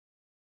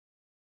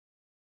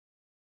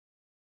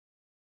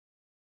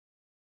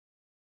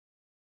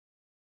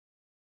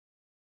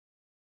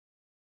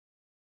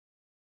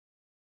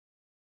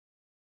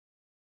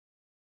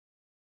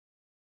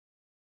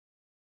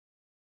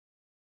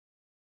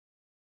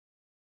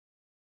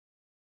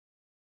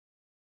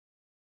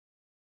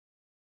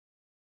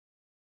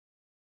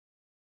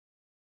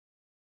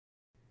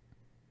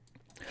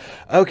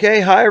Okay,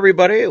 hi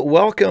everybody.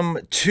 Welcome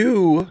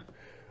to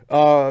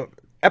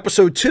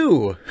episode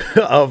 2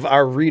 of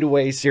our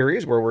Readaway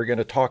series, where we're going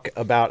to talk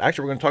about,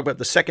 actually, we're going to talk about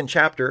the second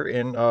chapter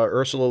in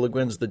Ursula Le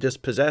Guin's The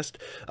Dispossessed.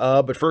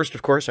 But first,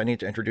 of course, I need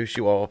to introduce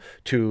you all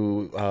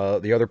to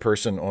the other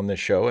person on this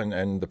show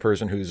and the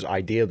person whose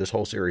idea this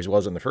whole series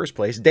was in the first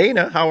place.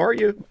 Dana, how are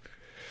you?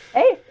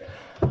 Hey,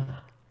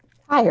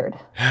 tired.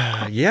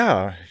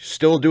 Yeah,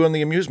 still doing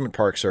the amusement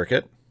park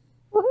circuit.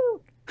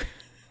 Woohoo.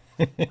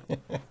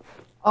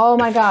 Oh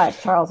my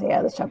gosh, Charles,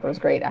 yeah, this chapter was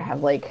great. I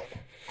wrote in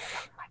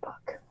my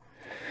book.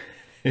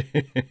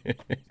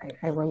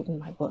 I wrote in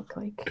my book,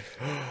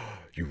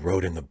 You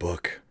wrote in the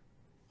book.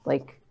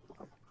 like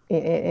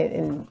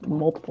in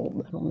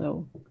multiple, I don't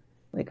know,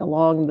 like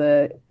along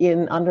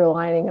in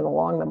underlining and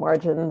along the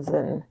margins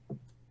and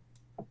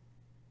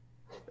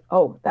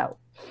I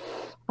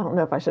don't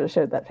know if I should have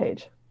showed that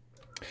page.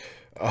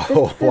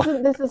 Oh,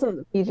 This isn't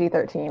the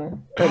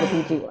PG-13 or the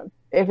PG one.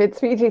 If it's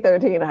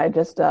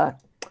PG-13,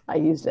 I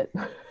used it.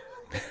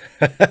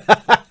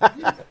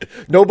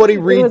 Nobody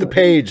read the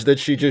page that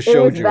she just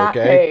showed you, that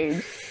okay?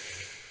 page.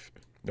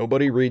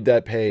 Nobody read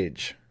that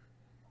page.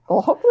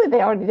 Well, hopefully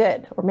they already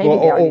did, or maybe they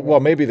already did. Well,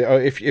 maybe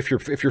if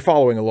you're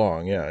following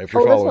along, yeah. If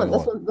you're following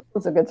along. This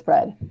one's a good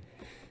spread.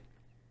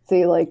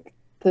 See, like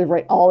they're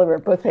right all over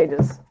both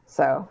pages.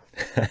 So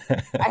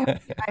I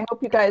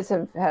hope you guys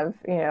have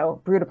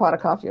brewed a pot of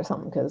coffee or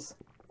something. Because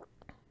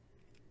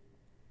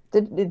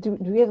do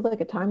we have like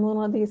a time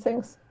limit on these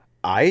things?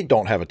 I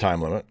don't have a time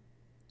limit.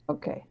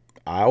 Okay.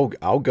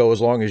 I'll go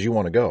as long as you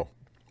want to go,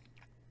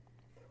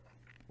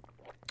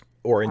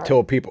 or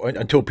until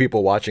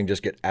people watching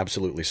just get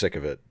absolutely sick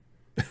of it,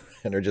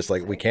 and they're just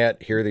like, we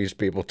can't hear these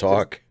people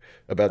talk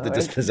about the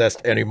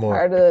dispossessed anymore.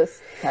 Tired of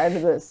this. Tired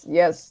of this.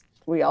 Yes,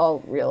 we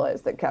all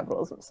realize that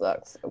capitalism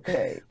sucks.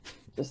 Okay.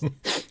 Just.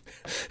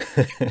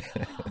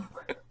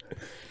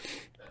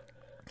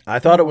 I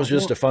thought it was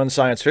just a fun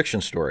science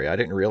fiction story. I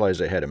didn't realize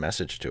it had a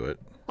message to it.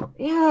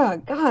 Yeah,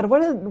 God,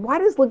 why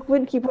does Le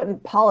Guin keep putting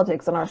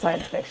politics in our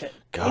science fiction?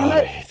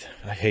 God,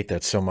 I hate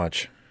that so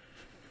much.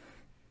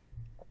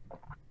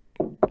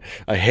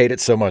 I hate it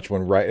so much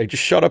when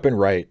just shut up and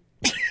write.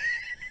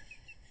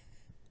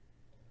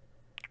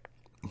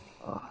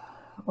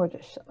 Or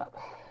just shut up.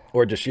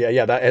 Or just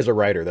that as a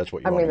writer, that's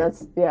what you want.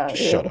 That's just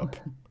shut up.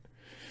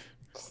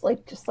 Just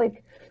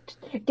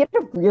get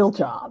a real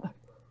job.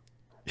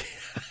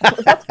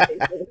 That's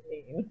basically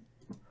mean.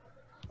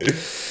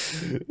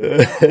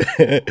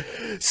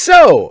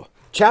 So,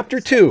 chapter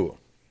 2.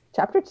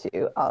 Chapter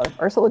 2 of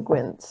Ursula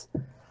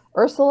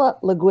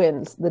Le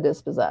Guin's The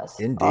Dispossessed.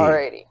 Indeed.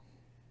 Alrighty.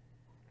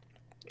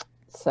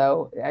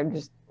 So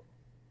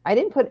I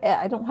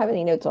don't have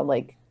any notes on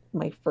like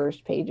my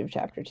first page of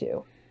chapter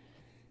 2.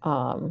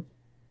 My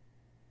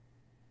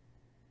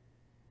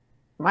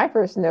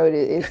first note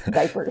is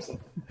diapers.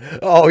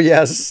 Oh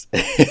yes.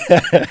 Did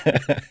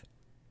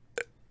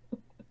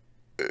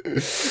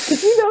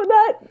you know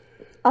that?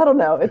 I don't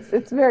know.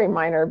 It's very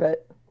minor,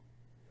 but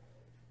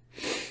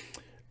his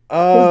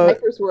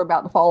diapers were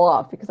about to fall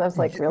off because I was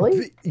like,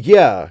 really?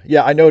 Yeah.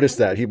 I noticed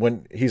that he's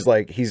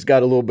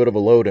got a little bit of a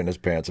load in his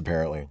pants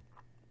apparently.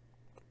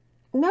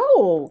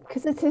 No,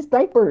 because it's his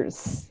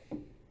diapers.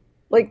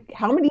 Like,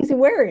 how many is he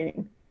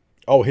wearing?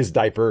 Oh, his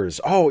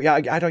diapers. Oh, yeah.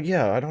 I don't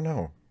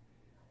know.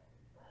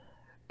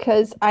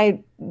 Because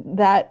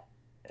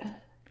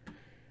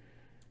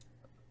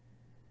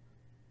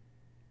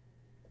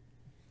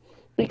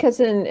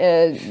in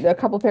a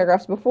couple of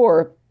paragraphs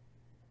before,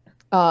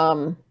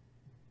 no,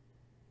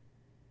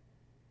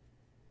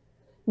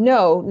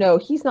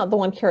 he's not the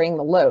one carrying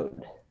the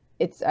load.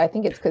 I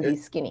think it's because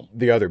he's skinny.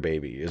 The other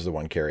baby is the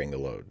one carrying the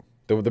load.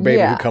 The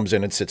baby who comes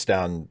in and sits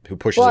down, who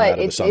pushes him out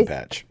of the sun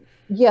patch.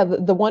 Yeah,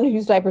 the one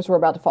whose diapers were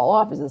about to fall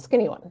off is the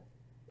skinny one,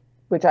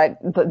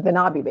 the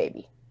knobby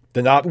baby.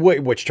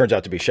 Which turns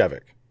out to be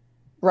Shevik.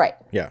 Right.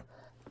 Yeah.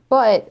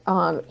 But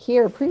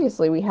here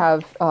previously we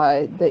have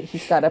that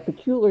he's got a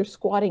peculiar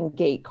squatting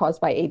gait caused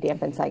by a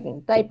damp and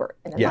sagging diaper.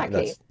 And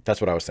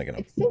that's what I was thinking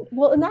of.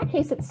 Well, in that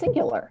case, it's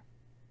singular.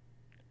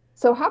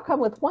 So how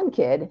come with one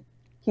kid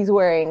he's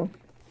wearing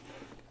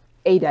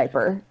a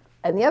diaper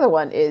and the other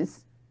one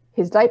is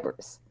his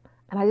diapers?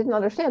 And I didn't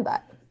understand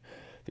that.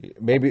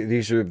 Maybe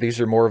these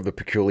are more of the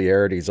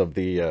peculiarities of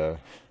the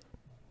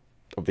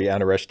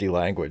Anareshti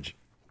language.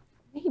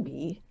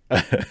 Maybe.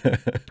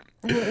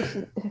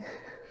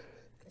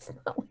 It's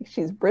not like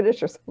she's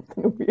British or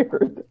something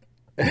weird.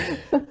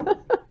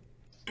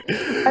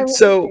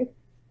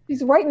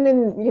 She's writing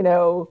in,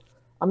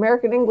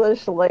 American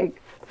English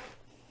like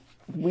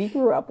we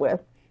grew up with.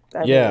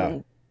 I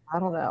mean, I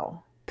don't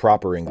know.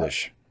 Proper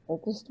English. I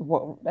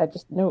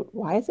just note,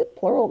 why is it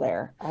plural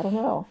there? I don't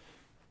know.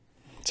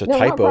 It's a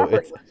typo.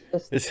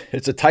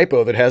 It's a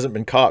typo that hasn't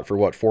been caught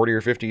for 40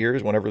 or 50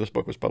 years, whenever this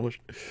book was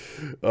published.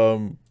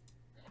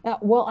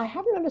 Well, I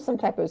have noticed some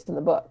typos in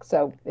the book,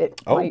 so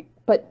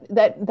but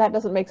that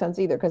doesn't make sense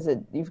either because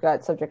you've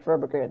got subject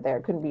verb agreement there.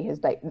 It couldn't be his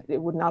diaper.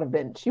 It would not have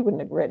been. She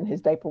wouldn't have written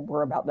his diaper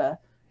were about to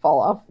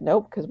fall off.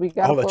 Nope, because we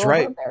got. Oh, that's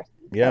right. There.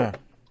 Yeah,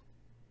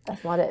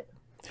 that's not it.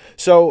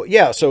 So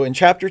yeah, so in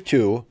chapter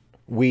 2,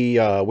 we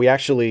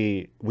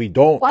actually we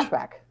don't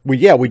Flashback.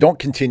 we don't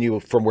continue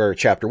from where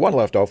chapter 1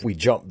 left off. We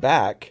jump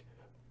back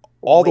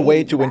all the way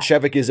Way to when back.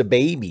 Shevik is a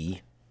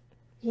baby.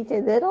 He's a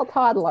little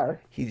toddler.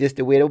 He's just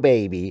a little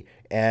baby,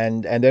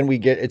 and then we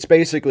get, it's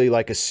basically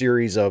like a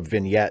series of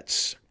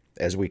vignettes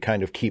as we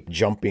kind of keep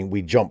jumping.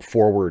 We jump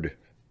forward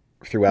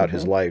throughout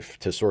his life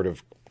to sort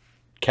of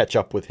catch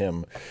up with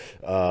him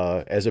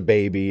as a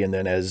baby, and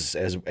then as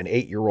an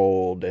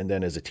 8-year-old, and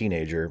then as a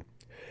teenager.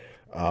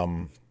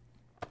 I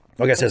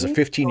guess as a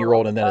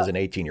 15-year-old, and then as an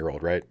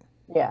 18-year-old, right?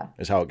 Yeah.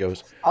 Is how it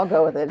goes. I'll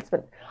go with it.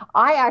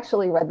 I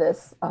actually read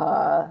this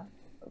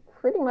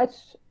pretty much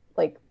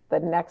like the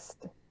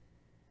next,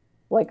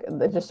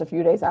 just a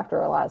few days after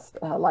our last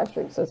live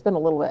stream. So it's been a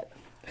little bit.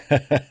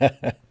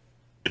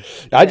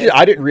 I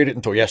didn't read it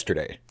until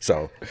yesterday.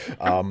 So,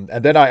 and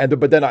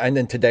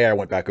then today I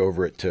went back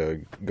over it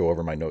to go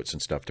over my notes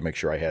and stuff to make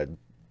sure I had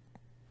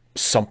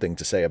something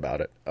to say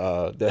about it.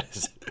 I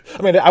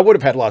mean, I would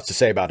have had lots to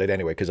say about it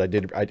anyway, because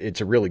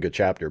it's a really good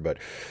chapter, but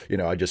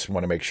I just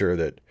want to make sure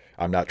that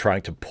I'm not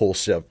trying to pull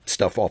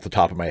stuff off the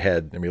top of my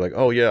head and be like,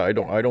 oh yeah,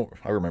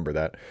 I remember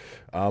that.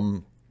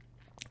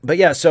 But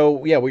yeah,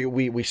 so yeah,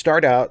 we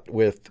start out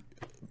with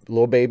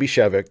little baby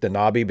Shevik, the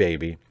knobby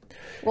baby.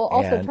 Well,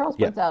 also Charles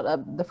points out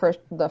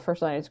the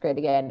first line is great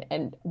again,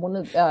 and one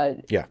of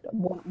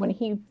when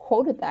he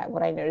quoted that,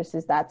 what I noticed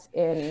is that's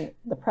in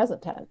the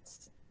present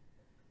tense.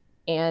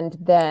 And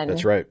then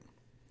that's right.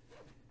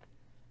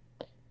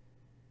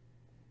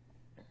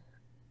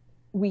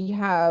 We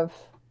have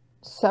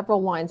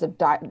several lines of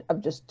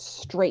just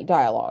straight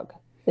dialogue.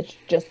 It's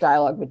just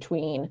dialogue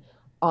between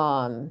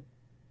the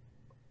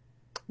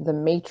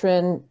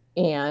matron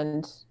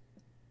and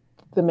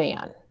the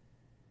man,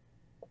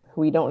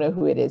 who we don't know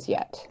who it is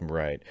yet.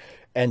 Right.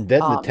 And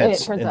then the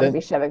tense, and it turns out to be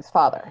Shevik's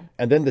father.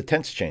 And then the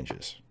tense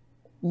changes.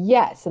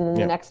 Yes, and then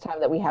the next time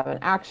that we have an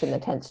action, the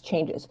tense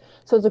changes.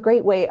 So it's a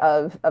great way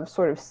of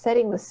sort of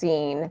setting the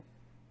scene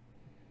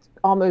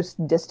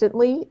almost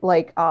distantly,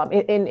 like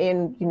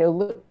in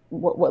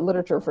what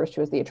literature refers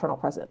to as the eternal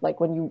present. Like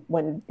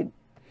when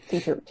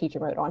teacher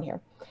wrote on here,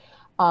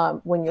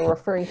 when you're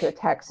referring to a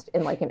text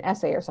in like an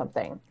essay or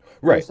something,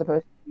 right, you're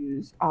supposed to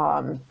use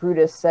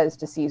Brutus says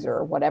to Caesar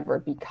or whatever,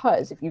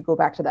 because if you go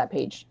back to that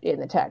page in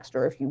the text,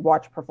 or if you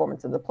watch a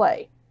performance of the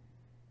play,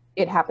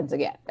 it happens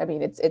again. I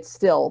mean, it's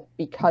still,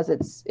 because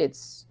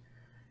it's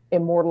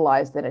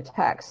immortalized in a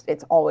text,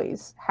 it's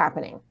always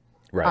happening.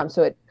 Right.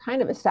 So it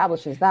kind of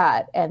establishes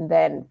that, and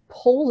then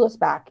pulls us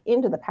back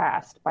into the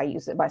past by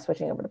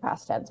switching over to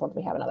past tense once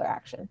we have another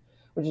action,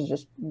 which is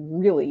just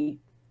really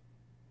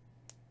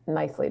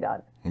nicely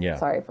done. Yeah.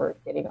 Sorry for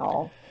getting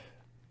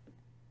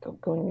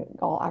going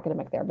all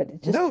academic there, but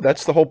it just, no,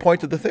 that's the whole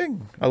point of the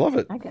thing. I love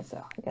it. I guess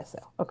so.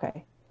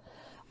 Okay.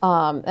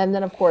 And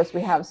then of course we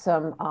have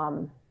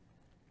some.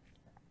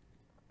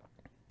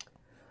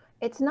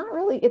 It's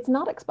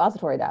not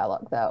expository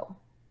dialogue though,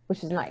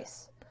 which is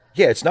nice.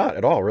 Yeah, it's not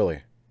at all,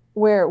 really.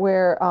 Where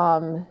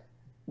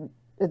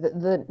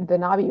the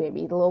knobby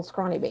baby, the little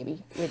scrawny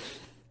baby, which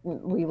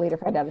we later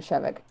find out is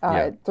Shevik,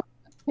 throws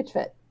a pitch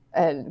fit,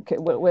 and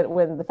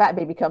when the fat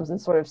baby comes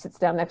and sort of sits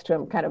down next to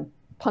him, kind of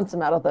punts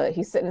him out of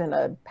he's sitting in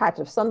a patch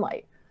of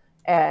sunlight,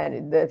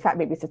 and the fat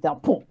baby sits down,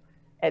 boom,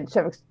 and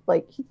Shevik's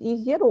like,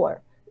 he's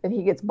yellower, and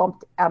he gets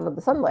bumped out of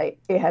the sunlight,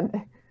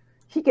 and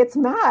he gets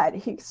mad.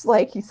 He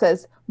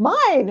says,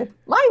 mine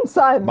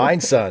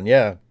son,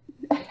 yeah.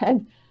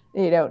 And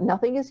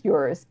nothing is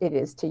yours, it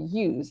is to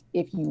use.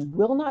 If you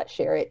will not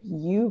share it,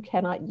 you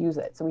cannot use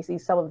it. So we see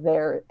some of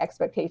their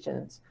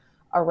expectations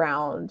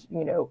around,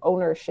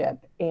 ownership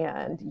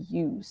and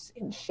use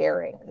and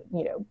sharing,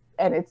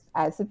 and it's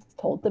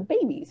told to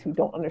babies who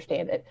don't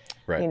understand it.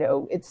 Right.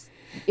 It's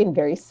in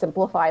very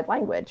simplified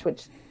language,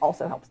 which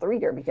also helps the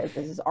reader, because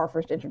this is our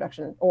first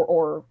introduction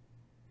or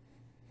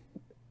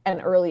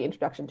an early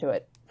introduction to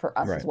it for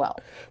us as well.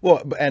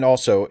 Well, and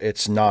also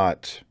it's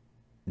not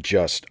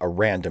just a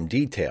random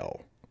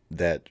detail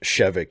that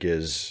Shevik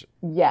is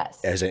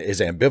is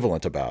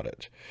ambivalent about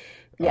it.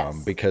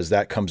 Yes. Because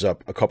that comes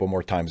up a couple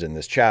more times in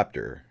this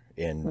chapter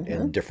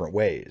in different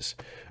ways,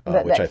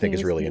 which I think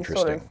is really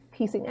interesting. Sort of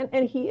piecing,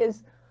 and he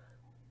is.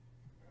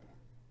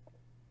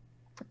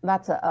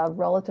 That's a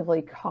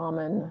relatively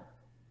common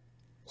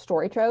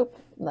story trope,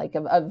 like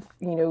of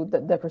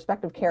the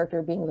prospective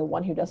character being the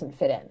one who doesn't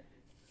fit in.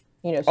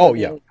 The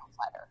outsider.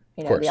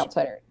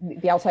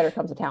 The outsider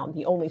comes to town.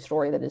 The only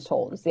story that is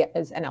told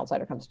is an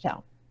outsider comes to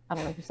town. I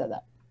don't know who said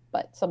that,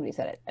 but somebody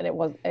said it, and it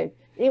was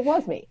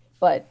me.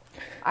 But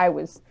I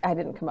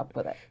didn't come up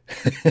with it.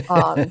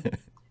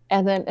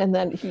 And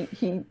then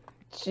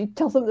she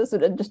tells him this,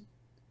 and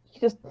he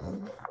just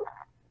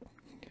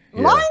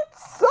my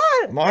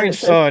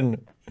son,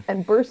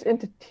 and burst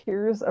into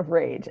tears of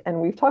rage.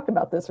 And we've talked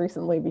about this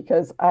recently,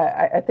 because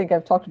I think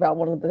I've talked about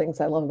one of the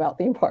things I love about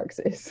theme parks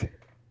is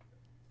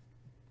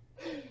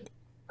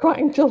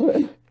crying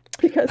children,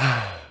 because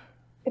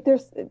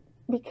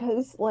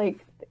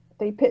like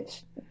they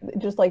pitch,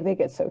 just like they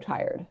get so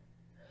tired.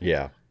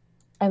 Yeah.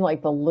 and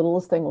like the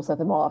littlest thing will set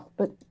them off.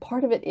 But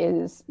part of it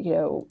is,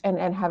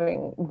 and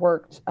having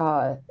worked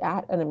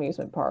at an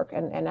amusement park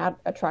and at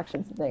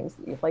attractions and things,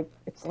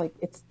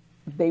 it's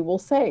they will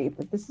say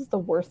that this is the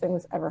worst thing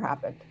that's ever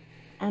happened,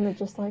 and it's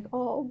just like,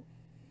 oh,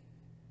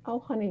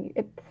 honey,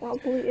 it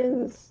probably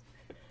is.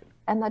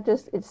 And that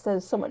just, it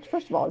says so much.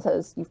 First of all, it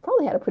says you've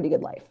probably had a pretty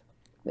good life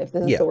if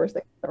this is the worst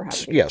thing that's ever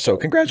happened. Yeah, so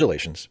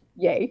congratulations.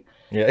 Yay.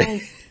 Yeah.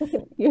 And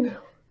second,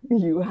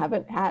 you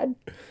haven't had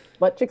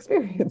much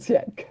experience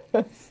yet,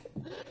 because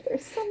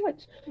there's so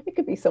much, it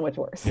could be so much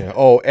worse. Yeah.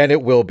 Oh, and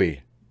it will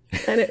be.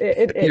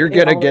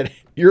 And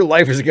your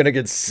life is gonna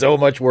get so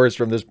much worse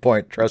from this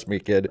point. Trust me,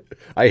 kid.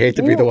 I hate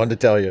to be the one to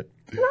tell you.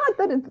 Not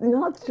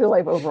that your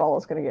life overall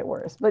is going to get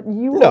worse, but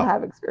you will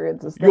have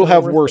experiences. You'll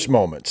have worse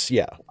moments.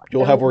 Yeah,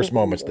 you'll have worse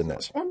moments than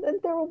this. And then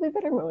there will be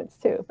better moments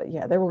too. But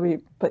yeah, there will be.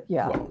 But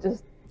yeah,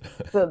 just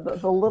the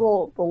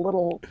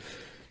little.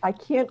 I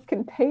can't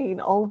contain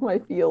all of my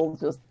feels.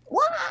 Just.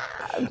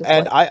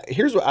 And like,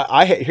 here's what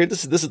I here.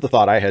 This is the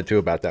thought I had too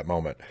about that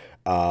moment.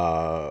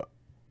 I'm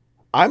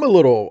a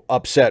little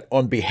upset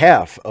on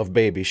behalf of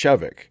baby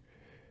Shevik,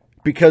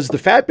 because the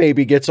fat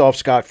baby gets off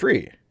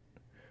scot-free.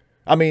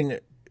 I mean,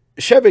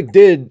 Shevik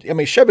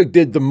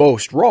did the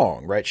most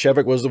wrong, right?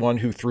 Shevik was the one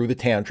who threw the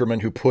tantrum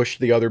and who pushed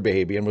the other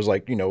baby and was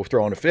like,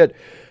 throwing a fit.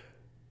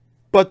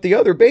 But the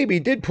other baby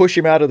did push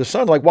him out of the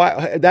sun. Like,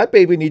 why? That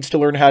baby needs to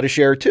learn how to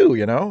share too,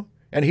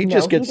 And he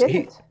just gets...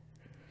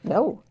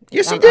 No.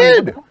 Yes, he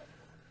did.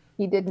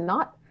 He did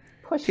not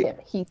push him.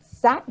 He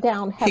sat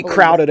down heavily. He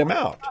crowded him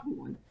out.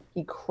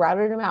 He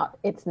crowded him out.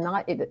 It's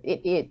not...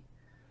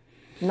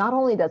 Not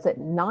only does it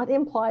not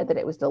imply that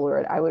it was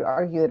deliberate, I would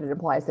argue that it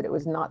implies that it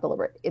was not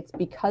deliberate. It's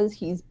because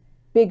he's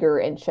bigger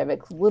and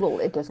Shevik's little,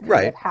 it just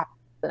kind of happens,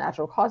 the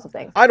natural cause of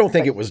things. I don't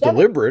think it was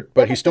deliberate,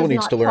 but he still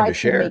needs to learn to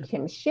share. Make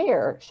him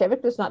share.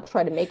 Shevik does not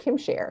try to make him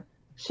share.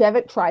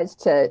 Shevik tries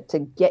to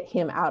get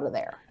him out of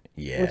there,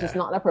 which is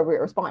not an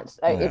appropriate response.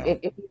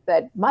 If he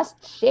said,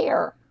 must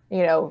share,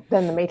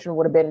 then the matron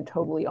would have been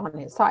totally on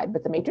his side.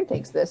 But the matron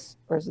takes this,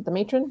 or is it the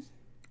matron?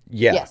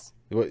 Yeah. Yes.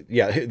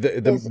 Yeah,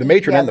 the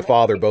matron and the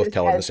father both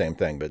tell him the same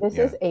thing, but this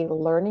is a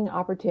learning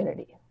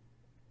opportunity.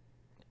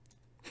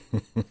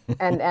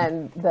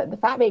 and the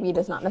fat baby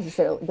does not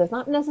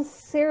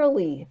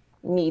necessarily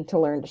need to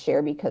learn to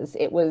share, because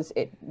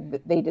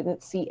they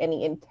didn't see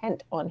any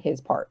intent on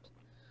his part.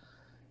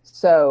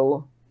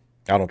 So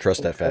I don't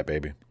trust that fat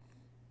baby.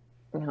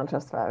 You don't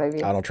trust the fat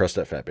baby? I don't trust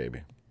that fat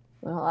baby.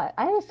 Well,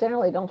 I just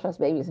generally don't trust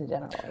babies in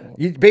general.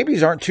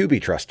 Babies aren't to be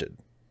trusted.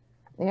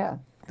 Yeah.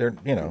 They're,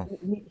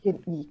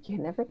 You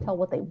can never tell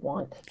what they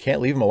want. Can't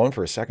leave them alone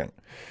for a second.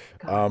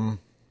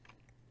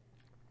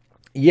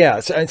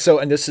 Yeah.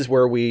 And this is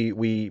where we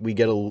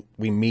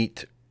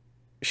meet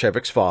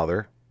Shevik's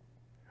father,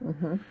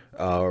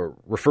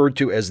 referred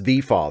to as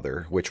the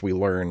father, which we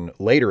learn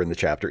later in the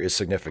chapter is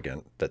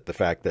significant. That the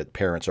fact that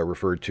parents are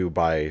referred to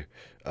by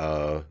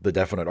the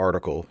definite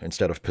article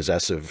instead of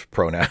possessive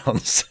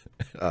pronouns.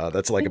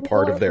 That's like a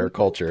part of their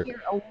culture.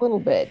 A little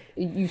bit.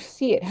 You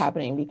see it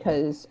happening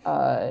because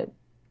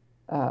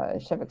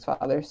Shevik's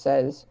father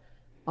says,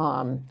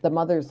 the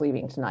mother's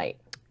leaving tonight.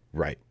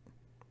 Right.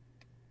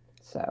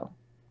 So.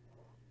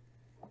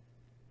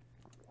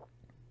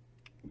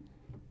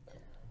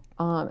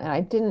 And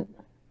I didn't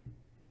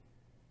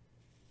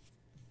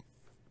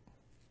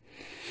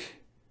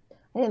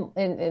in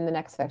the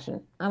next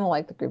section, I don't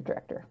like the group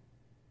director.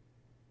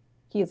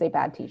 He is a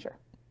bad teacher.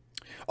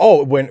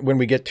 Oh, when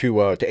we get to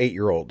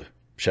 8-year-old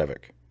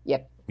Shevik.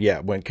 Yep.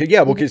 Yeah,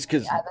 because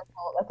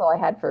that's all I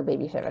had for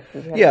baby Shevik.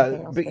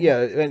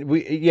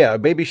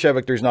 Baby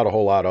Shevik. There's not a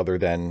whole lot other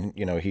than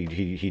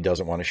he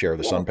doesn't want to share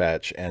the sun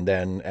patch, and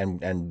then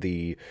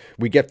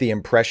we get the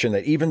impression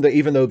that even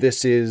though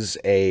this is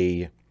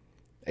a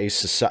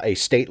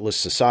stateless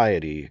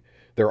society,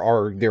 there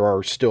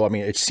are still. I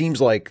mean, it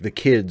seems like the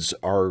kids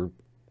are,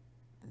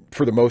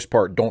 for the most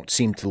part, don't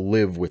seem to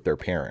live with their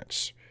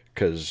parents.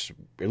 Because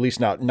at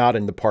least not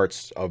in the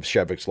parts of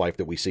Shevik's life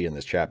that we see in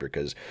this chapter,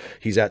 because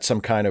he's at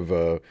some kind of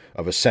a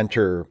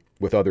center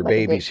with other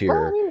babies here.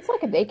 Well, I mean, it's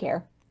like a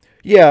daycare.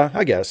 Yeah,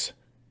 I guess.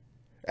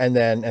 And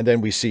then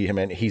we see him,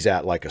 and he's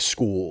at like a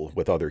school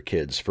with other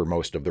kids for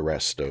most of the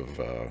rest of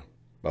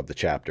the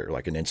chapter,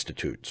 like an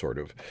institute sort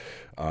of.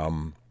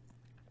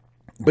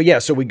 But yeah,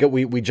 so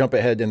we jump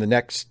ahead in the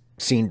next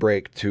scene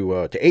break to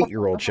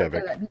 8-year-old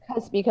Shevik.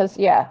 Because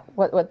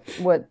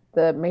what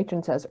the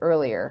matron says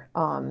earlier,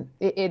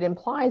 it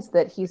implies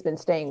that Shevik's been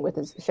staying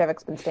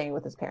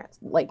with his parents,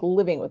 like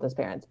living with his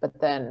parents, but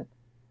then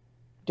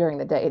during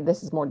the day,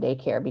 this is more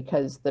daycare,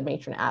 because the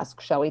matron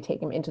asks, shall we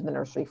take him into the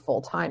nursery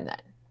full time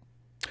then?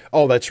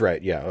 Oh, that's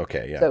right. Yeah.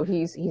 Okay. Yeah. So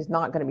he's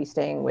not going to be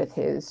staying with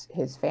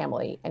his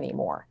family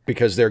anymore,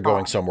 because they're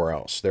going somewhere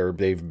else.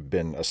 They've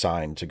been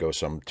assigned to go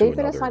assigned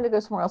to go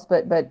somewhere else,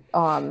 but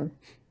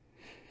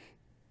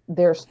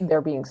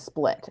they're being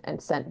split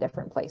and sent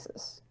different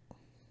places.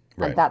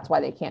 Right. And that's why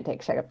they can't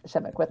take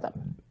Shevik with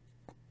them.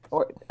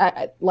 Or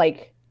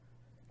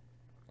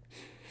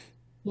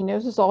He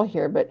knows us all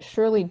here, but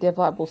surely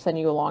DivLab will send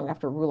you along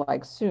after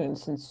Rulag soon,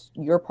 since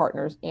you're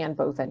partners and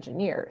both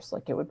engineers.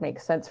 Like, it would make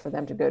sense for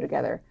them to go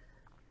together.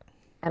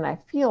 And I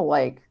feel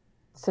like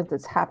since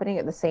it's happening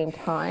at the same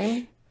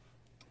time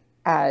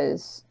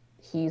as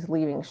he's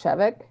leaving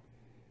Shevik,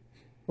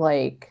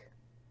 like,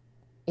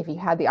 if he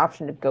had the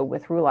option to go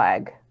with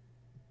Rulag,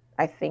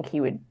 I think he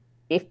would.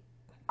 If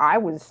I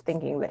was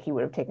thinking that he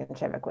would have taken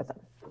Shevik with him.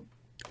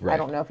 Right. I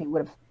don't know if he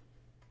would have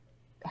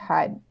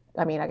had.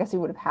 I mean, I guess he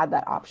would have had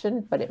that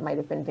option, but it might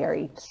have been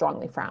very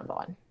strongly frowned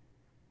on.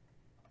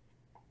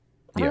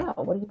 I don't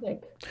know. What do you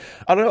think?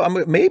 I don't know. I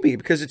mean, maybe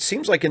because it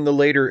seems like in the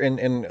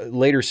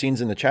later scenes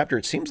in the chapter,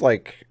 it seems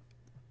like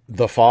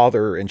the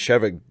father and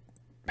Shevik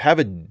have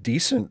a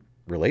decent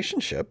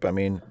relationship. I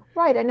mean,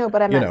 right. I know,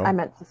 but I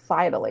meant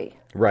societally.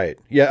 Right.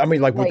 Yeah. I mean,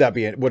 like, would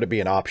it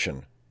be an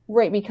option?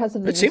 Right, because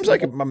of the. It seems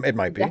like it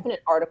might be.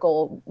 Definite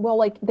article. Well,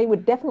 like, they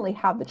would definitely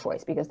have the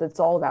choice because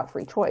it's all about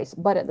free choice.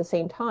 But at the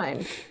same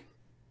time,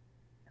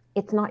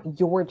 it's not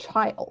your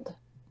child,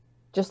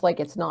 just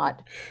like it's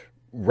not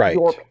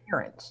your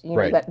parent. You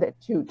know,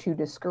 that to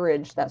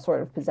discourage that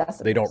sort of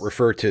possessiveness. They don't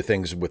refer to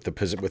things with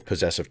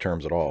possessive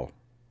terms at all,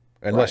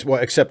 unless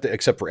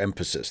except for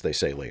emphasis, they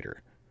say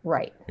later.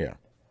 Right. Yeah.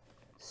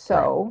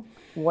 So,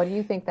 what do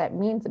you think that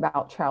means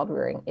about child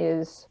rearing?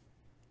 Is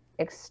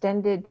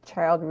extended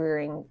child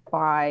rearing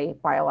by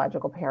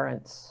biological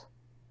parents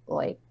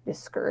like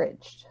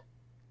discouraged?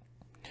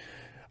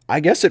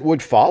 I guess it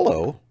would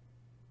follow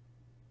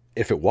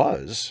if it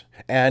was.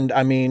 And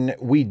I mean,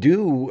 we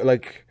do,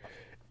 like,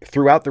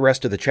 throughout the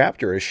rest of the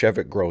chapter, as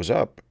Shevik grows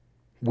up,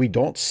 we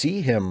don't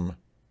see him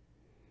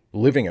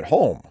living at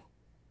home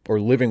or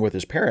living with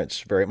his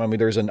parents very. I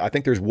mean, I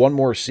think there's one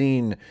more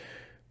scene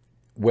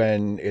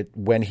when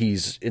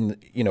he's in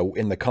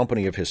the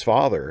company of his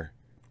father,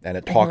 and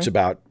it talks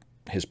about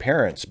his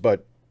parents,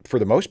 but for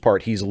the most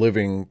part, he's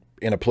living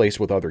in a place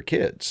with other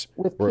kids,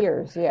 with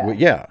peers. Yeah.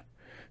 Yeah.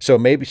 So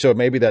maybe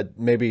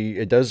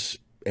it does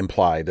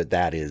imply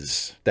that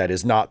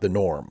is not the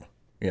norm,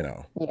 you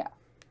know. Yeah.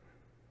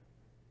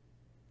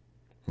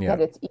 Yeah.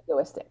 That it's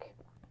egoistic.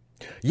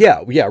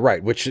 Yeah,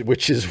 right. Which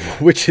is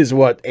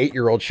what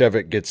 8-year-old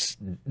Shevik gets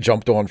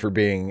jumped on for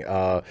being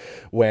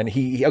when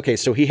he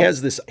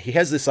has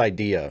this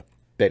idea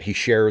that he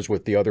shares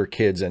with the other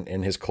kids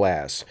in his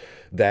class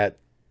that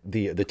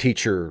the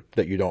teacher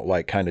that you don't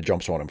like kind of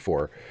jumps on him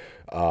for.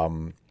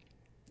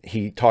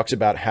 He talks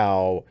about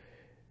how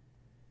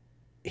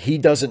he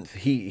doesn't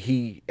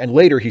and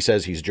later he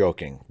says he's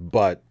joking,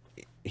 but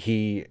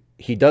he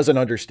doesn't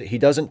understand. He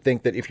doesn't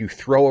think that if you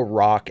throw a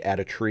rock at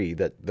a tree,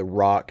 that the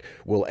rock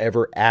will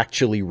ever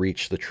actually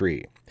reach the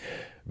tree,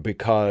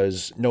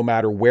 because no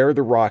matter where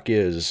the rock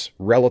is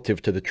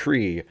relative to the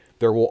tree,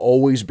 there will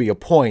always be a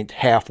point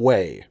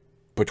halfway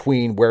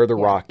between where the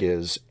rock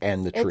is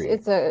and the tree.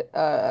 It's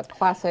a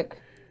classic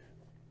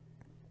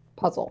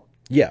puzzle.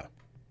 Yeah.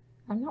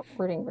 I'm not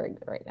wording very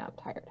good right now. I'm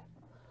tired.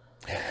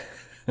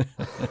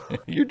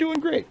 You're doing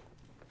great.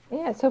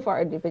 Yeah, so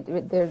far,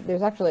 but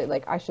there's actually,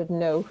 like, I should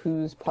know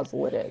whose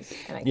puzzle it is,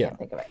 and I can't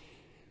think of it.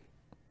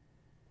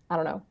 I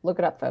don't know. Look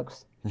it up,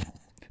 folks.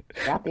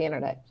 Got the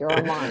internet. You're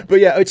online. But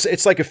yeah,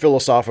 it's like a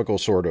philosophical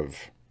sort of,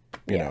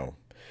 you know,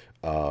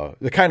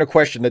 the kind of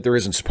question that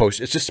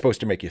it's just supposed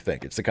to make you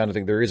think. It's the kind of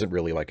thing there isn't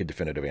really like a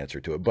definitive answer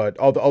to it. But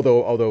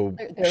although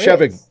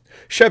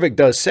Shevik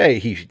does say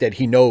that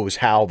he knows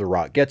how the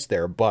rock gets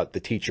there, but the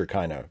teacher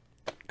kind of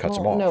cuts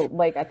him off. No,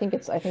 like, I think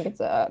it's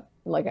a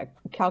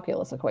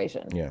calculus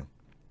equation. Yeah.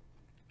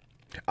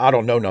 I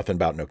don't know nothing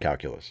about no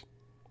calculus.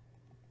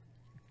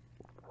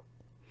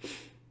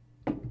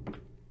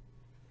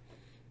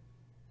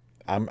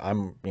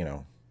 I'm you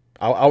know,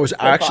 I was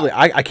actually,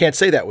 I can't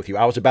say that with you.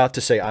 I was about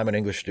to say I'm an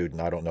English student.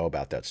 I don't know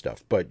about that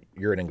stuff, but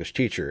you're an English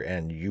teacher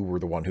and you were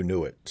the one who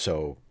knew it.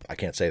 So I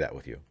can't say that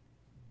with you.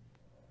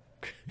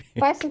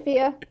 Bye,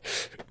 Sophia.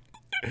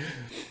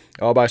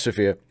 Oh, bye,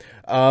 Sophia.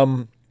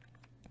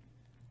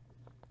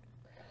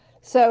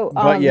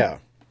 But yeah,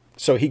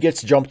 so he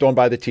gets jumped on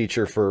by the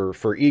teacher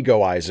for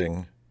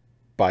egoizing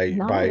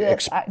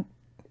the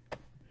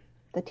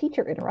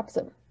teacher interrupts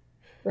him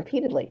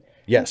repeatedly.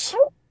 Yes.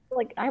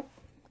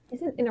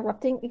 Isn't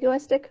interrupting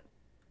egoistic?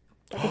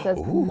 Like, it says,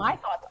 my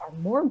thoughts are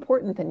more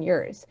important than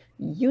yours.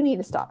 You need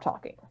to stop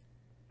talking.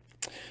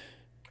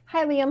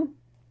 Hi, Liam.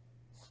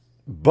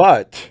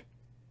 But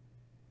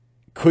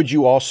could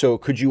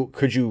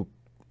you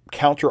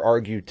counter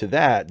argue to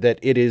that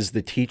it is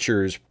the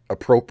teacher's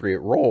appropriate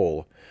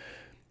role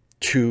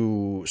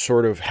to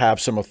sort of have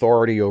some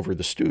authority over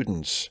the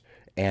students,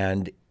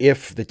 and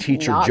if the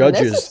teacher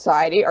judges in this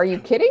society, are you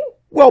kidding?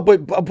 Well,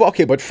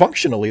 but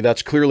functionally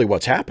that's clearly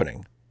what's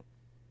happening.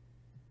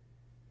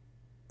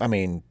 I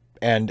mean,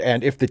 and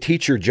if the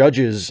teacher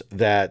judges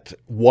that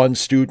one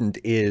student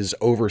is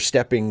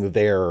overstepping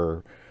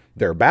their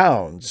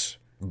bounds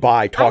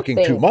by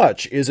talking too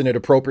much, isn't it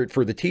appropriate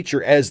for the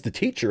teacher, as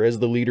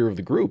the leader of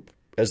the group,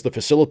 as the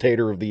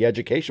facilitator of the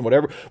education,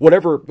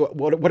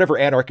 whatever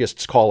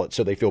anarchists call it,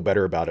 so they feel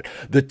better about it?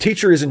 The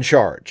teacher is in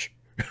charge.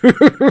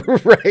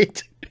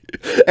 Right.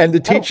 And No.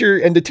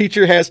 the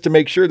teacher has to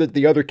make sure that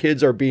the other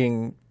kids are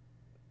being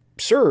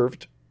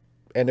served.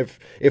 And if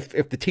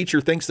the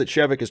teacher thinks that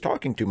Shevik is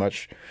talking too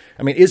much,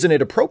 I mean, isn't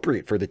it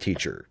appropriate for the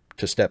teacher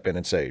to step in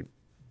and say,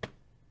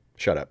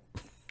 "Shut up"?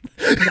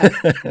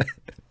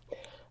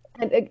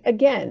 And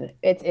again,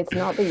 it's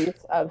not the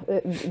use of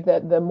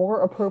the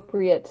more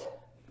appropriate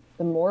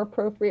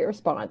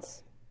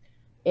response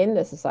in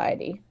the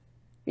society,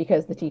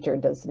 because the teacher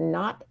does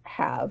not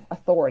have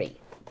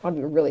authority. I want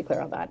to be really clear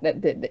on that.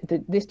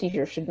 This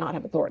teacher should not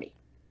have authority.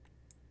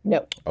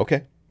 No.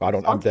 Okay.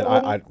 Okay.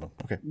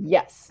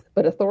 Yes,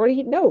 but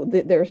authority, no.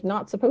 There's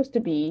not supposed to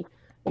be,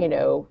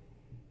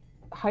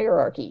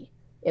 hierarchy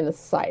in the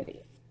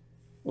society.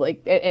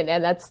 Like,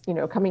 and that's,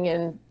 coming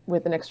in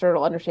with an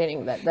external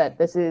understanding that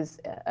this is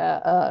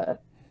a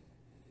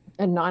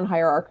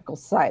non-hierarchical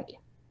society.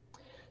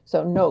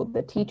 So no,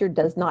 the teacher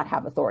does not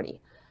have authority.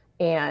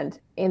 And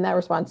in that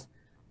response,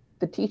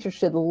 the teacher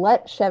should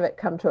let Shevik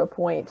come to a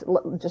point,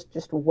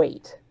 just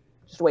wait.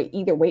 Just wait.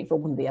 Either wait for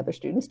one of the other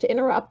students to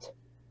interrupt,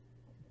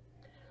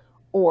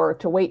 or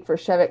to wait for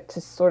Shevik to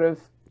sort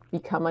of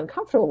become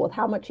uncomfortable with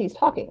how much he's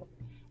talking,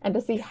 and to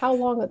see how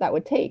long that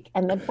would take,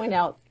 and then point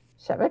out,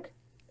 Shevik,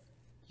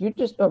 you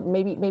just, or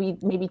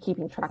maybe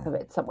keeping track of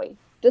it some way,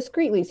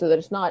 discreetly, so that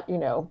it's not,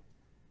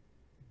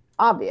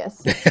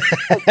 obvious.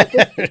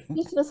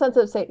 Just in a sense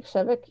of saying,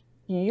 Shevik,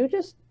 you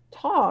just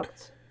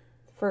talked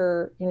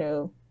for,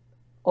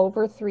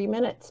 over 3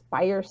 minutes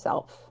by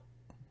yourself,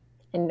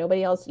 and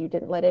nobody else, you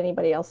didn't let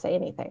anybody else say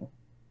anything.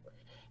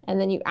 And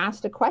then you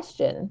asked a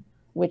question,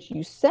 which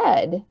you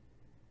said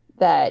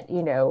that,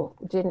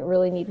 didn't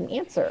really need an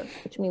answer,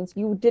 which means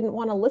you didn't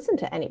want to listen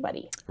to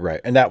anybody.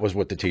 Right. And that was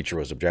what the teacher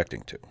was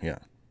objecting to. Yeah.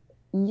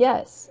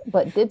 Yes,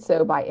 but did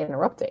so by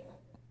interrupting.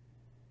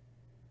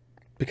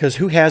 Because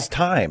who has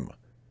time?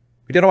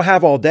 We don't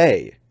have all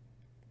day.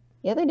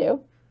 Yeah, they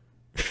do.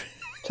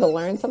 To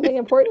learn something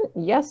important?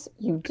 Yes,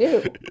 you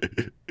do.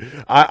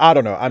 I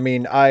don't know. I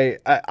mean, I'm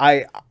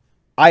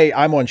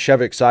on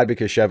Shevik's side,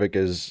 because Shevik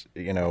is,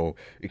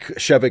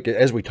 Shevik,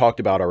 as we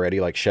talked about already,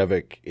 like,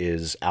 Shevik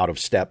is out of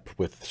step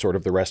with sort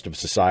of the rest of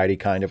society,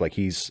 kind of like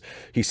he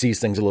sees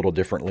things a little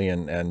differently.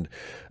 And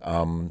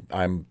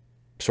I'm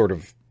sort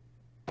of,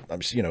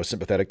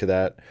 sympathetic to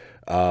that.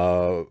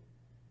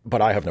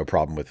 But I have no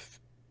problem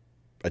with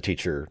a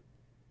teacher,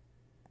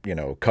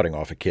 cutting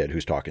off a kid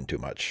who's talking too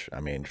much.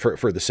 I mean,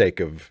 for the sake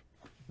of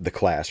the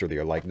class, or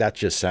like, that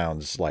just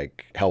sounds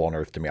like hell on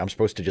earth to me. I'm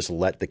supposed to just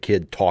let the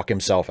kid talk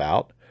himself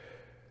out.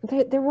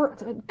 That's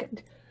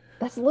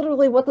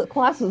literally what the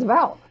class is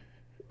about.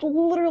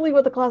 Literally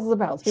what the class is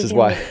about. This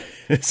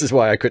is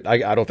why I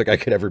don't think I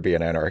could ever be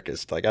an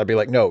anarchist. Like, I'd be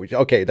like, no,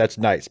 okay, that's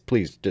nice.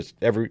 Please,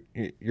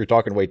 you're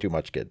talking way too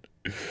much, kid.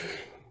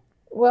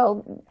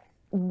 Well,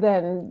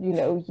 then,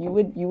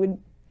 you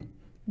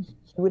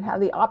would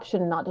have the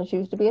option not to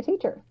choose to be a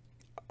teacher.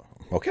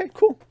 Okay,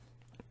 cool.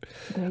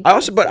 I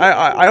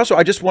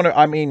just want to,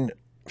 I mean,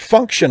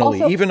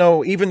 functionally, Also,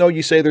 even though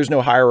you say there's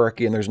no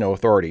hierarchy and there's no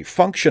authority,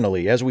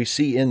 functionally, as we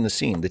see in the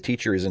scene, the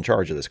teacher is in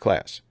charge of this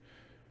class.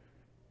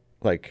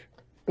 Like,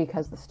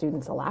 because the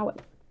students allow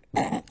it.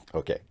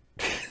 Okay.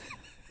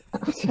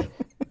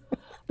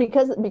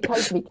 because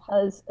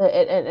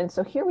and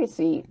so here we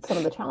see some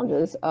of the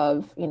challenges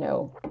of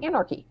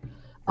anarchy.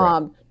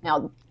 Right.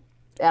 Now,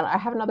 and I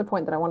have another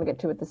point that I want to get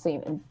to at the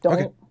scene, and don't.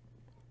 Okay.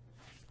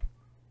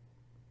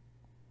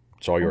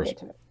 It's all yours.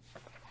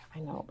 I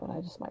know, but I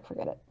just might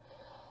forget it.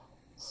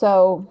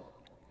 So,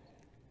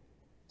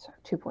 sorry,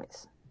 2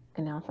 points,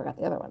 and now I forgot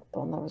the other one. The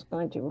one that I was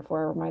going to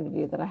before I reminded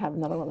you that I have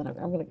another one that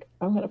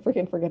I'm gonna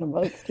freaking forget them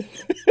both.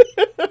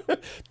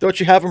 Don't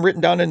you have them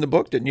written down in the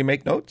book? Didn't you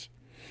make notes?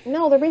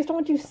 No, they're based on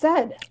what you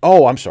said.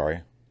 Oh, I'm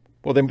sorry.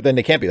 Well, then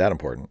they can't be that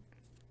important.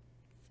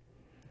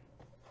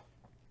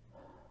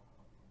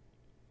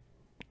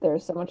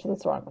 There's so much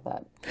that's wrong with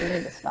that. We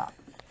need to stop.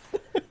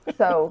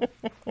 So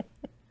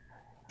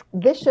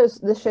this shows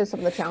some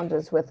of the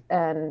challenges with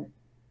an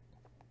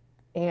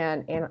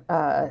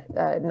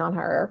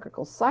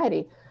non-hierarchical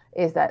society,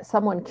 is that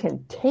someone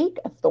can take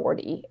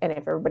authority, and if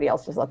everybody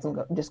else just lets them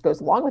go, just goes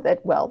along with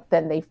it, well,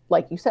 then they,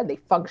 like you said, they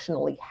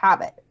functionally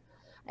have it.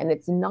 And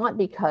it's not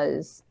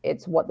because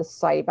it's what the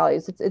society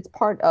values. It's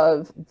part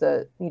of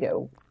the,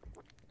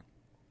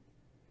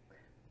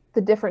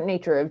 the different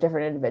nature of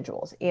different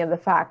individuals, and the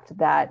fact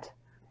that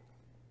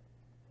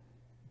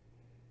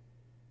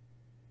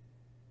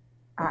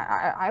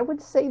I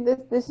would say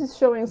that this is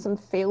showing some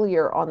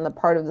failure on the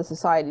part of the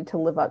society to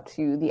live up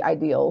to the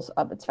ideals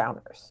of its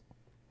founders.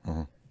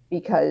 Mm-hmm.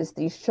 Because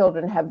these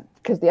children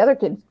because the other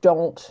kids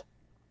don't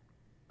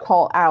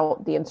call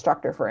out the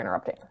instructor for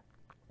interrupting.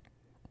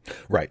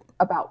 Right.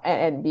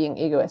 And being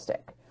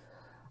egoistic.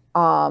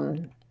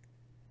 And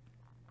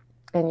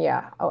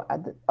yeah,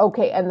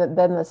 okay. And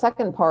then the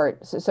second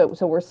part, so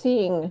we're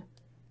seeing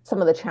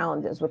some of the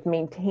challenges with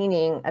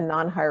maintaining a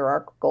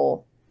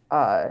non-hierarchical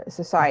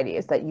society,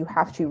 is that you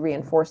have to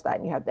reinforce that,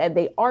 and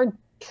they are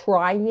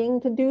trying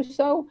to do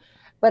so,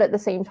 But at the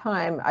same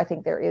time, I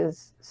think there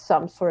is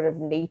some sort of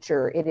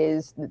nature.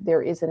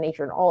 There is a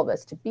nature in all of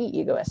us to be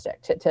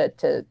egoistic,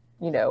 to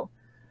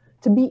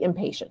to be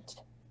impatient,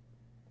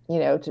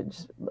 to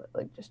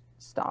just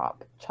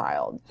stop,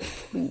 child,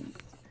 just please.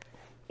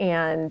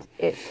 And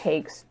it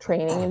takes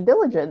training and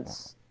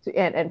diligence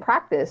and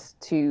practice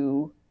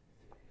to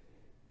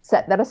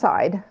set that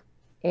aside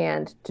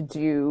and to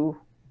do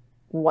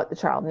what the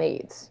child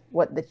needs,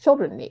 what the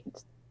children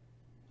needs.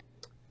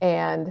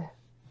 And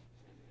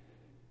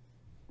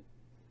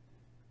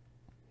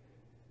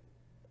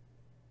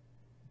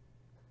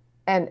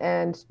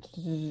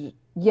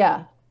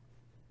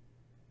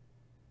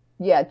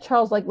yeah,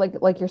 Charles,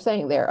 like you're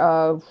saying there,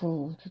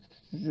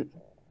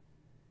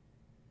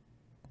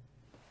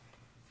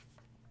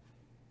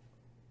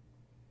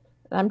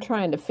 I'm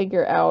trying to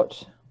figure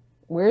out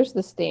where's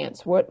the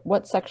stance.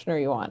 What section are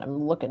you on?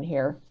 I'm looking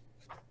here.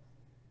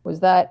 Was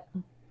that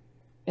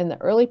in the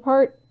early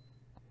part?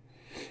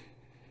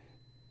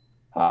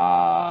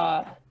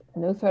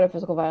 No threat of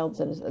physical violence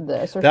and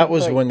the assertion. That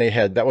was when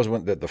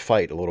the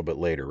fight a little bit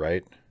later,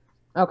 right?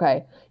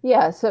 Okay.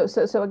 Yeah. So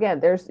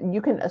again,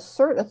 you can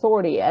assert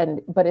authority,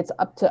 but it's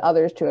up to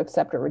others to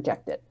accept or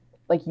reject it.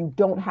 Like, you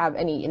don't have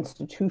any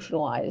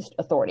institutionalized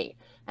authority.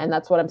 And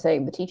that's what I'm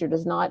saying. The teacher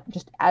does not,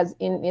 just as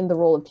in the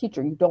role of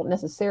teacher, you don't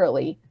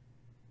necessarily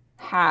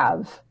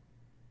have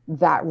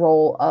that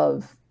role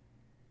of,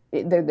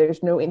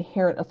 there's no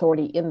inherent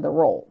authority in the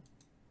role,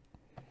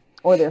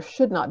 or there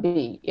should not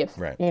be, if,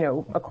 right,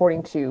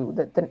 according to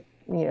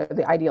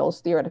the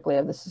ideals theoretically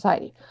of the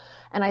society.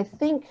 And I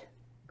think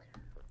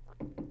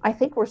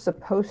we're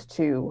supposed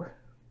to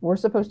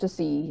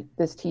see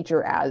this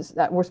teacher as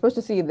that. We're supposed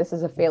to see this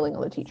as a failing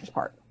on the teacher's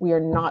part. We're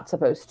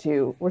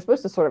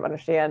supposed to sort of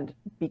understand,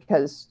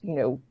 because,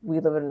 we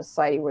live in a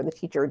society where the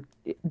teacher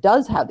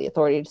does have the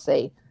authority to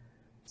say,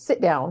 sit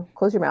down,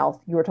 close your mouth,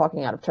 you are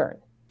talking out of turn.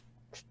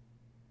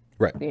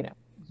 Right.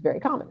 It's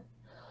very common.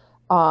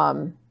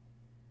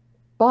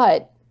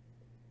 But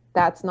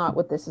that's not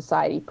what this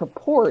society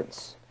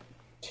purports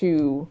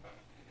to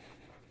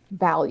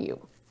value.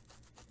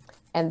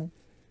 And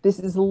this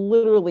is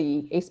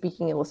literally a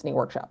speaking and listening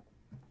workshop.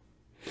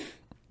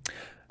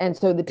 And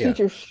so the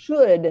teacher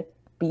should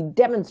be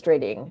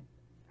demonstrating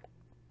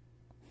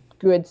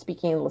good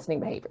speaking and listening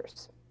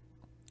behaviors.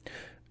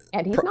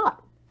 And he's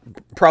not.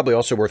 Probably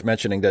also worth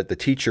mentioning that the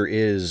teacher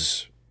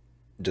is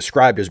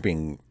described as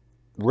being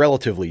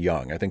relatively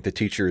young. I think the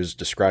teacher is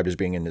described as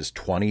being in his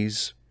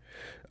 20s.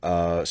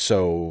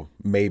 So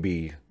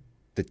maybe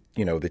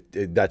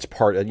that's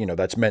part of,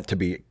 that's meant to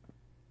be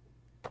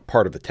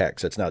part of the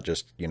text. It's not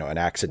just, an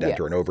accident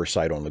or an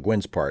oversight on Le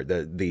Guin's part.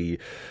 The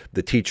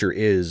teacher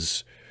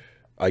is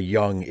a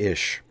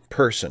young-ish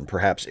person,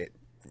 perhaps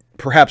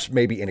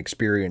maybe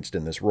inexperienced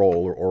in this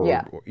role, or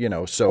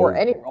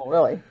any role,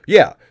 really.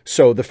 Yeah.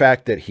 So the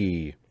fact that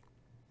he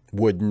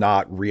would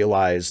not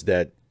realize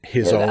that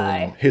his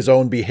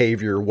own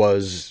behavior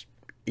was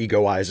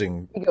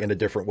egoizing in a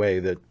different way,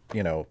 that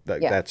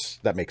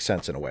makes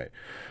sense in a way.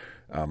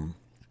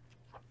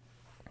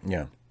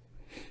 Yeah.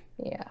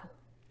 Yeah.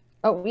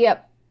 Oh,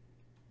 yep.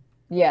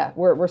 Yeah,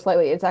 we're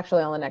slightly, it's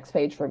actually on the next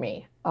page for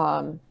me.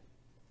 And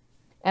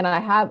I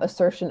have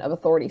assertion of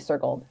authority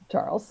circled,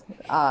 Charles.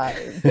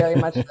 Very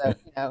much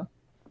so,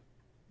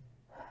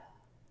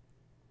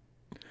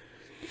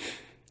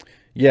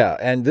 Yeah,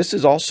 and this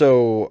is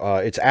also,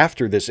 it's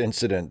after this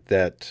incident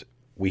that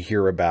we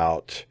hear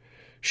about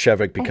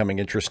Shevik becoming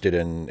interested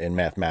in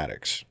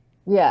mathematics.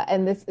 Yeah,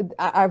 and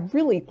I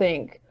really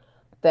think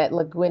that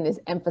Le Guin is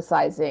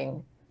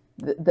emphasizing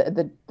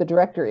the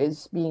director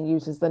is being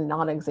used as the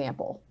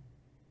non-example,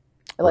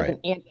 like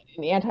an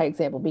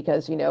anti-example,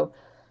 because no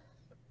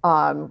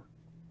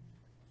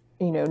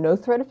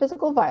threat of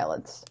physical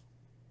violence,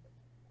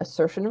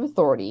 assertion of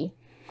authority,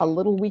 a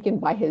little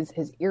weakened by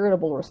his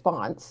irritable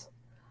response,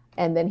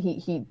 and then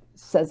he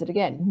says it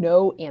again,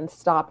 no and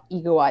stop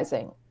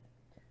egoizing.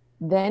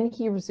 Then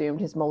he resumed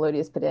his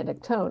melodious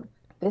pedantic tone.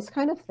 This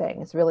kind of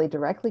thing is really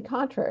directly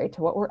contrary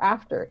to what we're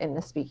after in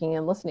the speaking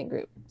and listening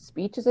group.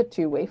 Speech is a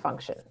two-way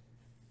function.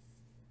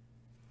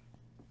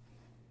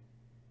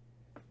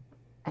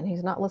 And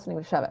he's not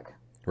listening to Shevik.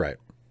 Right.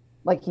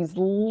 Like, he's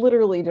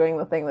literally doing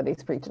the thing that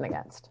he's preaching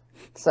against.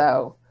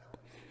 So,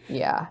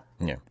 yeah.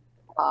 Yeah.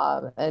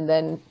 And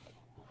then...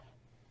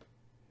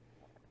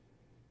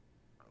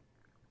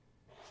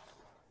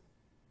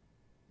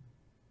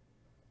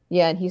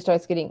 Yeah, and he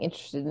starts getting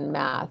interested in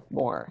math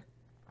more.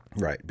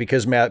 Right,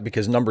 because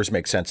numbers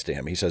make sense to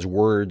him. He says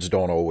words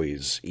don't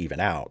always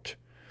even out.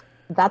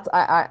 But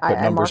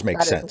numbers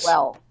make sense as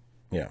well.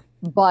 Yeah.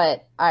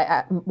 But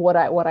what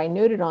I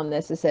noted on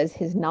this, it says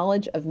his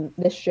knowledge of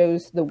this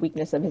shows the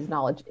weakness of his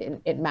knowledge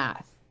in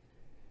math.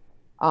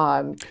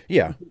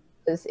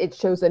 It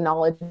shows a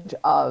knowledge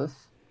of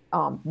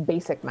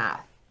basic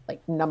math,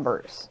 like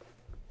numbers.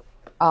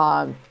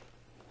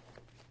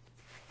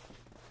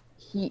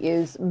 He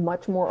is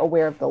much more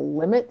aware of the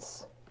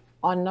limits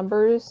on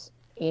numbers,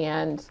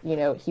 and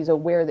he's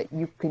aware that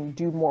you can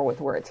do more with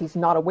words. He's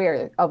not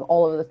aware of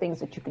all of the things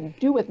that you can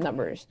do with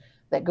numbers,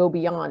 that go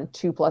beyond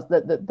 2 plus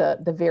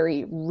the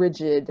very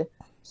rigid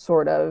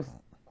sort of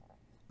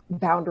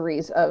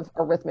boundaries of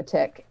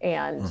arithmetic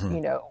and,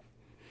 you know,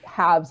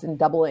 halves and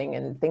doubling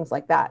and things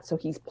like that. So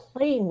he's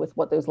playing with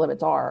what those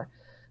limits are,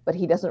 but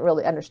he doesn't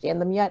really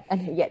understand them yet.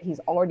 And yet he's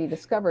already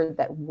discovered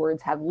that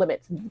words have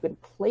limits, and you can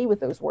play with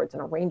those words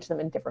and arrange them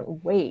in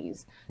different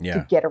ways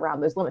to get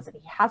around those limits. And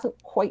he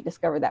hasn't quite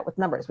discovered that with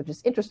numbers, which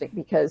is interesting,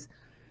 because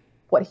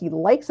what he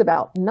likes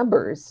about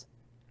numbers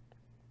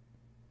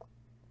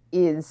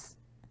is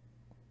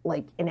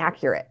like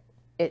inaccurate.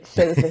 It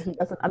shows that he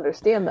doesn't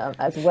understand them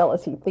as well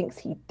as he thinks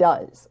he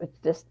does. It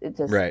just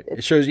right.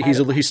 It shows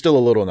he's still a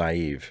little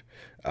naive.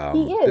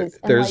 He is.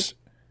 There's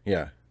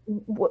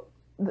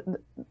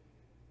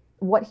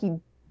what he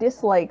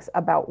dislikes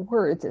about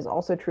words is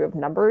also true of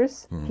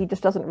numbers. He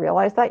just doesn't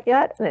realize that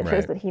yet, and it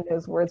shows that he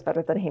knows words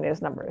better than he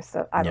knows numbers.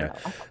 So I don't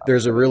know.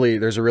 There's a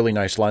really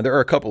nice line. There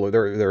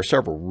are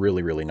several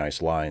really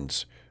nice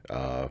lines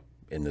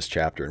in this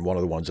chapter, and one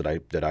of the ones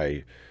that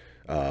I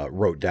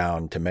wrote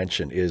down to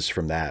mention is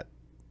from that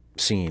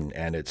scene,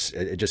 and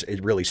it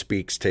really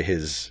speaks to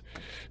his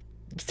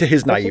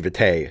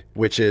naivete,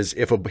 which is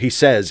he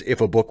says if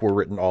a book were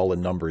written all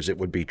in numbers, it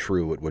would be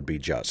true, it would be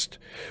just,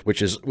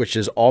 which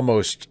is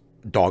almost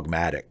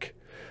dogmatic.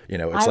 You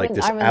know, it's like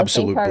this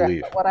absolute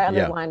belief. What I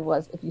underlined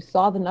was, if you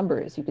saw the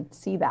numbers, you could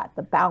see that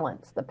the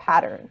balance, the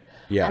pattern.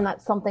 And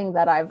that's something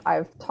that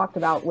I've talked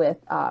about with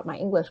my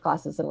English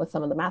classes and with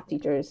some of the math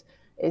teachers,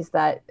 is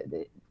that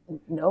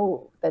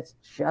no, that's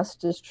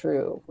just as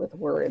true with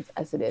words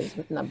as it is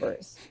with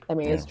numbers. I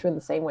mean, it's true in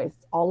the same way.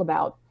 It's all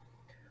about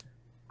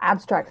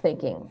abstract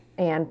thinking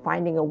and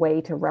finding a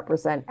way to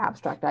represent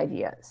abstract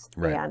ideas,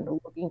 and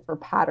looking for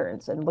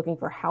patterns and looking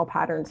for how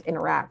patterns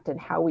interact and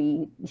how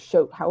we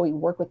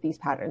work with these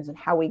patterns and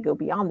how we go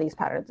beyond these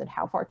patterns, and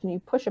how far can you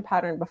push a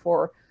pattern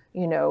before,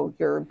 you know,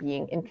 you're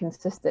being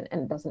inconsistent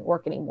and it doesn't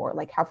work anymore.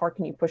 Like, how far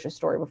can you push a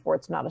story before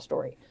it's not a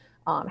story?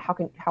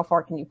 How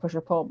far can you push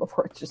a poem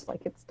before it's just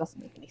like, it doesn't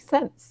make any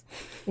sense?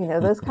 You know,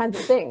 those kinds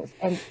of things.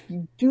 And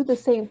you do the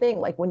same thing.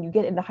 Like when you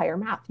get into higher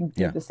math, you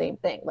do the same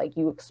thing. Like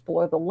you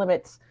explore the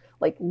limits,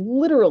 like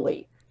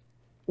literally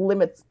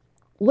limits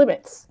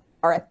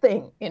are a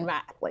thing in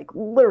math, like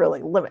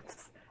literally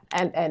limits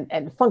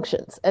and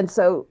functions. And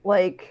so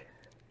like,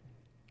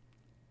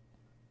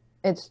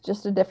 it's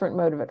just a different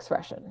mode of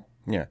expression.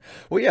 Yeah.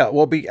 Well, yeah.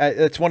 Well,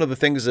 it's one of the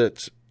things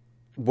that's,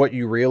 what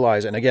you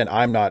realize, and again,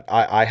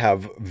 I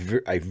have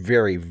a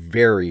very,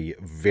 very,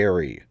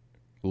 very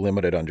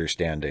limited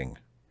understanding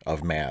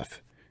of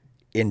math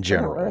in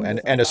general,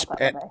 and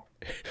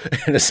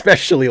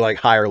especially like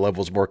higher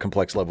levels, more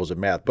complex levels of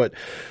math. But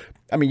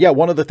I mean, yeah,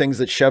 one of the things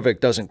that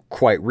Shevik doesn't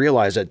quite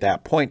realize at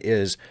that point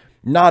is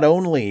not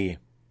only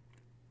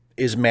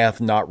is math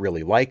not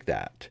really like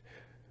that,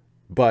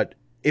 but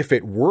if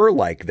it were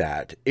like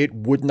that, it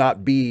would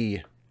not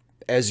be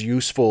as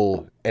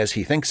useful as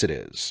he thinks it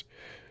is.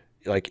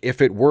 Like,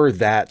 if it were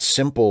that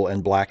simple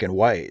and black and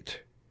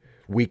white,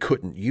 we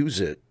couldn't use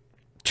it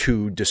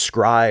to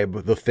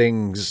describe the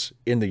things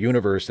in the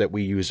universe that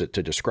we use it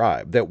to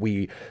describe, that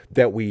we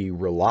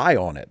rely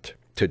on it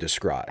to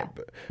describe.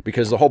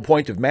 Because the whole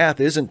point of math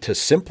isn't to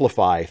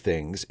simplify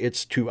things,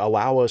 it's to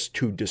allow us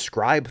to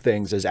describe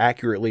things as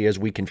accurately as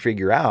we can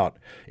figure out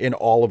in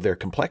all of their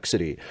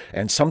complexity.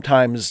 And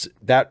sometimes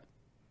that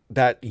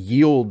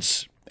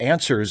yields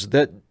answers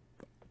that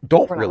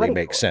don't really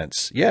make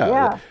sense.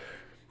 Yeah.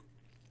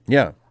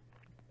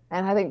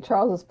 And I think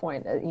Charles's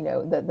point, you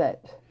know,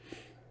 that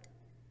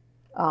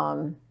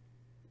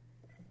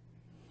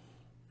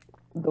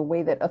the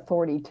way that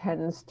authority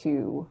tends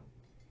to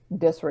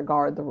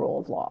disregard the rule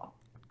of law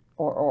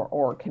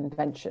or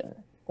convention,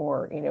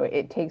 or, you know,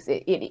 it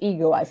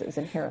egoizes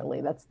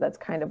inherently. That's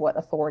kind of what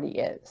authority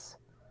is.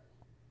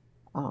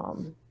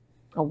 A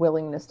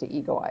willingness to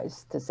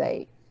egoize, to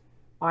say,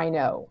 I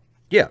know.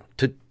 Yeah,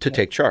 to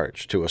take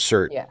charge, to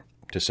assert. Yeah.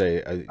 To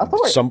say,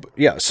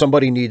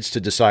 somebody needs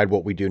to decide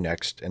what we do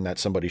next, and that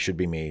somebody should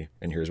be me,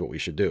 and here's what we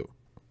should do.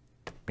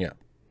 Yeah.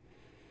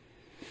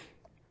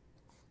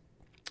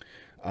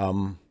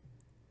 Do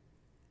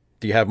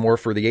you have more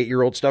for the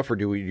 8-year-old stuff, or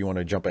do you want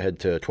to jump ahead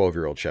to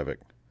 12-year-old Shevik?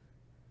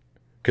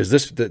 Because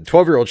the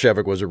 12-year-old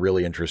Shevik was a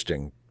really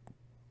interesting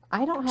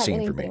I don't have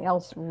anything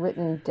else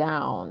written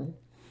down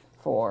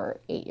for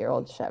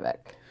 8-year-old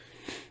Shevik.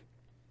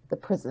 The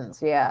prisons,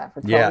 for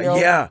 12-year-old.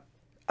 Yeah.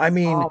 I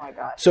mean, oh my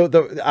gosh. So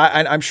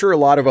I'm sure a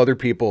lot of other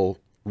people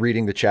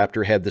reading the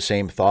chapter had the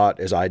same thought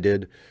as I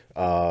did,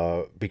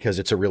 because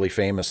it's a really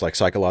famous like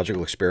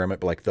psychological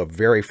experiment. But like the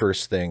very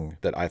first thing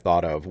that I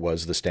thought of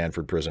was the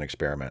Stanford prison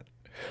experiment.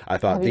 I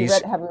thought have you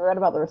read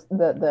about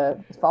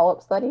the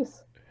follow-up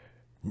studies?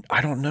 I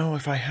don't know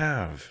if I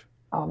have.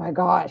 Oh my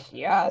gosh,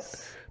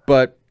 yes.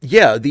 But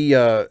yeah,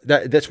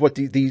 that's what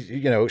these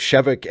you know,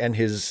 Shevik and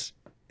his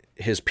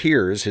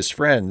peers, his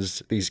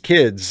friends, these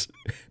kids,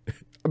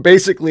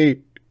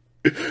 basically.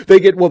 They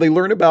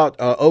learn about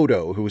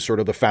Odo, who was sort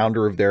of the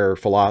founder of their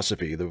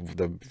philosophy,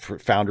 the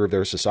founder of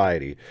their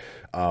society.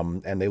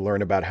 And they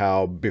learn about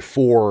how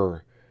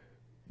before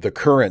the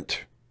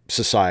current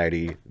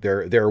society,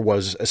 there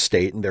was a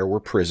state and there were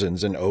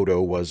prisons, and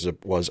Odo was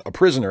a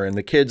prisoner, and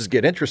the kids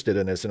get interested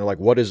in this and they're like,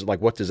 what does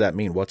that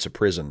mean? What's a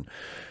prison?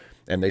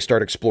 And they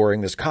start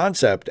exploring this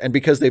concept, and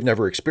because they've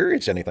never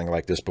experienced anything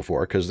like this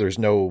before, because there's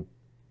no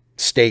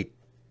state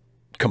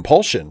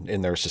compulsion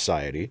in their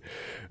society,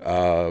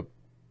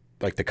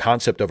 like the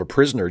concept of a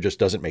prisoner just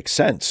doesn't make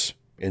sense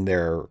in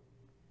their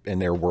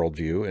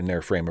worldview, in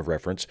their frame of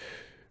reference.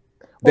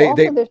 Well,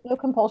 there's no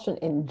compulsion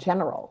in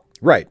general.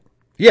 Right.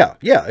 Yeah,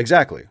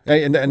 exactly.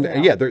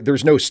 And yeah,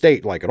 there's no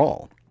state like at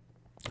all.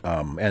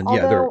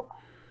 Although,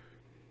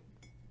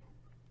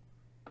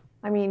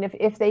 I mean, if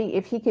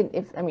Shevik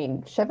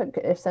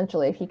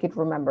essentially, if he could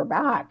remember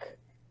back,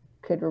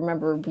 could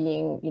remember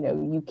being,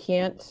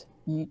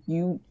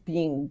 you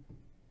being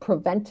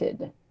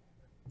prevented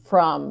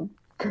from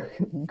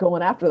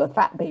going after the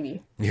fat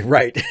baby.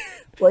 Right.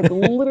 Like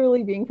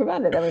literally being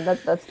prevented. I mean,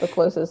 that's the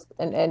closest,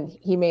 and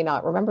he may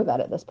not remember that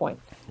at this point.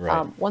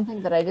 Right. One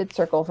thing that I did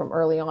circle from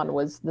early on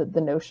was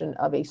the notion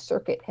of a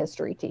circuit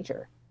history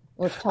teacher,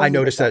 which tells I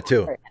noticed that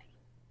too.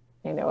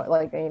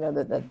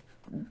 That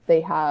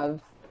they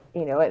have,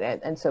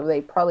 and so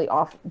they probably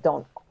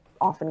don't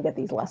often get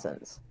these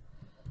lessons.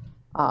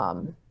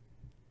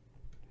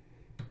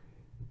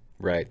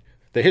 Right.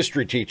 The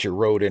history teacher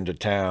rode into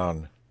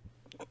town.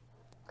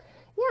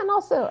 Yeah, and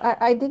also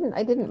I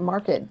didn't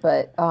mark it,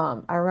 but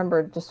I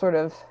remember just sort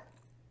of.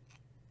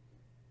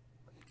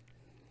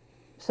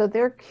 So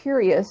they're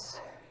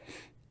curious.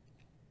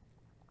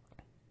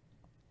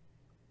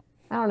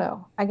 I don't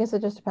know. I guess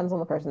it just depends on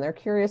the person. They're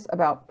curious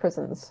about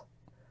prisons.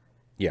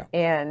 Yeah.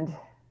 And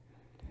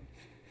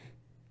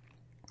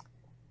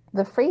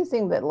the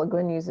phrasing that Le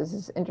Guin uses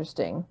is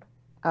interesting.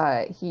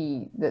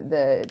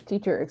 The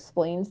teacher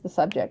explains the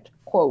subject,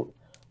 quote,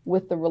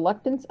 with the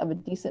reluctance of a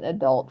decent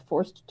adult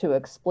forced to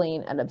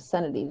explain an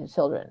obscenity to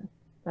children.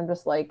 I'm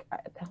just like, I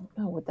don't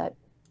know what that.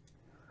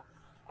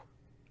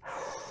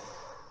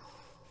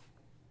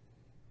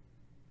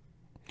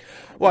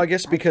 Well, I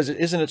guess because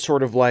isn't it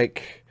sort of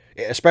like,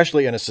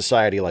 especially in a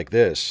society like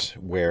this,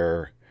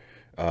 where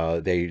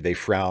they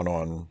frown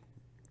on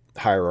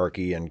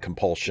hierarchy and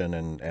compulsion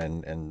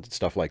and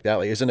stuff like that.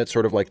 Like, isn't it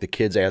sort of like the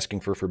kids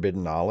asking for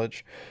forbidden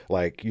knowledge?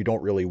 Like, you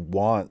don't really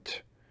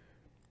want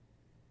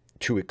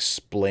to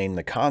explain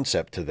the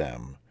concept to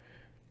them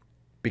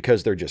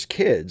because they're just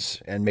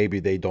kids, and maybe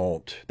they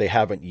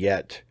haven't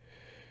yet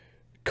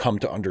come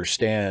to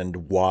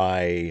understand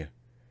why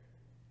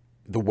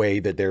the way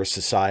that their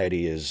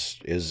society is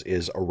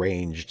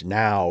arranged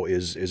now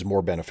is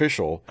more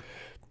beneficial.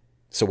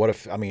 So what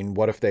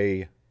if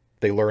they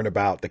learn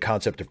about the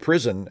concept of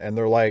prison and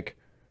they're like,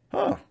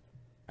 huh,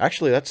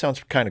 actually that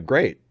sounds kind of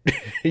great.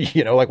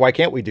 Like, why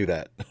can't we do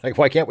that? Like,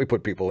 why can't we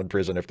put people in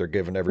prison if they're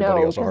giving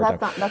everybody else a hard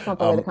time? That's not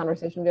the way the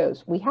conversation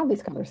goes. We have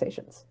these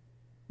conversations.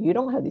 You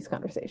don't have these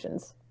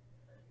conversations.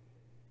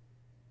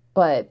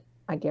 But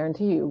I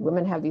guarantee you,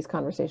 women have these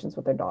conversations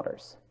with their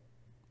daughters.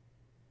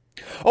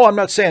 Oh, I'm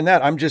not saying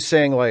that. I'm just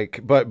saying, like,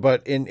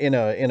 but in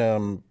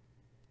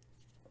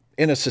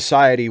a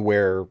society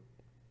where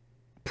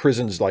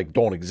prisons like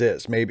don't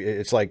exist, maybe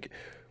it's like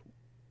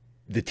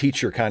the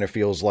teacher kind of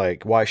feels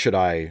like, why should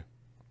I,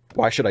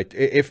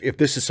 if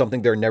this is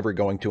something they're never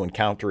going to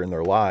encounter in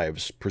their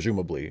lives,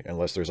 presumably,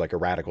 unless there's like a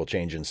radical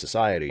change in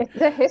society. It's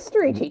the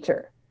history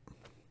teacher.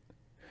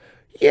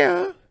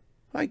 Yeah,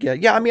 I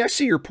get. Yeah, I mean, I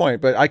see your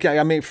point, but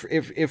I mean,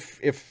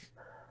 if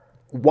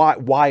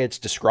why it's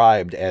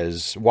described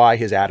as, why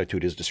his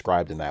attitude is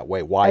described in that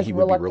way, why he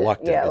would be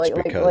reluctant. Yeah, it's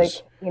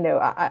because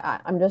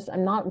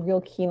I'm not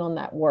real keen on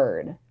that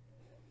word.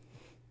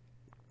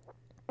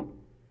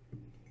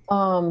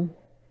 Charles,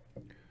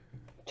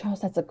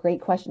 that's a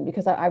great question,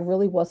 because I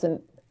really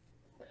wasn't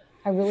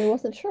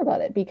sure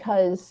about it,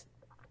 because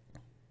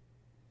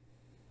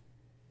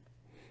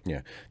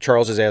yeah,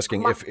 Charles is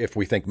asking if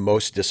we think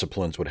most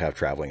disciplines would have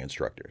traveling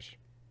instructors.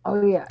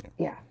 Oh yeah.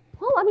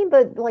 Well, I mean,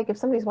 if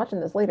somebody's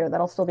watching this later,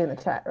 that'll still be in the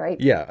chat, right?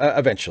 Yeah,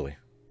 eventually.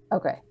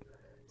 Okay.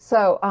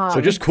 So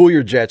just cool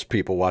your jets,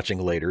 people watching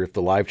later. If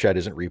the live chat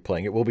isn't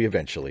replaying, it will be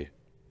eventually.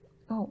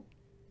 Oh,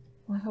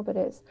 well, I hope it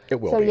is. It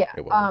will. So be. yeah,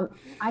 it will be.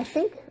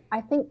 I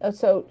think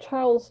so.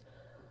 Charles,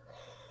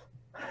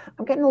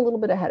 I'm getting a little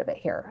bit ahead of it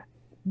here,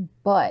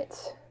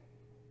 but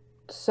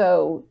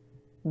so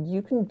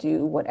you can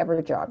do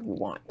whatever job you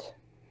want.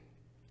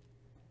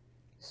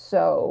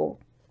 So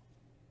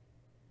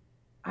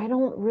I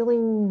don't really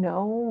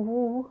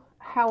know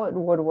how it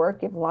would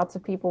work if lots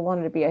of people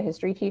wanted to be a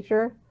history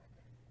teacher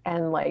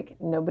and like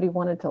nobody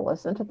wanted to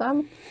listen to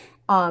them.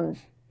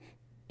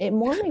 It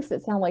more makes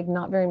it sound like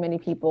not very many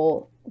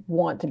people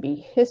want to be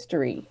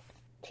history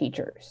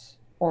teachers,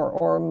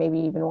 or maybe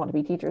even want to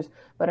be teachers.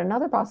 But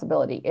another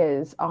possibility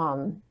is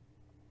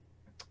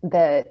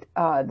that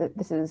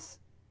this is,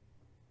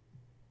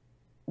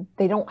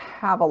 they don't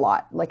have a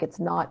lot. Like, it's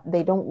not,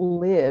 they don't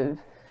live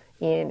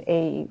in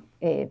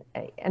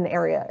an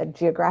area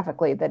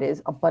geographically that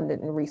is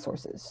abundant in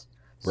resources.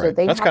 Right. So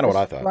they That's have kind of to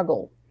what I thought.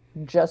 struggle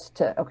just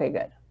to, okay,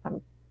 good.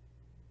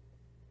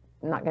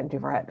 not getting too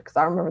far ahead because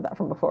I remember that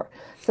from before.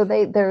 So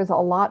there's a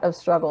lot of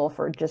struggle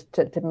for just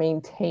to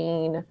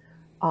maintain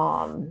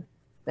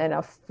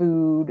enough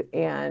food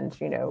and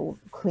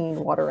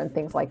clean water and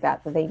things like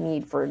that they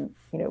need for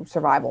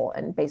survival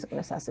and basic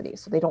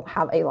necessities. So they don't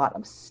have a lot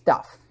of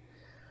stuff.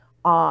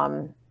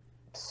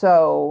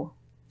 So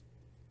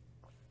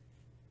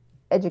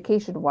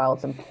education, while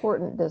it's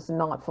important, does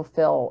not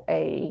fulfill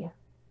a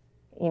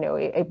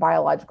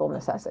biological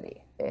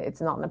necessity.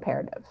 It's not an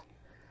imperative.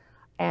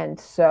 And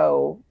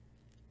so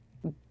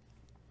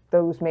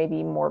those may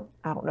be more,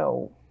 I don't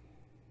know,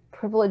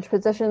 privileged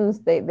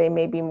positions.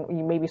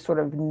 You may be sort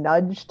of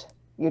nudged.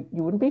 You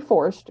wouldn't be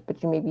forced,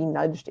 but you may be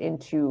nudged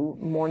into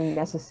more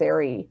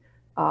necessary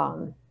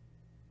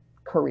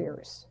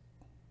careers.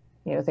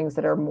 Things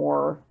that are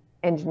more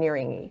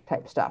engineering-y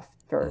type stuff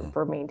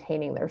for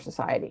maintaining their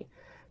society.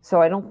 So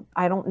I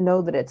don't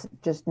know that it's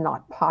just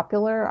not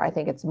popular. I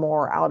think it's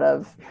more out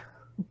of,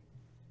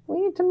 we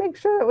need to make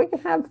sure that we can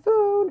have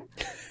food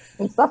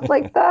and stuff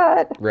like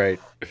that. Right.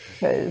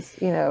 Because,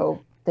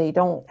 they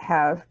don't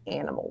have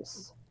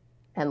animals.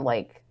 And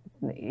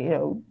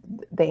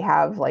they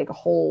have like a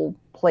whole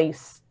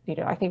place,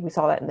 I think we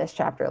saw that in this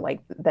chapter,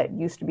 like that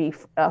used to be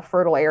a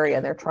fertile area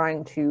and they're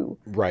trying to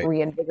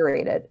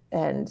reinvigorate it.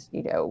 And,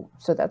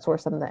 so that's where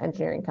some of the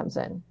engineering comes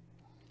in.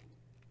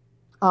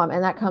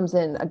 And that comes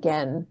in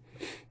again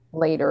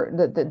later,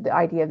 the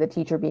idea of the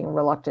teacher being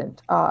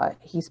reluctant.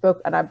 He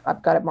spoke, and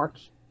I've got it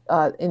marked,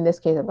 in this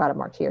case, I've got it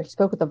marked here. He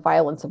spoke with the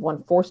violence of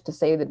one forced to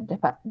say the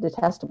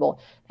detestable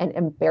and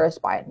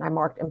embarrassed by it. And I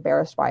marked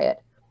embarrassed by it.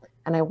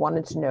 And I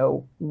wanted to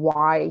know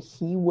why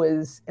he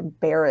was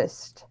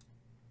embarrassed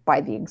by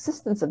the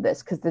existence of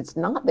this, because it's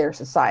not their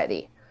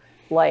society.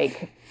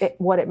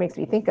 What it makes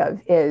me think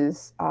of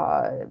is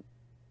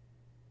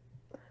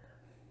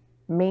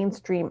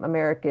mainstream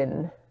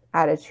American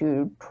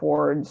attitude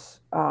towards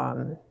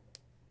our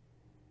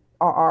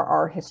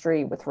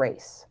history with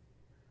race.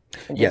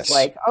 And just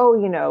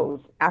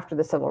after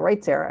the civil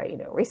rights era,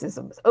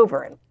 racism was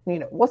over, and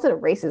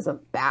wasn't racism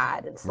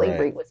bad and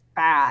slavery was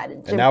bad,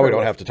 and now we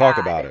don't have to talk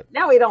about it.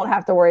 Now we don't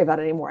have to worry about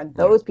it anymore. And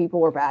those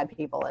people were bad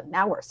people, and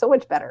now we're so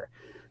much better.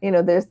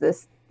 There's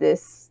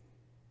this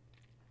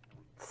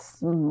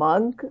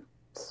smug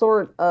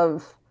sort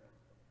of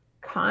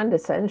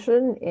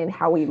condescension in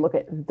how we look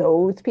at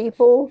those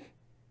people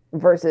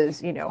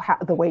versus how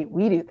the way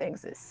we do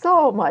things is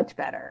so much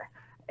better,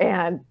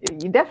 and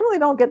you definitely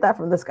don't get that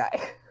from this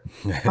guy.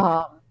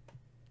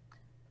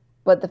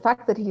 But the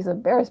fact that he's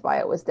embarrassed by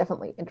it was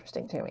definitely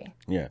interesting to me.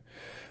 Yeah.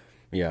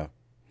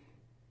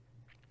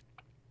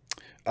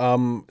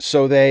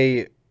 So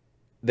they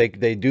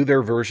do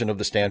their version of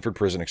the Stanford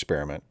prison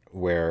experiment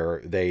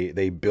where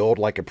they build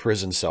like a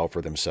prison cell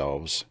for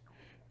themselves,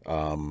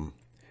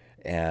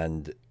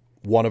 and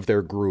one of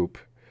their group,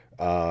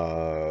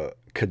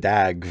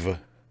 Kadagv,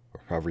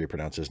 however you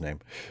pronounce his name,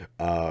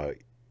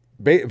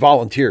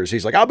 volunteers.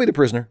 He's like, I'll be the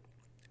prisoner.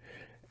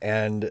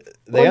 And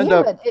they end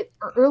up...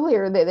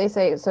 Earlier, they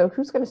say, so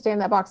who's going to stay in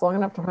that box long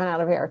enough to run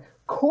out of air?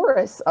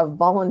 Chorus of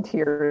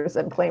volunteers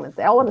and claimants.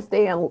 They all want to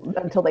stay in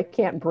until they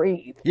can't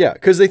breathe. Yeah,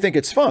 because they think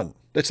it's fun.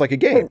 It's like a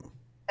game.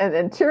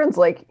 And Tyrion's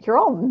like, you're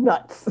all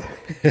nuts.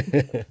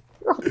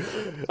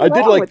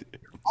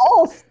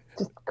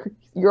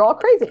 You're all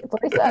crazy. That's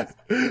what he says.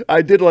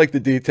 I did like the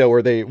detail where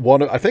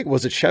I think,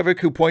 was it Shevik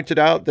who pointed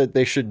out that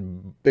they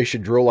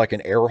should drill like an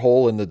air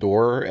hole in the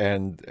door,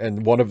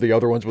 and one of the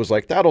other ones was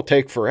like, that'll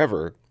take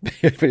forever.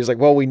 He's like,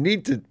 well, we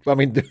need to,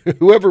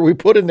 whoever we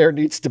put in there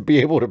needs to be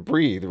able to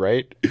breathe,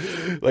 right?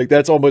 Like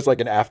that's almost like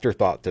an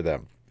afterthought to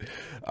them.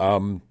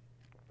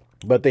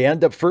 But they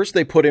end up, first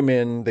they put him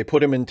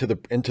into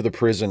the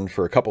prison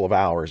for a couple of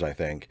hours, I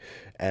think,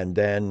 and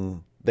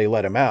then they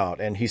let him out,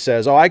 and he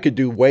says, oh, I could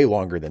do way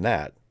longer than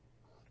that.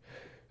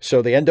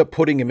 So they end up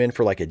putting him in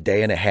for like a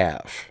day and a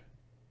half.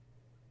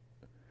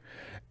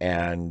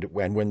 And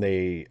when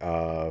they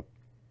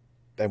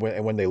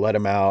let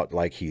him out,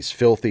 like he's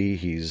filthy,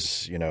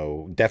 he's,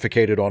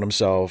 defecated on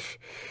himself.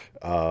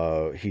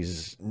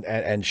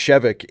 And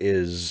Shevik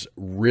is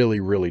really,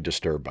 really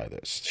disturbed by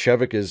this.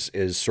 Shevik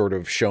is sort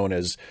of shown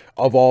as,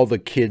 of all the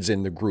kids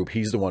in the group,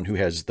 he's the one who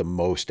has the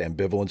most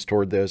ambivalence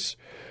toward this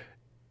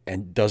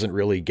and doesn't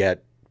really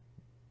get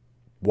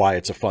why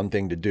it's a fun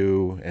thing to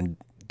do and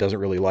doesn't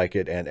really like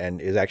it,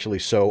 and is actually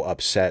so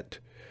upset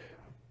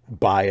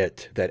by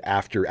it that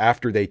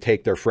after they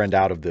take their friend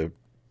out of the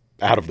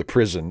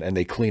prison and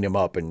they clean him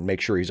up and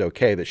make sure he's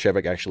okay, that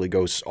Shevik actually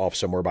goes off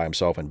somewhere by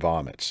himself and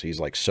vomits. He's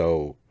like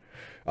so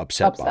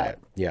upset by it.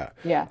 Yeah.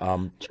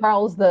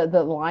 Charles,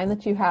 the line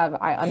that you have,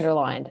 I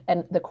underlined,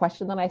 and the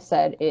question that I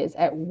said is,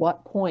 at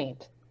what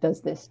point does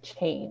this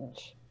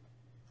change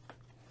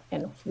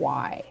and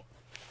why?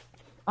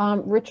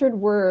 Richard,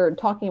 we're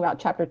talking about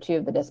chapter 2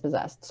 of the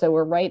Dispossessed. So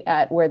we're right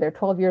at where they're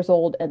 12 years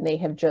old and they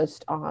have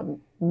just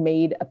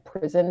made a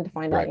prison to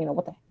find out,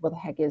 what the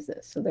heck is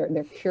this? So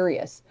they're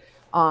curious.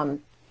 Le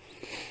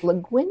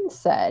Guin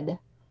said,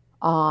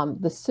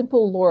 the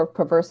simple lore of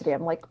perversity.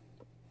 I'm like,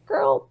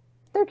 girl,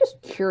 they're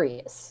just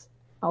curious.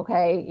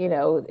 Okay,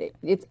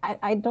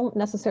 I don't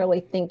necessarily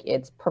think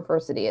it's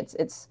perversity.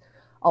 It's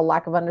a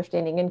lack of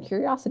understanding and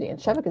curiosity. And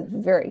Shevik is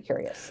very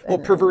curious. Well,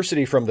 And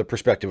perversity from the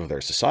perspective of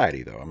their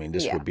society, though. I mean,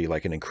 this yeah, would be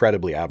like an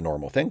incredibly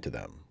abnormal thing to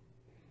them,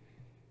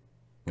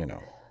 you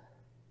know.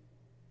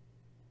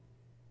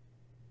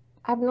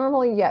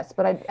 abnormally, yes,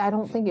 but I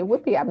don't think it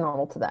would be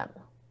abnormal to them.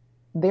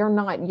 They're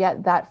not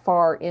yet that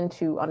far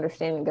into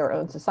understanding their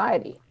own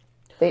society.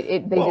 They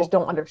just Well,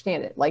 don't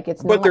understand it. Like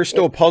it's but they're not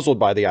still it's puzzled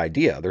by the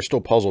idea. They're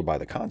still puzzled by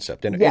the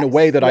concept, and in a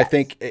way yes, that I yes,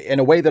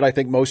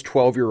 think, most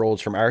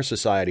 12-year-olds from our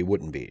society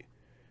wouldn't be.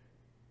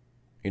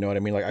 You know what I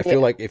mean? Like, I feel yeah,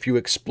 like if you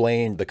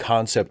explained the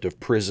concept of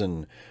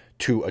prison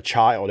to a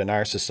child in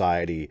our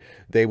society,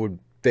 they would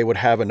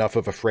have enough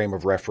of a frame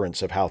of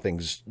reference of how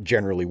things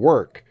generally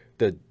work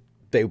that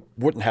they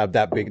wouldn't have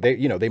that big.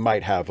 They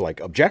might have like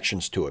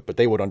objections to it, but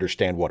they would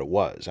understand what it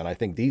was. And I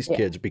think these yeah.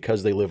 kids,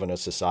 because they live in a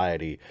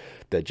society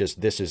that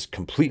just this is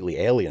completely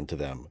alien to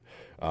them,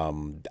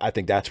 I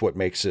think that's what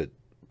makes it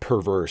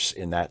perverse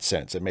in that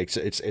sense. It makes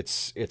it's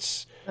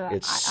I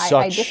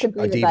such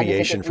disagree a that that is a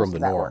deviation good from use the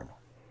of that word. norm.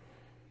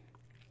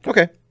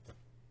 Okay.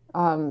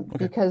 Okay.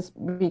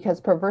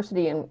 Because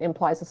perversity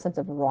implies a sense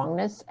of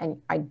wrongness,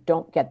 and I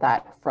don't get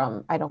that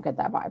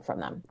vibe from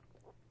them.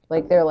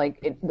 Like they're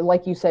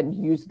like you said,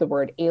 use the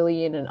word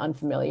alien and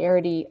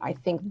unfamiliarity. I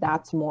think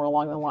that's more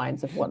along the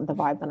lines of what the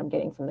vibe that I'm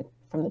getting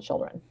from the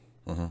children.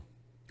 Hmm.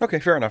 Okay.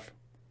 Fair enough.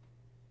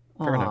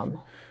 Fair enough.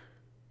 Um,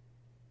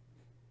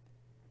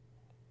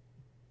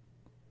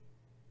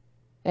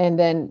 and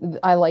then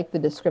I like the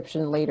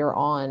description later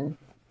on.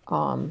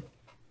 Um,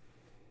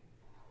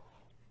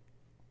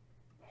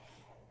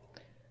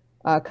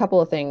 a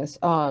couple of things.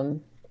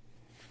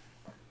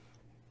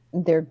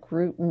 Their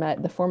group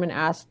met. The foreman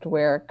asked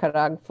where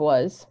Karag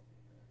was,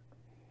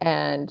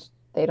 and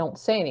they don't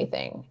say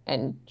anything.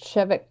 And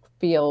Shevik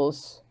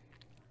feels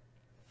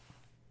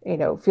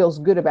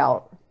good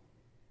about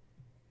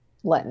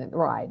letting it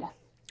ride.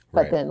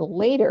 But Right. then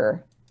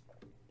later,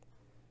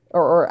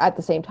 or at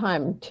the same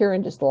time,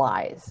 Tyrion just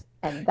lies,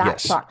 and that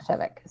Yes. shocks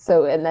Shevik.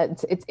 So, and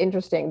it's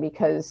interesting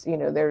because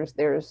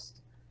there's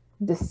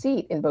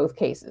deceit in both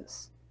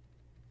cases,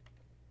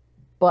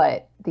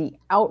 but the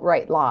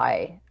outright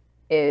lie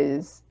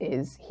is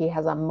he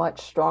has a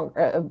much stronger,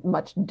 a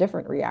much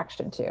different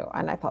reaction to,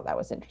 and I thought that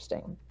was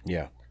interesting.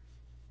 Yeah.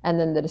 And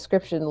then the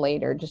description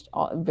later, just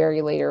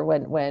very later,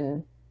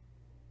 when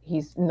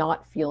he's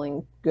not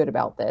feeling good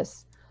about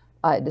this,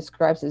 it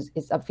describes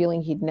it's a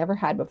feeling he'd never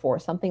had before,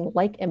 something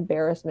like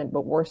embarrassment,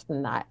 but worse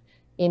than that,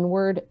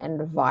 inward and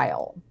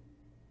vile.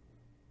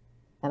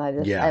 And I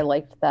Yeah.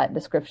 liked that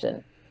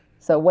description.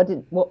 So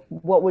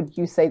what would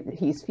you say that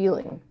he's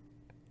feeling?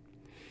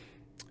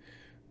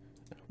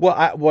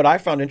 Well, what I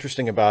found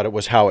interesting about it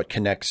was how it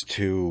connects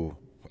to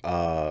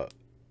how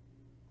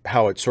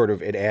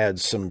it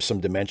adds some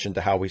dimension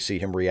to how we see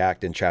him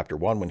react in chapter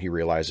 1 when he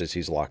realizes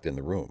he's locked in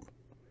the room,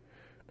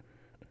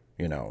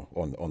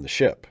 on the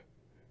ship.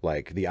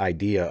 Like the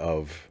idea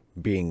of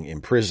being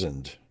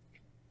imprisoned,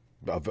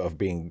 of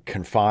being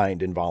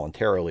confined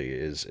involuntarily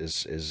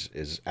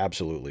is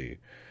absolutely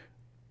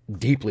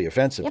deeply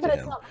offensive Yeah, to but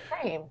it's him. not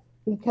the same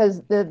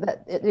because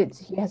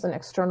he has an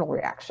external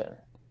reaction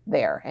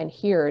there, and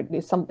here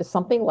it's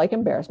something like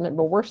embarrassment,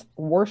 but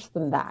worse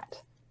than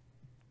that.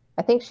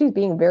 I think she's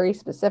being very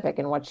specific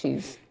in what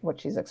she's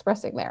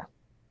expressing there,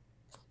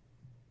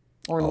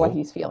 or in what Oh,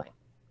 he's feeling.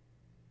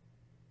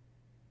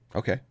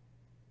 okay.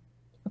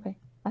 Okay,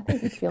 I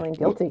think he's feeling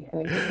guilty,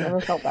 and he's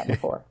never felt that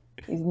before.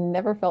 He's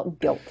never felt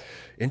guilt,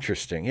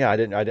 Interesting. Yeah, I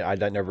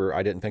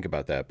didn't think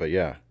about that, but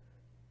yeah.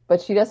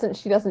 but she doesn't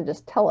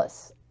just tell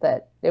us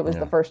that it was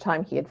the Yeah. first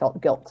time he had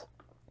felt guilt.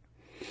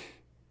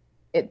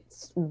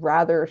 It's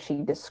rather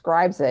she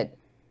describes it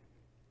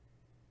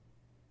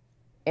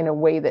in a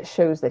way that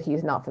shows that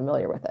he's not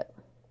familiar with it.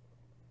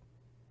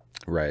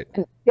 Right.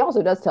 And she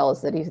also does tell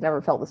us that he's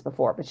never felt this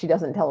before, but she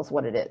doesn't tell us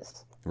what it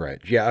is. Right.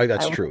 Yeah, I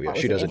that's don't true. think Yeah, that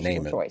she was an doesn't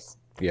interesting name it. choice.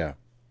 Yeah.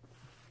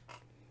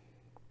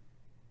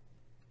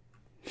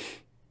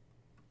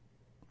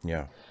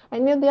 Yeah.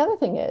 And the other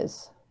thing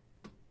is,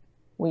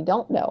 we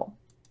don't know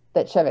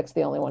that Shevik's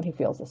the only one who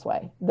feels this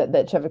way. That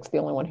Shevik's the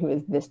only one who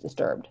is this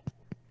disturbed.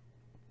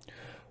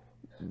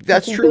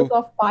 That's He goes true.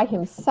 off by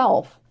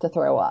himself to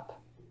throw up.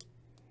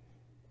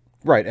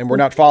 Right, and we're He's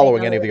not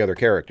following saying any of the other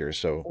characters,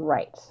 so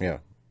right. yeah.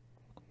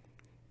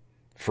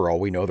 For all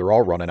we know, they're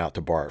all running out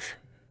to barf.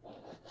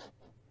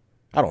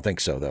 I don't think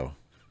so, though.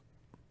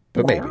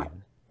 But Why maybe. not?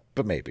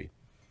 But maybe.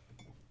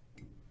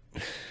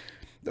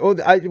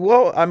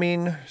 I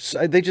mean,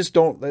 they just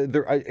don't.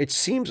 It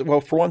seems,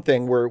 well, for one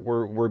thing,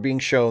 we're being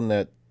shown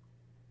that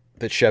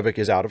Shevik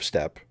is out of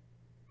step,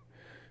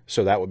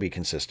 so that would be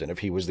consistent if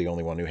he was the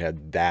only one who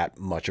had that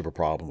much of a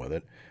problem with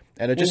it,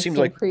 and it just We've seems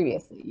seen like,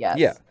 previously, yeah,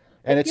 yes.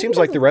 and But it here he seems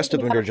like the doesn't seem rest to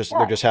of be them out are of just they're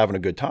step. just having a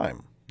good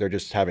time. They're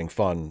just having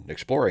fun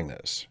exploring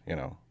this.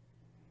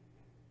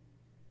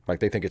 Like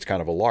they think it's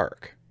kind of a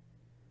lark.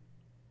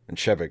 And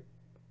Shevik,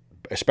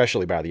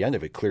 especially by the end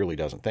of it, clearly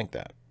doesn't think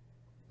that.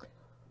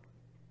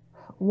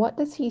 What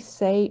does he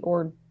say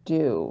or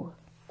do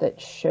that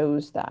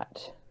shows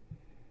that.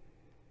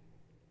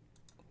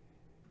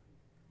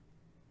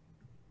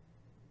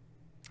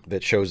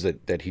 That shows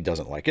that he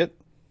doesn't like it?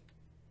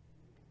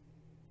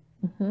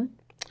 Mm-hmm.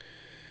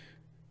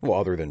 Well,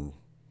 other than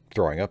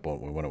throwing up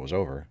when it was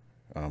over.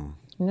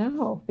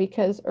 No,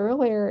 because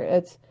earlier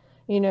it's,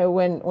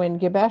 when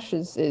Gibesh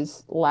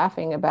is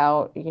laughing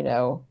about,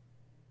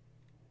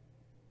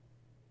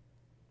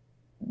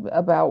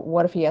 about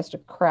what if he has to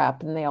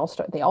crap, and they all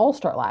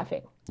start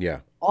laughing. Yeah.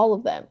 All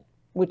of them,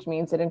 which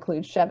means it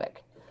includes Shevik.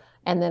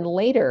 And then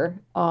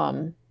later,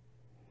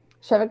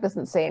 Shevik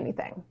doesn't say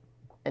anything,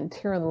 and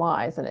Tyrion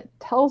lies, and it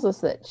tells us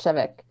that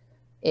Shevik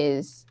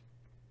is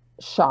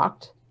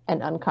shocked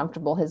and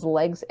uncomfortable. His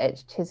legs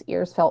itched, his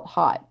ears felt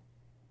hot,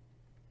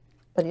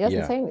 but he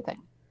doesn't say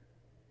anything.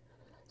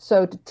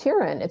 So to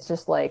Tyrion, it's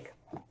just like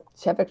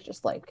Shevik's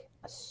just like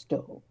a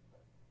stone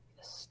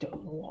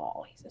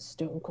wall. He's a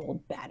stone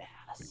cold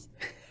badass.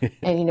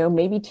 And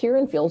maybe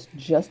Tyrion feels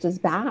just as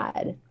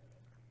bad,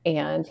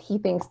 and he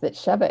thinks that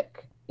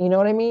Shevik, you know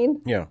what I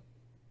mean? Yeah.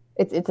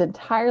 It's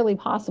entirely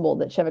possible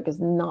that Shevik is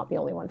not the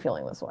only one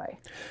feeling this way.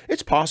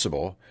 It's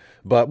possible,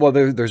 but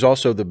there's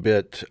also the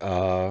bit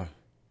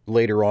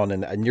later on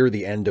and near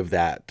the end of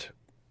that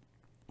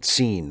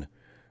scene,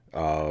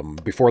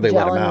 before they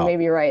let him out.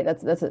 Maybe you're right.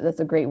 That's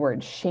a great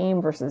word.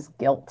 Shame versus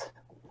guilt.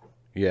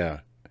 Yeah.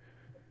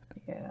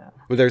 Yeah.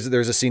 Well, there's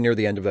a scene near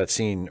the end of that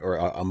scene, or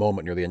a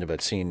moment near the end of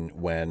that scene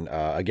when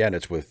again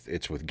it's with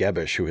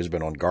Gebish, who has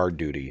been on guard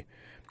duty,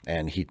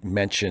 and he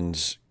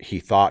mentions he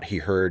thought he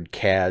heard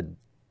Cad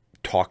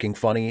talking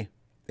funny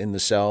in the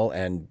cell,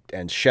 and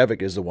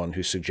Shevik is the one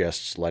who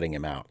suggests letting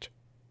him out.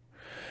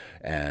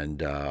 And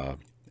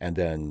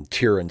then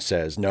Tyrion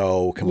says,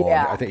 "No, come on."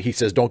 I think he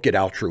says, "Don't get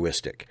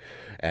altruistic."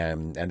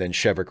 And then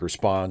Shevik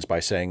responds by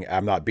saying,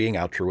 "I'm not being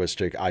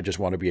altruistic. I just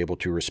want to be able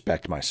to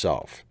respect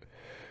myself."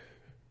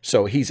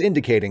 So he's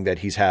indicating that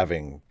he's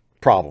having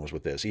problems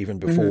with this even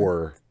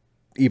before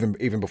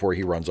even before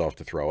he runs off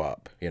to throw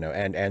up,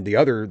 and the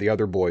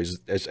other boys,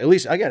 at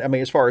least again, I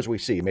mean, as far as we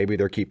see, maybe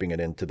they're keeping it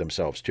into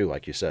themselves too,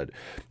 like you said,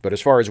 but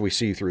as far as we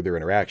see through their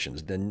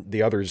interactions, then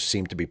the others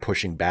seem to be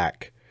pushing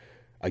back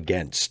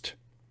against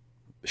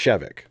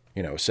Shevik,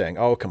 saying,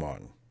 "Oh, come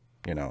on,"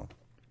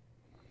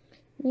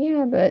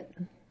 Yeah, but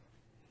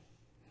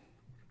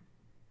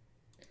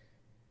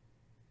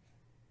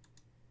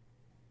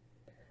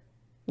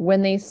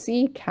when they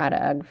see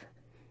Kadag,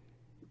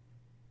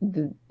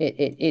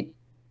 it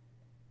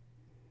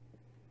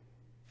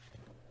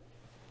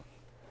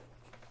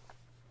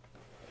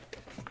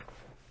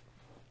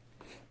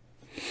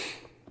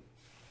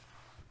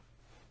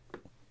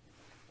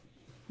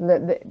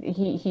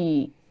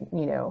he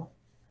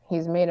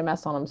he's made a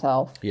mess on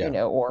himself,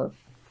 or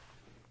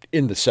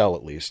in the cell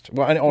at least.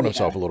 Well, and on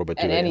himself a little bit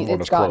too. And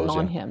it's gotten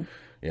on him,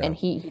 and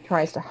he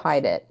tries to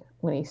hide it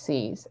when he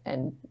sees,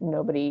 and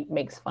nobody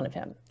makes fun of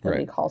him.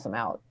 Nobody calls him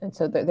out, and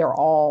so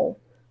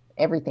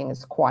everything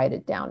is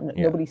quieted down.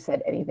 Nobody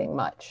said anything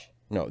much.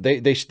 No, they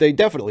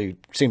definitely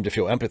seem to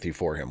feel empathy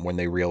for him when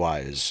they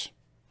realize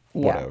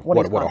what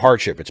a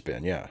hardship it's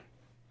been. Yeah.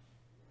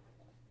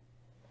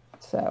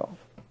 So,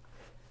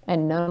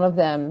 and none of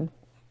them.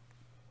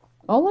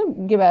 Although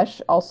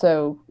Gibesh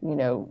also,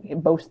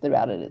 boasted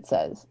about it. It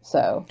says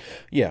so.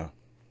 Yeah.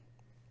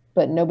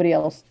 But nobody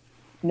else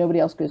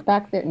goes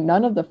back there.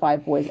 None of the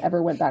 5 boys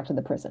ever went back to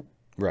the prison.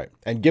 Right,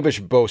 and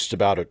Gibesh boasts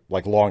about it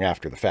like long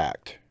after the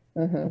fact,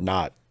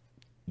 not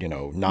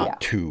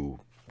to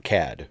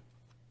Cad.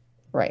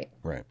 Right.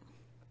 Right.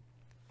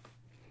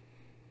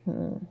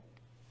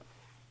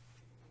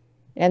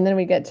 And then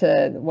we get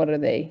to, what are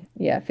they?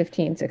 Yeah,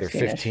 15, 16.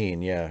 They're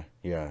 15, yeah.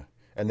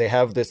 And they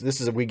have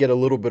we get a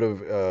little bit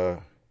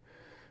of,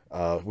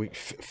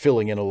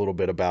 filling in a little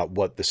bit about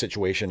what the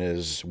situation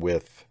is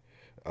with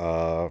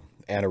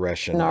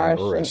Anaresh and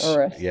Urus.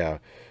 Yeah,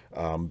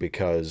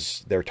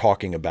 because they're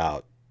talking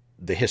about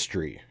the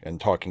history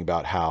and talking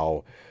about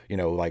how,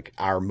 like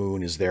our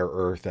moon is their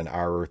Earth and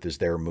our Earth is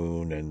their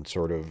moon, and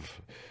sort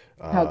of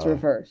how it's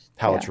reversed.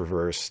 It's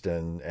reversed,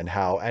 and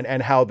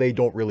how they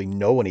don't really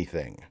know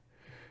anything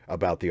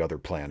about the other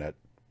planet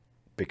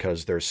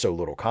because there's so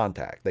little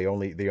contact.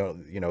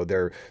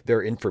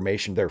 Their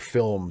information, their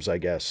films, I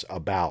guess,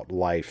 about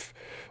life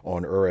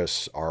on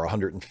Urus are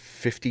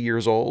 150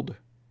 years old,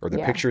 or the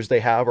pictures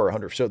they have are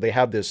 100. So they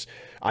have this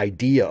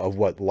idea of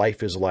what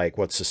life is like,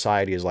 what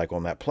society is like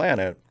on that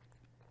planet.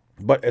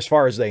 But as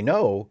far as they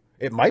know,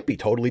 it might be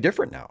totally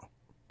different now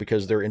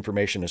because their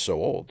information is so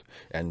old.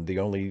 And the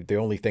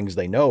only things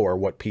they know are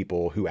what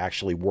people who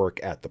actually work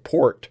at the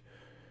port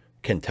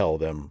can tell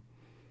them.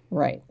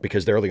 Right.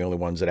 Because they're the only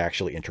ones that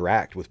actually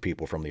interact with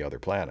people from the other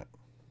planet.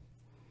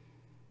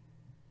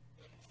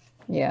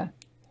 Yeah.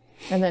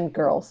 And then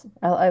girls.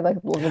 I like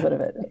a little bit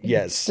of it.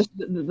 Yes. Just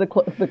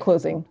the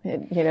closing.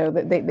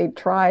 They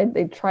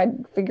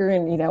tried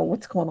figuring,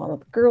 what's going on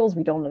with the girls.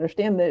 We don't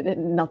understand that.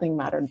 Nothing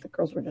mattered. The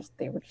girls were just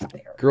there.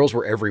 Girls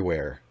were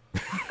everywhere.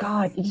 Oh,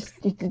 God, you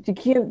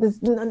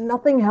can't.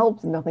 Nothing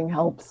helps. Nothing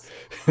helps.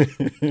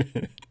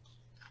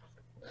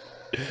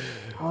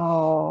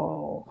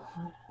 Oh,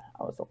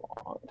 was a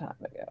long time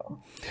ago.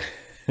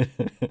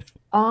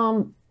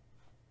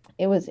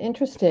 It was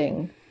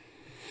interesting.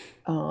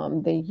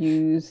 They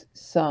use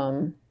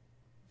some.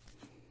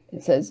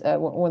 It says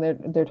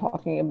when they're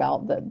talking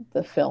about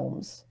the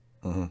films,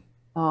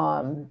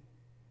 the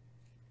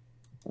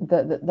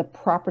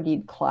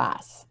propertied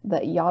class, the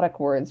Yadic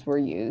words were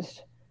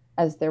used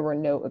as there were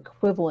no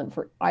equivalent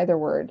for either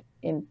word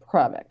in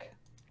Pravic.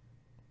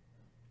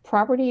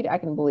 Propertied, I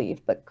can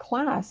believe, but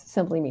class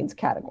simply means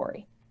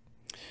category.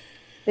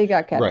 They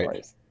got categories.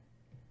 Right.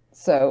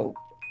 So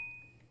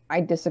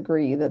I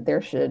disagree that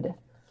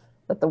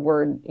that the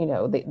word,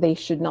 they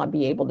should not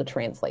be able to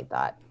translate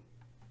that.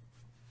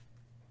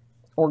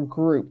 Or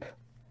group.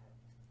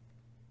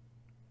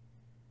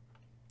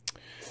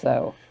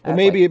 So well,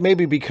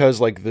 maybe because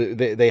like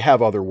they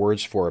have other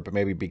words for it, but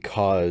maybe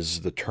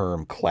because the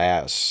term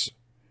class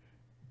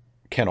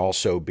can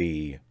also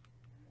be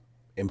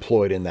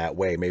employed in that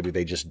way. Maybe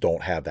they just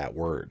don't have that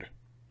word.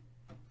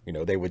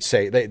 They would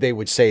say they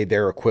would say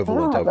their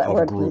equivalent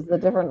of group. It's a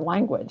different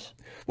language.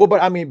 Well,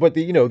 but I mean, but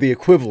the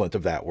equivalent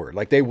of that word,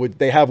 like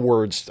they have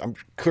words.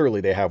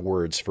 Clearly they have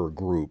words for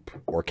group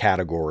or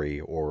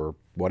category or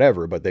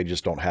whatever, but they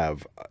just don't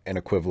have an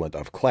equivalent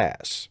of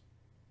class.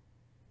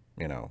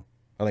 I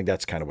think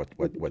that's kind of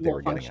what they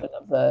were getting at.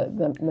 Of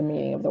the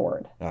meaning of the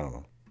word. I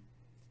don't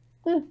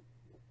know.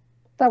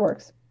 That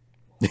works.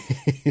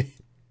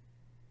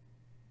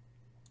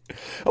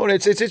 Oh, and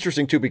it's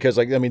interesting too because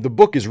the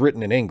book is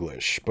written in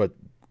English, but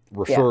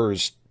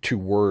refers to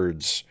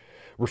words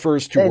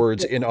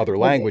in other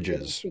languages.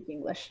 They speak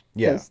English.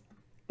 Yeah,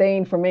 they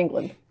ain't from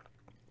England.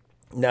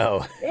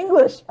 No.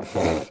 English.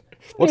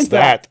 What's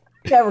that?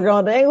 Never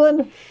going to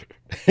England.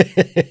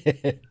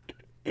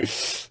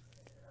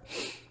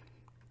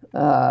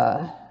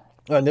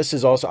 And this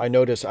is also I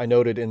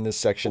noted in this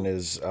section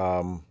is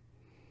when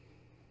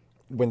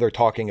they're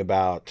talking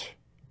about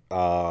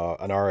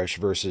Anarish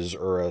versus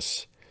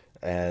Urus.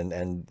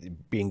 And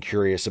being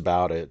curious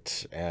about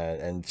it,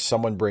 and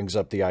someone brings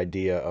up the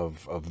idea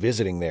of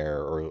visiting there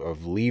or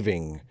of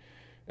leaving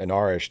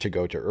Anarish to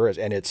go to Urus,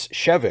 and it's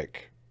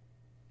Shevik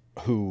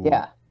who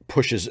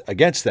pushes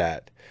against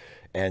that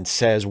and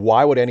says,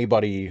 "Why would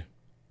anybody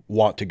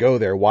want to go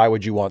there? Why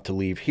would you want to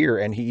leave here?"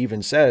 And he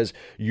even says,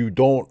 we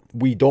don't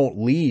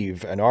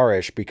leave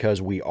Anarish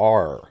because we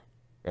are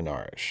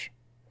Anarish,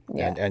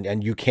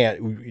 and you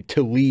can't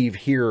to leave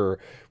here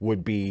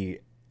would be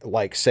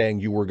like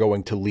saying you were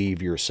going to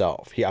leave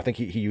yourself. I think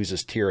he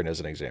uses Tyrion as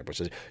an example. He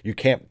says, you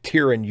can't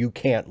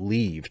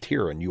leave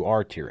Tyrion. You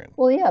are Tyrion.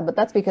 Well, yeah, but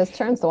that's because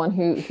Tyrion's the one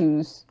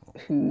who's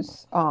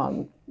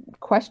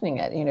questioning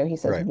it. He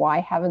says, right. Why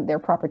haven't their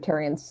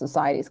proprietarian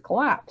societies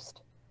collapsed?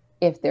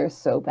 If they're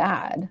so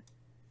bad,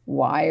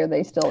 why are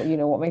they still,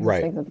 what makes us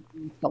think that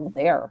they're still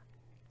there?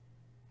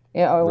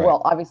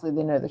 Well, obviously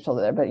they know they're still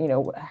there, but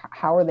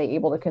how are they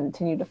able to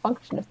continue to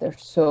function if they're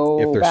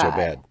so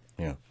bad?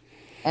 Yeah.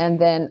 And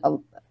then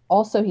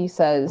also he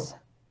says,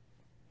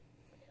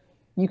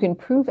 you can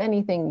prove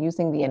anything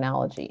using the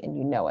analogy and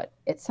you know it.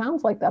 It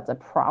sounds like that's a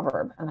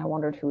proverb, and I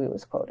wondered who he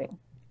was quoting.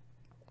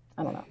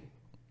 I don't know.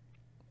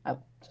 I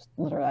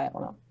don't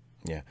know.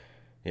 Yeah.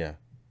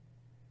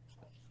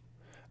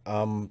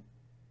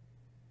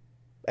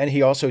 And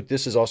he also,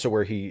 this is also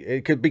where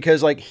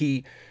because I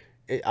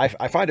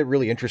find it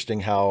really interesting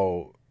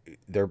how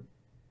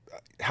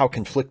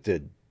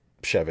conflicted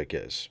Shevik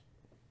is.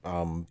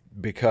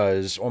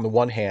 Because on the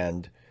one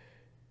hand,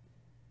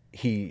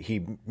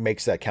 he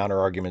makes that counter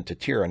argument to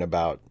Tyrion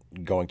about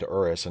going to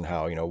Urus and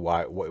how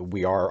why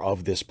we are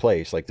of this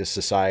place, like this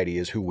society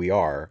is who we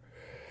are.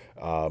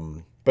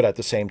 But at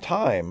the same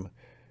time,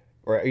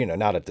 or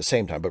not at the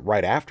same time, but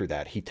right after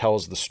that, he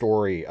tells the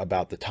story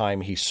about the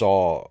time he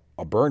saw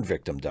a burn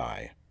victim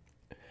die,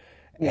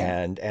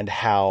 and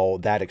how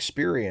that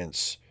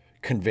experience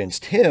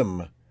convinced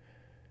him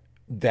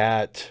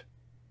that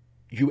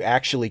you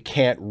actually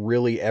can't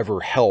really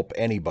ever help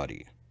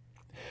anybody,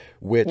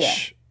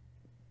 which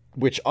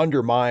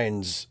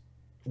undermines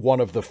one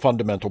of the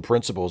fundamental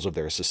principles of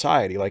their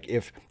society. Like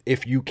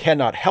if you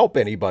cannot help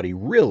anybody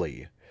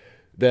really,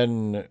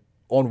 then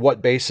on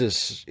what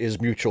basis is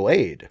mutual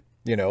aid?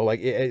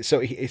 So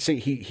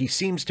he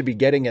seems to be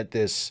getting at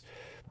this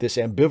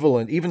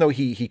ambivalent, even though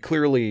he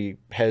clearly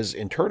has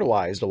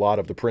internalized a lot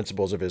of the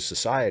principles of his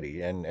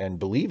society and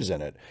believes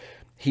in it.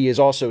 He is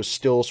also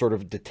still sort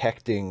of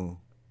detecting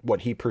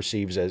what he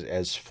perceives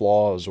as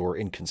flaws or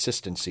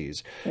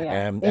inconsistencies.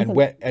 And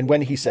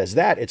when he says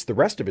that, it's the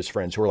rest of his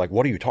friends who are like,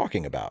 what are you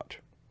talking about?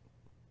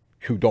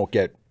 Who don't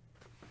get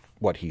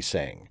what he's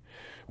saying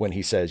when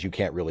he says you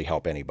can't really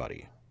help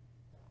anybody.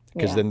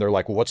 Because then they're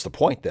like, well, what's the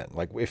point then?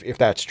 Like, if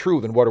that's true,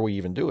 then what are we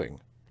even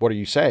doing? What are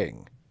you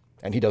saying?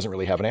 And he doesn't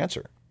really have an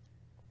answer.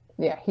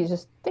 Yeah, he's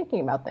just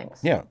thinking about things.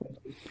 Yeah.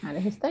 Kind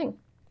of his thing.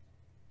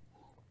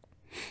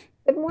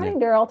 Good morning,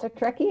 dear Alter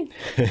Trekkie.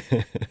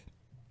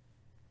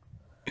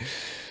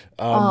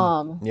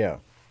 Yeah.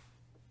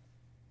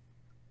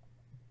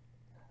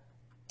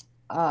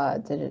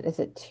 Is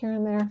it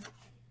Tyrion there?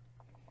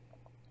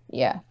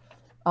 Yeah.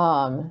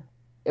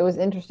 It was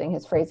interesting,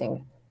 his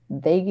phrasing.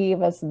 they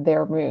gave us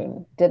their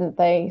moon, didn't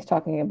they? He's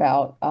talking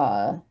about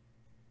the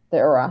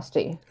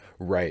Urasti.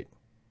 Right.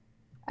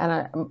 And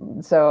I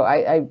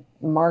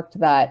marked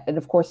that. And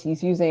of course,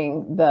 he's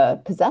using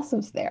the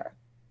possessives there.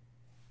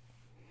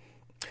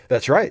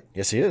 That's right.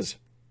 Yes, he is.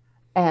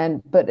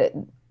 But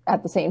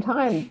at the same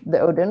time, the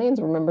Odonians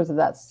were members of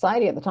that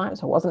society at the time.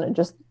 So wasn't it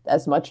just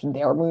as much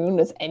their moon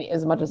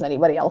as much as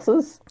anybody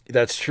else's?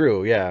 That's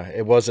true. Yeah.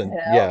 It wasn't. You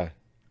know? Yeah.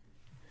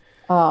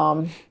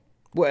 Um,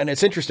 Well, and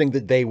it's interesting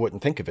that they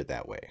wouldn't think of it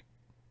that way,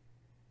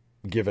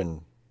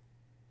 given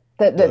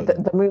that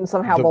the moon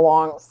somehow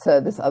belongs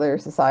to this other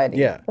society.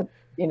 Yeah. But,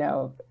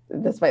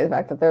 despite the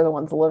fact that they're the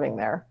ones living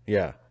there.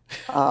 Yeah.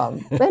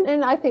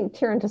 And I think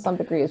Tyrion to some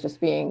degree is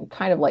just being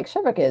kind of like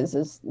Shevek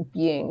is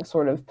being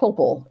sort of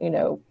pilpul,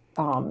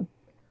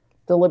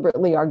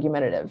 deliberately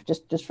argumentative,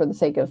 just for the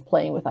sake of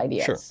playing with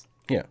ideas. Sure.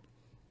 Yeah.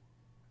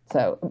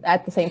 So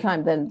at the same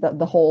time, then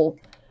the whole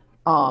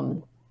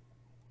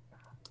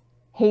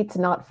hate's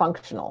not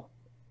functional.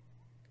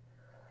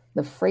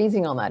 The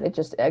phrasing on that, it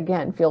just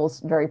again feels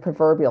very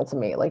proverbial to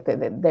me. Like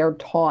they're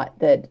taught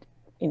that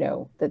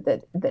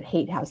that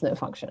hate has no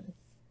function.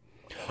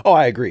 Oh,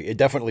 I agree. It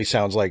definitely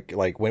sounds like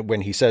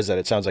when he says that,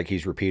 it sounds like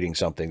he's repeating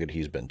something that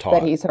he's been taught.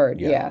 That he's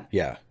heard. Yeah.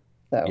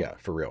 So. Yeah,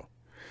 for real.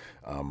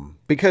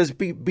 Because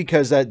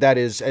that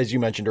is, as you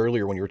mentioned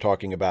earlier when you were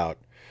talking about,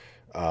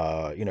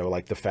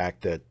 like the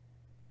fact that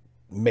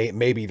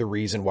maybe the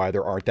reason why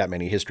there aren't that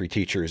many history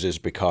teachers is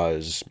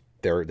because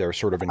they're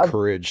sort of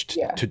encouraged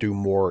to do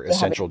more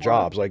essential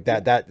jobs. Like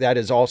that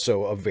is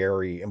also a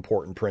very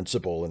important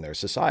principle in their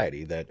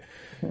society, that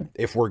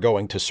if we're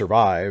going to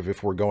survive,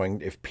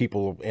 if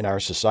people in our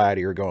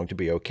society are going to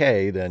be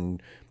okay, then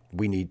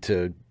we need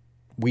to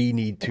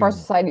if our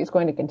society is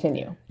going to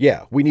continue.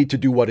 Yeah, we need to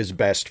do what is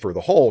best for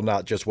the whole,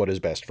 not just what is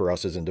best for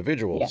us as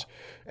individuals.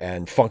 Yeah.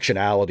 And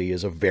functionality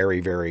is a very,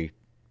 very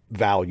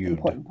valued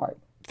important part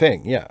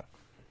thing. Yeah.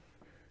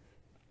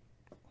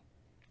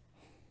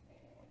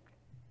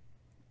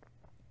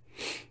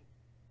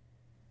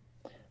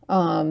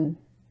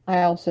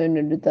 I also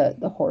noted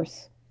the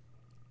horse.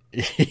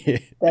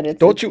 That it's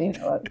Don't you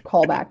a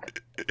callback.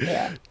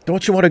 Yeah.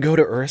 Don't you want to go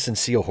to Earth and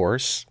see a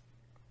horse?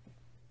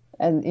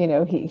 And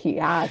he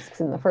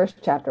asks in the first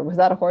chapter, was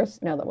that a horse?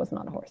 No, that was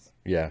not a horse.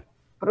 Yeah.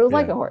 But it was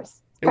like a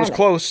horse. It was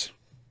close.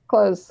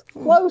 Close.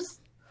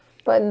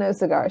 But no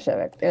cigar,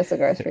 Shevek. No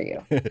cigars for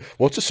you.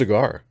 What's a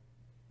cigar?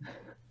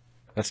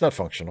 That's not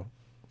functional.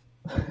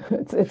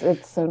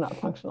 It's so not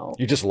functional.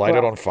 You just light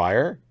it on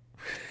fire?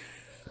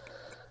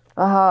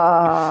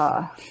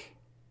 I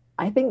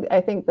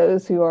think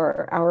those who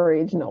are our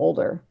age and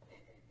older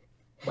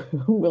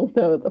will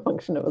know the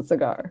function of a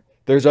cigar.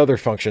 There's other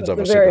functions of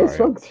a various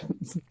cigar.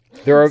 Functions.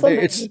 There are.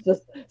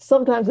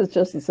 Sometimes it's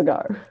just a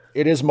cigar.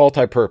 It is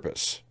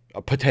multi-purpose,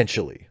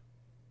 potentially.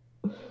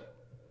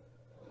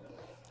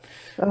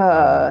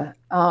 Also,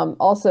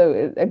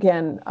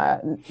 again,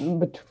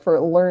 for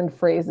learned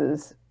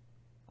phrases,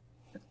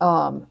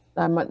 I'm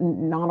a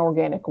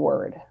non-organic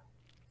word.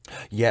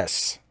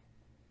 Yes.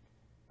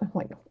 I'm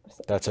like,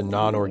 that's a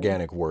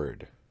non-organic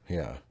word.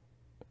 Yeah.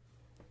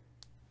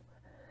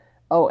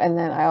 Oh, and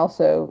then I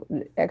also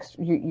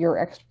you're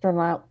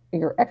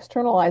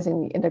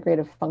externalizing the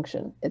integrative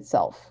function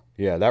itself.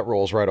 Yeah, that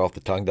rolls right off the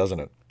tongue,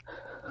 doesn't it?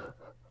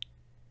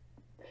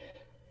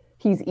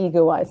 He's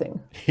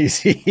egoizing. And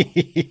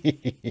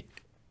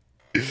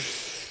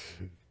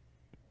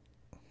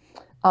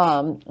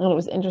it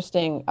was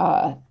interesting.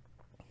 And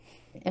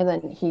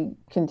then he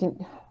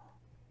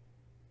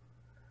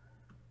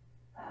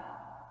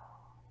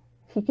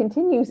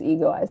continues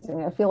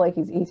egoizing. I feel like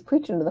he's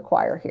preaching to the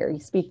choir here.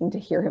 He's speaking to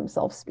hear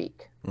himself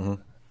speak.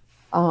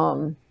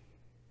 Mm-hmm.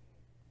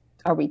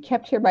 Are we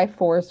kept here by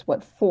force?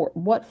 What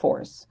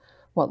force?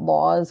 What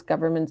laws,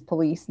 governments,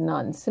 police?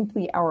 None.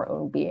 Simply our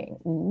own being.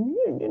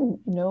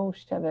 No,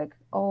 Shevek.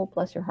 Oh,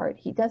 bless your heart.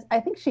 He does. I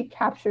think she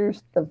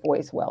captures the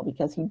voice well,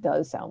 because he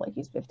does sound like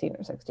he's 15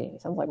 or 16. He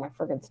sounds like my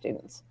friggin'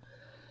 students.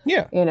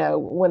 Yeah.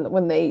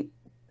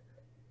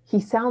 He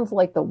sounds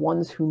like the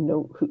ones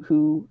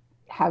who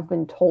have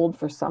been told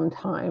for some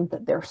time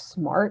that they're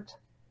smart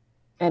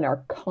and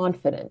are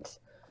confident,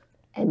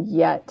 and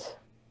yet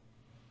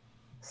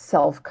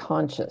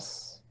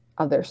self-conscious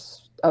of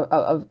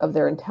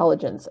their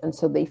intelligence, and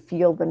so they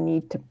feel the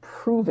need to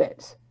prove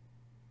it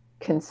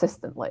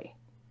consistently.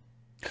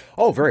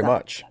 Oh, very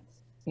much.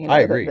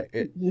 I agree.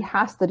 He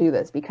has to do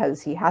this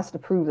because he has to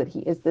prove that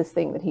he is this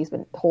thing that he's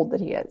been told that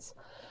he is.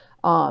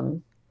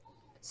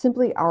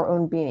 Simply our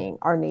own being,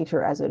 our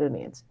nature as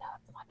Odonians. No,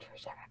 that's not true,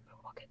 Shevek.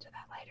 We'll get to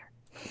that later.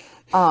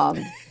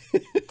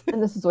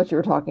 And this is what you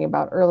were talking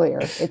about earlier.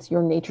 It's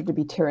your nature to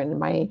be Tyrion and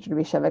my nature to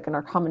be Shevek, and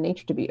our common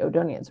nature to be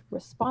Odonians,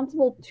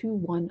 responsible to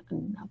one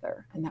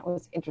another. And that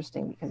was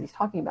interesting because he's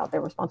talking about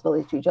their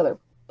responsibilities to each other,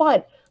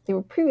 but they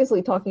were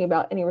previously talking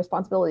about any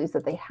responsibilities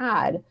that they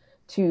had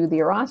to the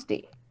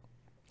Urasti.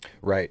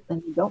 Right.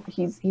 And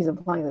he's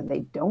implying that they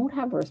don't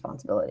have a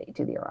responsibility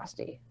to the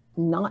Urasti,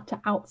 not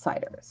to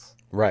outsiders.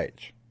 Right.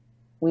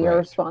 We are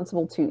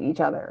responsible to each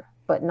other,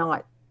 but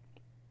not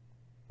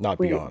Not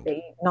beyond.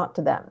 Not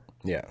to them.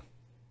 Yeah.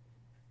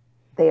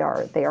 They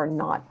are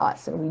not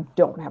us, and we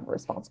don't have a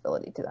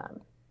responsibility to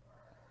them.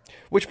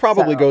 Which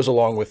probably goes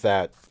along with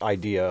that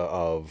idea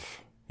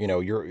of, you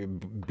know,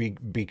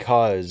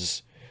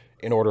 because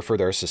in order for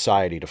their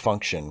society to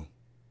function,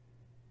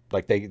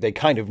 like they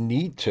kind of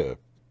need to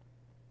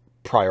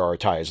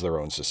prioritize their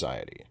own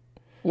society.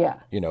 Yeah.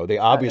 You know, they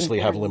obviously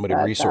have limited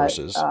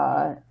resources.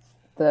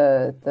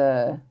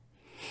 The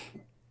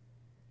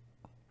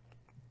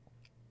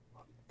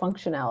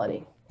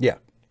functionality. Yeah.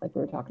 Like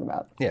we were talking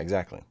about. Yeah,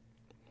 exactly.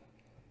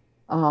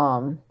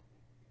 Oh,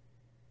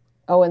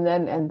 and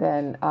then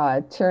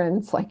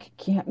Tyrion's like,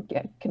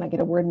 can I get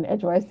a word in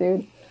edgewise,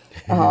 dude?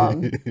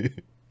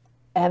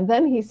 And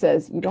then he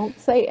says, you don't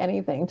say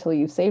anything until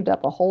you've saved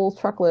up a whole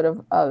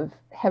truckload of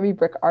heavy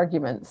brick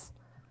arguments.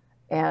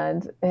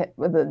 And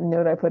with the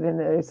note I put in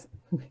there is,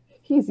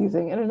 he's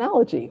using an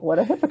analogy. What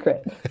a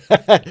hypocrite.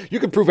 You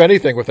can prove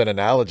anything with an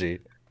analogy.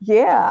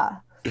 Yeah.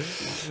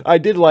 I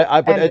did like,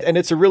 and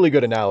it's a really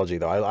good analogy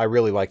though. I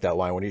really like that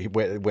line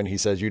when he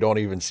says you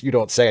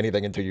don't say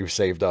anything until you've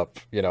saved up.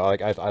 You know,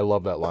 like I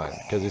love that line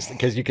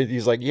because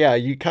he's like, yeah,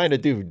 you kind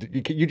of do.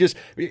 You just,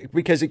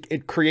 because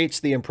it creates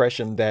the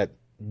impression that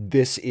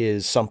this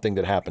is something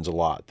that happens a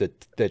lot.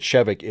 That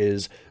Shevik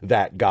is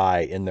that guy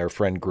in their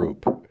friend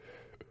group,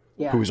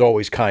 who's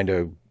always kind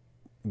of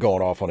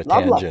going off on a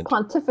tangent,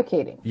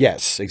 pontificating.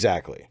 Yes,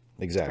 exactly.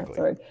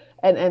 Exactly.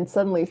 And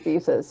suddenly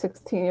Steve says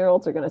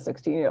 16-year-olds are going to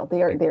 16-year-old.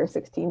 They're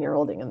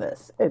 16-year-olding in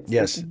this.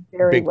 It's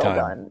very big well time.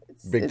 done.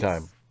 Big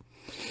time.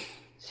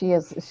 She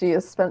has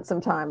spent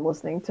some time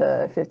listening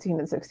to 15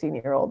 and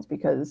 16-year-olds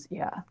because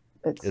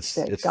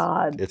it's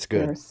God. It's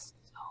good. They're so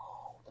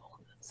full of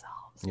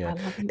themselves. Yeah. I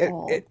love you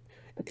all,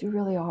 but you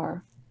really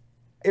are.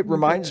 It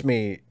reminds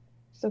me.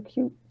 So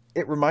cute.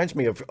 It reminds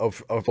me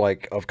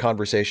of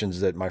conversations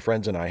that my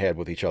friends and I had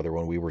with each other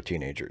when we were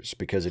teenagers,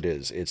 because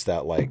it's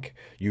that, like,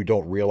 you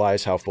don't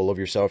realize how full of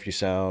yourself you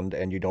sound,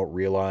 and you don't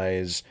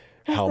realize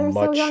how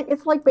much. So young.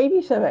 It's like baby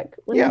Shevik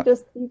when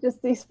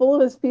he's full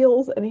of his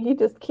feels and he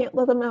just can't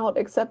let them out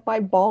except by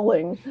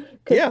bawling.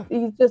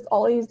 He's just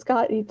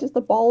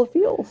a ball of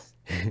feels.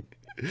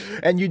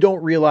 And you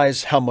don't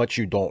realize how much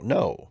you don't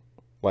know.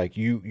 Like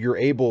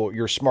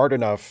you're smart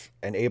enough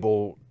and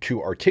able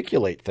to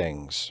articulate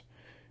things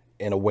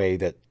in a way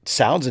that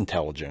sounds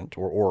intelligent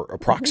or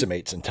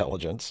approximates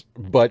intelligence,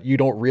 but you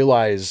don't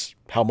realize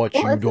how much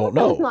you don't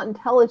know. It's not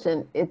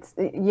intelligent. It's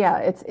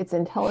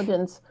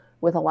intelligence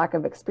with a lack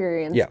of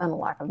experience and a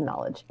lack of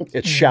knowledge.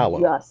 It's shallow.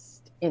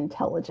 Just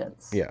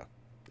intelligence. Yeah.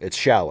 It's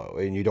shallow,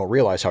 and you don't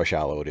realize how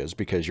shallow it is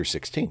because you're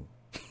 16.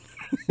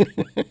 You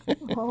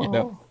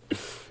know?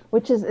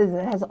 Which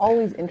has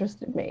always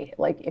interested me.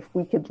 Like, if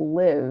we could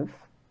live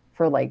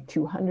for like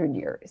 200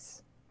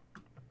 years,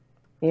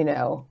 you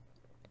know,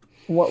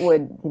 what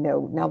would,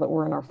 now that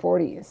we're in our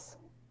 40s?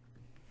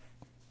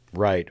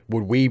 Right.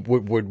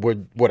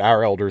 Would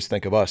our elders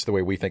think of us the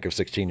way we think of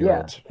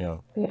 16-year-olds?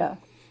 Yeah.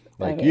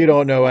 Like, you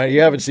don't know,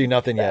 you haven't seen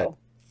nothing yet.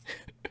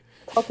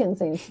 Tolkien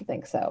seems to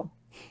think so.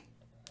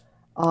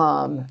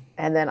 And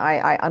then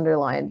I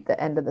underlined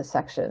the end of the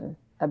section,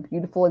 a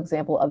beautiful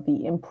example of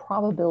the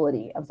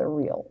improbability of the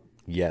real.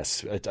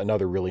 Yes. It's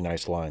another really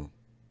nice line.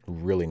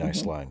 Really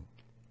nice line.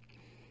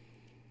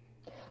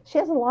 She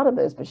has a lot of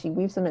those, but she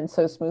weaves them in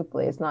so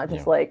smoothly. It's not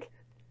just like,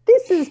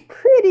 this is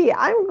pretty,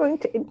 I'm going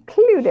to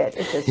include it.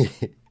 It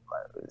just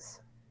flows.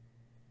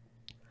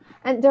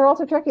 And they're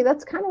also tricky.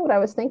 That's kind of what I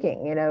was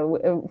thinking,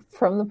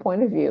 from the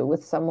point of view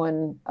with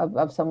someone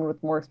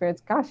with more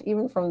experience. Gosh,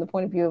 even from the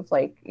point of view of,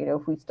 like,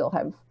 if we still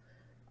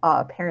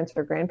have parents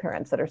or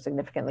grandparents that are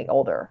significantly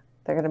older,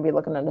 they're going to be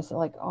looking at us and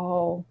like,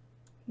 oh,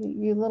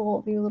 you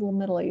little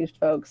middle-aged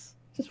folks,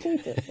 just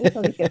wait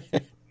till they get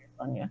years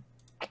on you.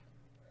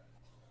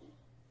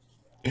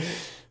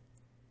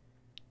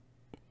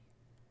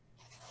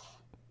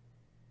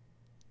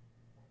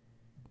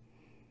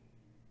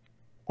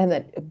 And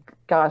then,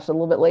 gosh, a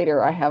little bit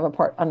later, I have a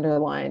part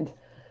underlined,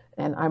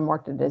 and I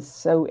marked it as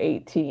so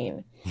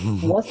 18.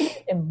 Wasn't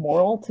it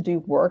immoral to do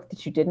work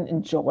that you didn't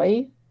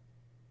enjoy?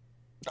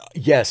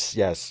 Yes.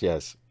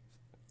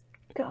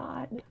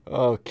 God.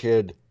 Oh,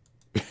 kid.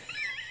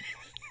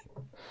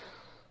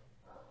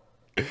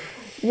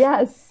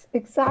 Yes,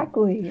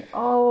 exactly.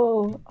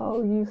 Oh,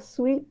 you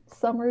sweet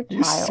summer child.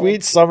 You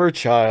sweet summer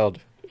child.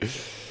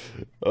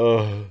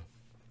 Oh.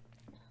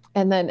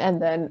 And then,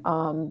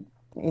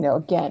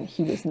 again,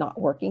 he was not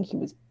working. He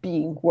was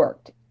being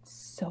worked.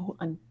 So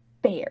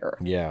unfair.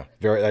 Yeah.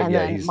 Very. And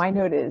then my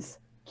note is,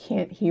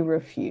 can't he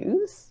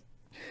refuse?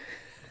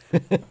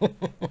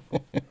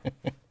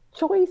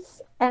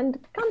 Choice and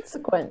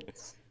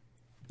consequence.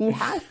 He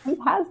has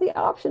the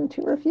option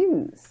to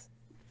refuse.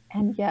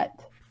 And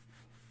yet.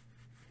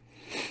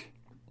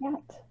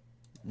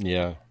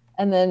 Yeah.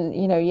 And then,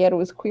 yet it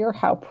was clear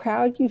how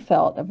proud you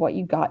felt of what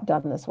you got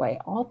done this way.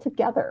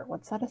 Altogether,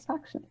 what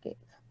satisfaction it gave.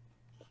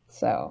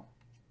 So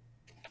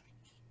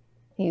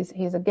he's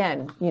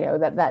again,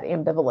 that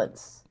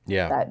ambivalence.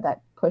 Yeah.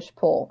 That push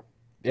pull.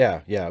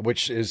 Yeah.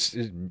 Which is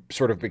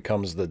sort of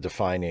becomes the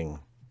defining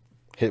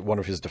one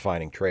of his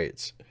defining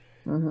traits.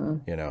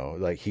 Mm-hmm. You know,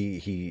 like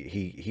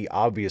he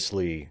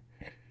obviously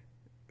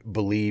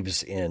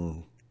believes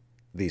in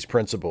these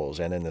principles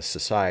and in this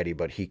society,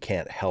 but he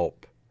can't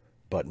help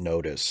but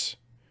notice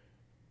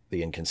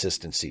the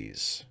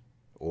inconsistencies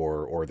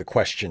or the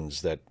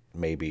questions that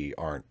maybe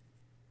aren't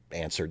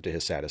answered to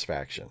his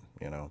satisfaction,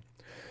 you know.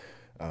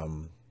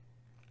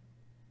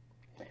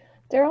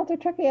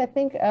 Daryl Turkey, I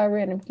think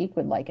Random Geek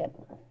would like it.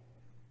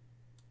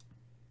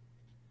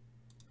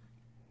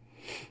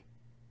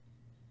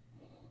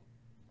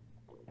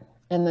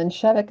 And then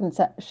Shevik and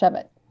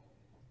Shevet.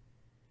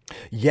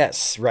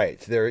 Yes, right.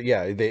 There,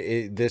 yeah.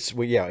 In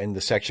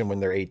the section when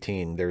they're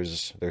 18,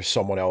 there's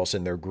someone else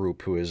in their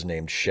group who is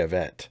named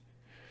Chevet,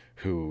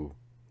 who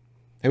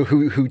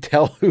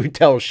tells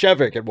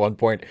Shevik at one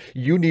point,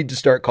 you need to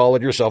start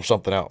calling yourself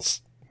something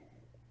else.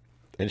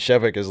 And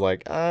Shevik is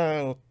like,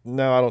 oh,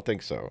 no, I don't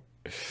think so.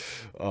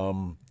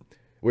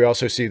 We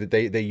also see that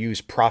they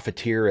use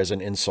profiteer as an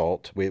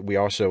insult. We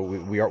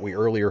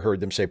earlier heard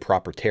them say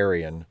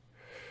propertarian.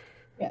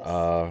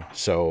 Yes.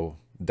 So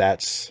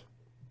that's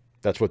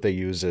what they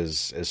use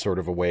as sort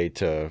of a way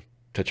to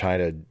try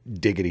to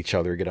dig at each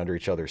other, get under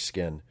each other's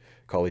skin,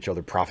 call each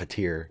other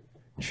profiteer.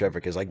 And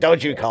Shevik is like,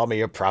 don't you call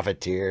me a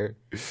profiteer.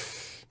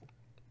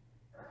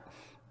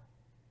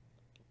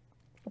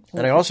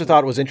 And I also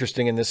thought it was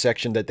interesting in this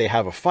section that they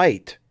have a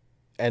fight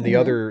and the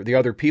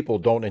other people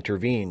don't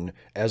intervene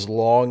as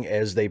long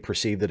as they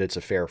perceive that it's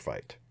a fair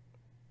fight.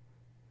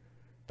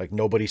 Like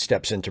nobody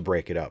steps in to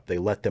break it up. They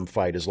let them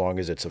fight as long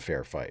as it's a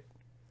fair fight.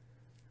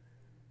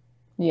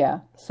 Yeah,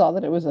 saw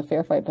that it was a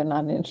fair fight, but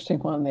not an interesting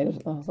one. I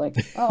was like,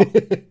 oh,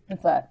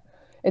 what's that?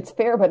 It's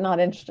fair, but not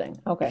interesting.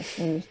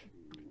 Okay.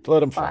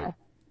 Let them fight.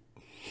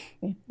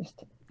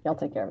 Y'all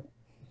take care of it.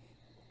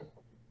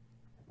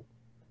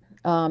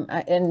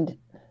 And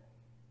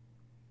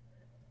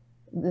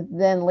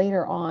then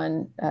later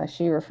on,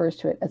 she refers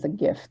to it as a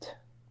gift.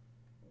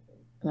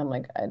 And I'm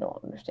like, I don't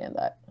understand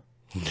that.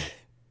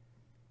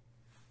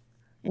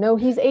 No,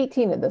 he's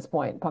 18 at this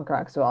point, punk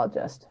rock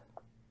zoologist.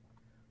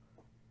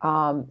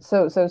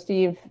 So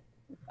Steve,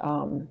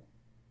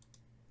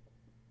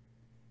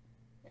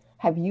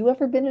 have you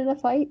ever been in a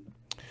fight?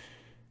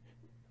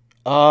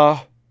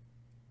 No,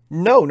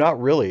 not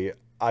really.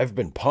 I've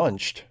been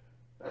punched,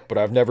 but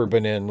I've never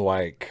been in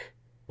like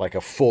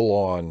a full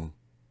on,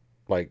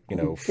 like, you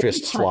know,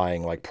 fists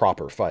flying, like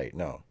proper fight.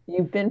 No.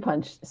 You've been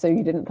punched, so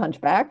you didn't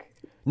punch back?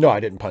 No, I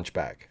didn't punch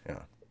back. Yeah.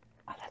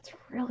 Oh, that's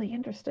really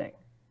interesting.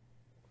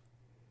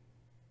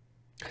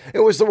 It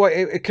was the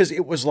way, because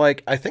it was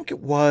like, I think I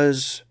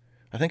was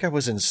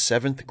in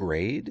 7th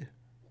grade,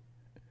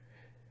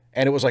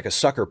 and it was like a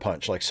sucker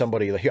punch. Like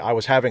somebody, I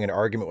was having an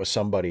argument with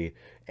somebody,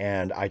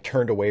 and I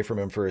turned away from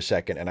him for a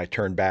second, and I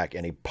turned back,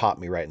 and he popped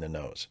me right in the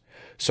nose.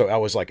 So it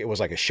was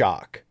like a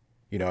shock.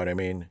 You know what I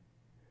mean?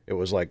 It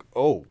was like,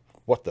 oh,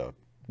 what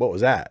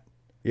was that?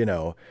 You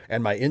know,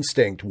 and my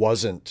instinct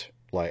wasn't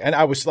like, and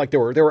I was like, there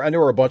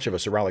were a bunch of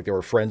us around, like there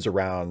were friends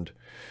around,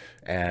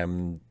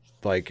 and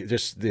like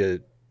just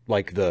the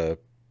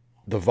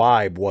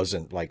vibe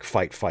wasn't like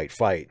fight, fight,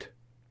 fight.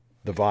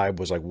 The vibe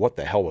was like, what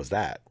the hell was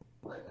that?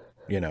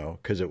 You know,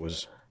 because it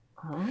was.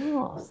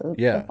 Oh, so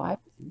yeah. The vibe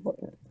is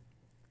important.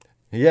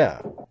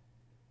 Yeah.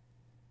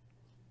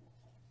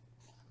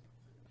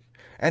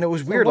 And it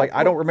was weird. Like,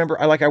 I don't remember.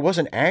 I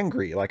wasn't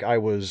angry. Like I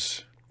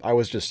was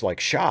just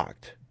like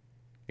shocked.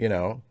 You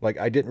know, like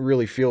I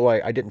didn't feel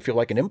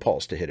like an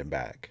impulse to hit him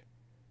back.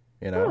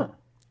 You know. Huh.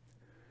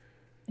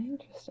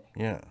 Interesting.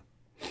 Yeah.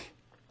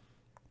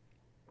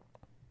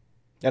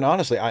 And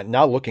honestly,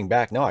 now looking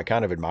back, now I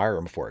kind of admire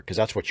him for it, because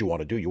that's what you want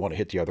to do. You want to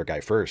hit the other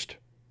guy first,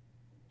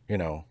 you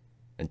know,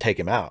 and take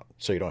him out,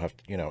 so you don't have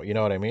to, you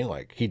know what I mean?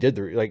 Like he did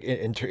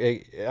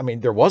I mean,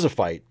 there was a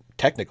fight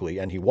technically,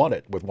 and he won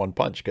it with one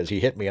punch because he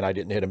hit me and I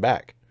didn't hit him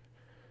back.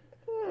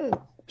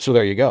 So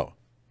there you go.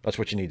 That's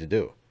what you need to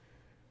do.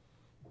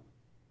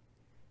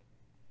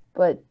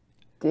 But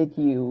did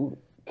you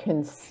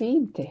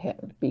concede to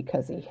him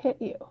because he hit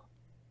you?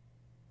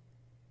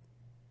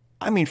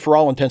 I mean, for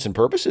all intents and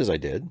purposes, I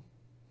did.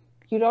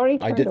 You'd already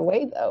turned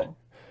away, though.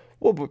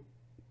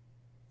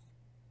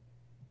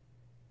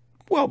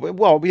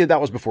 Well, yeah,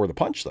 that was before the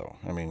punch, though.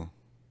 I mean,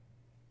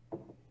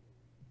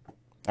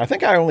 I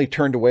think I only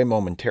turned away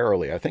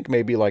momentarily. I think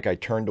maybe like I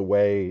turned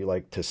away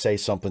like to say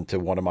something to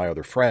one of my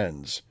other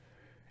friends,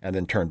 and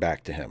then turned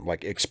back to him,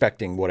 like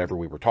expecting whatever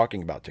we were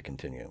talking about to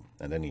continue.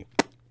 And then he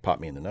popped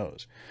me in the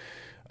nose.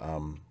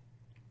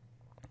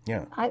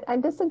 Yeah. I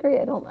disagree.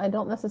 I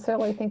don't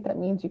necessarily think that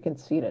means you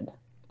conceded.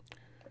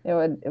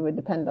 It would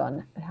depend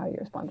on how you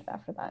responded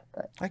after that.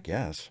 But I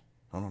guess.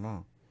 I don't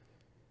know.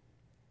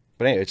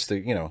 But anyway, it's the,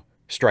 you know,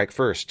 strike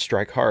first,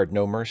 strike hard,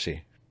 no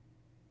mercy.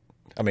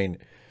 I mean,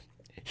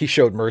 he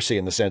showed mercy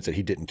in the sense that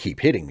he didn't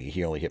keep hitting me.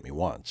 He only hit me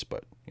once,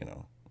 but, you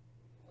know,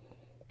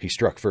 he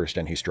struck first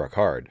and he struck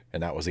hard,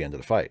 and that was the end of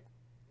the fight.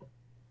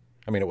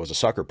 I mean, it was a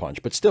sucker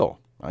punch, but still,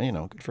 you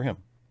know, good for him.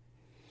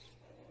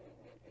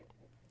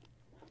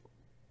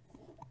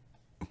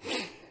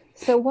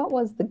 So what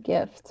was the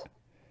gift?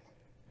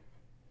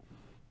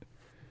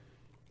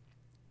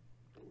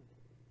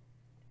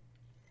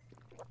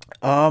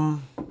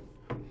 Um,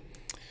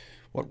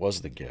 what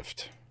was the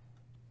gift?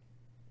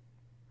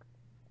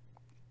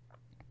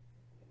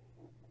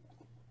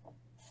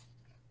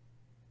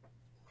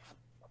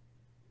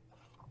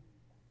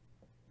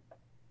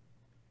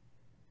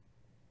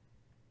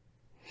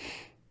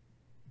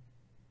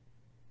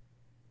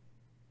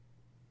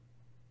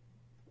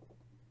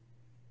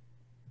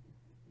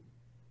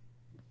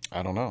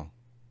 I don't know.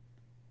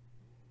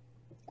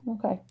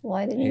 Okay. Well,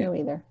 I didn't He, know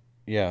either.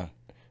 yeah,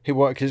 he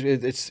what? Because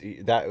it's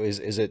that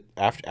is it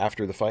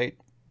after the fight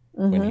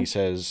when Mm-hmm. he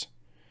says,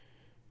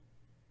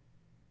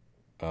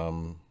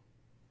 um,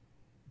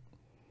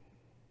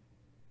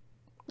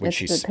 when It's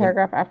the she's when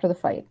paragraph after the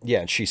fight.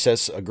 yeah, and she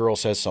says a girl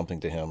says something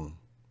to him.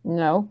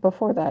 No,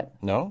 before that.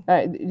 No,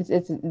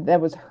 It's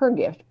that was her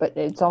gift, but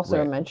it's also a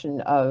right.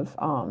 mention of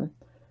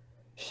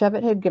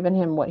Shevitt had given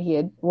him what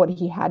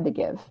he had to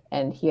give,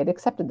 and he had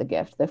accepted the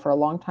gift. That for a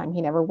long time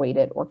he never weighed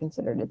it or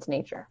considered its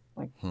nature.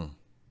 Like, Hmm.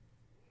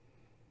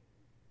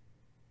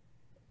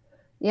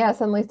 yeah,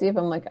 suddenly Steve,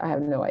 I'm like, I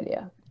have no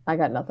idea. I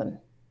got nothing.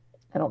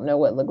 I don't know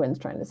what Le Guin's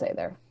trying to say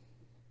there.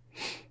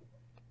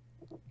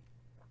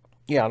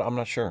 Yeah, I'm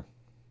not sure.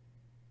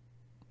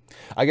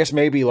 I guess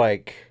maybe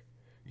like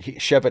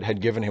Shevitt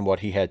had given him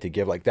what he had to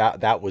give. Like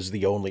that was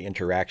the only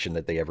interaction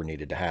that they ever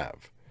needed to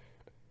have.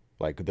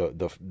 Like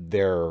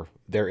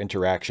their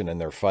interaction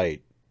and their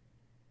fight,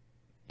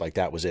 like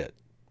that was it.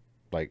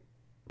 Like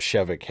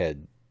Shevik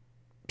had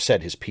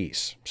said his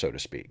piece, so to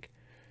speak.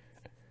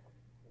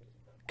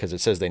 Because it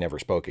says they never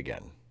spoke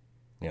again.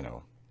 You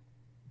know,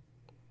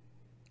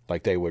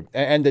 like they would,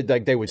 and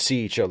like they would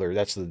see each other.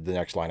 That's the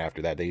next line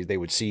after that. They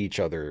would see each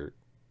other,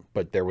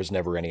 but there was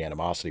never any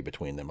animosity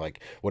between them.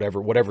 Like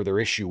whatever their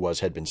issue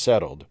was had been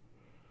settled.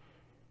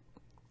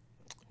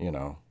 You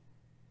know,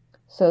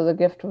 So the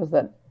gift was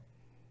that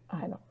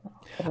I don't know.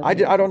 That doesn't I make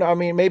don't sense. know. I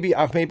mean,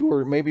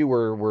 maybe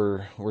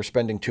we're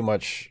spending too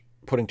much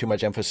putting too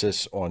much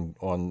emphasis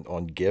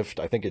on gift.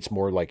 I think it's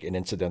more like an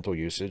incidental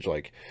usage.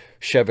 Like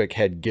Shevik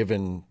had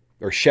given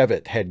or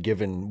Shevitt had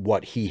given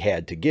what he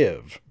had to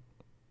give,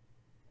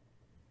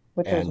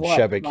 Which was and what?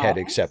 Shevik had Violence?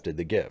 accepted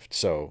the gift.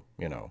 So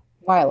you know,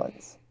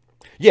 Violence.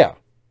 yeah,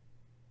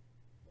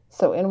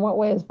 So in what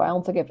way is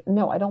violence a gift?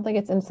 No, I don't think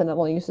it's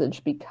incidental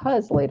usage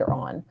because later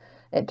on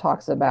it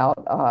talks about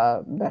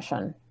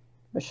Beshun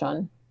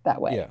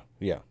that way. yeah,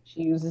 yeah.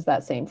 She uses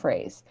that same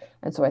phrase.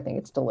 And so I think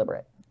it's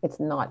deliberate. It's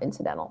not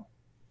incidental,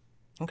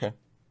 Okay.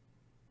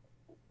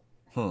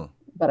 Hmm.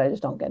 but I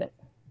just don't get it.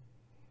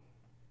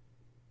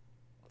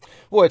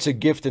 Well, it's a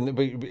gift, and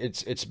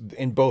it's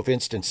in both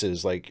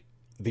instances like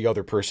the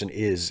other person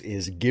is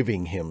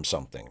giving him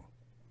something.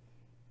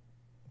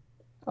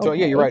 So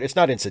yeah, you're Okay. right. It's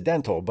not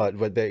incidental, but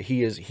that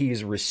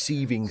he's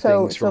receiving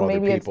So things so from other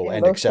maybe it's people in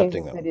and both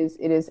accepting cases them.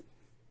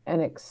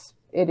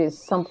 it is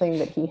something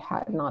that he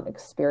had not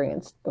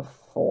experienced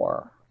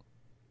before.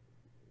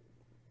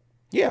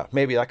 Yeah,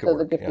 maybe that could So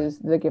work. Yeah,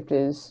 the gift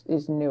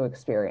is new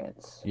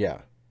experience. yeah,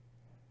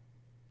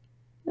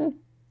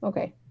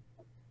 Okay.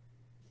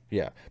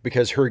 yeah.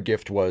 Because her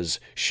gift was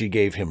she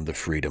gave him the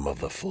freedom of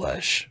the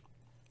flesh,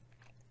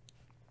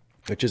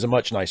 which is a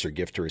much nicer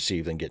gift to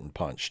receive than getting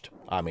punched.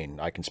 I mean,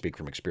 I can speak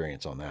from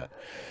experience on that.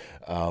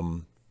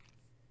 Um,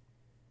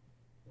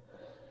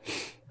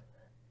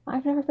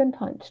 I've never been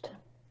punched.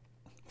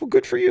 well,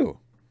 good for you.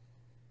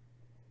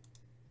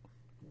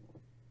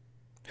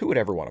 Who would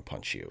ever want to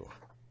punch you?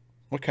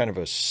 What kind of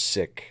a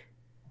sick,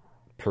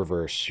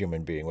 perverse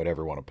human being would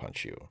ever want to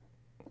punch you?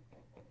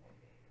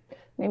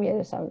 Maybe I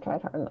just haven't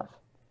tried hard enough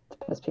to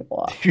piss people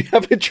off. You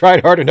haven't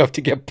tried hard enough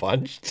to get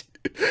punched?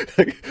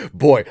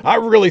 Boy, I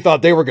really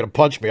thought they were going to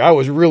punch me. I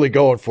was really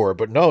going for it,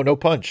 but no, no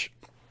punch.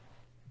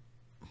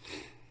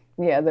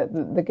 Yeah,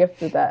 the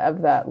gift of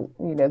that,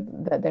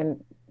 that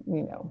then,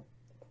 you know,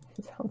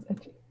 it sounds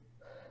edgy.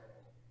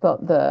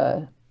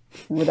 The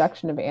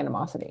reduction of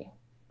animosity.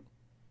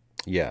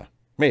 Yeah,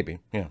 maybe.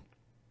 Yeah.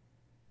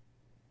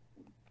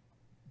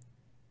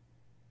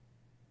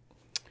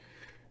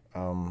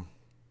 Um,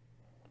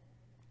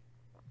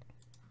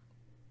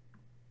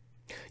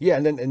 yeah,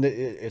 and then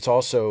it's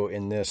also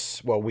in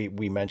this. Well,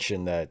 we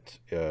mentioned that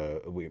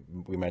we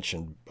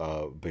mentioned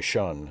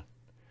Bishun,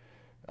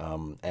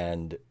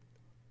 and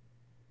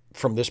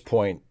from this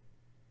point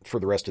for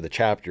the rest of the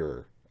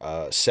chapter,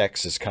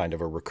 sex is kind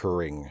of a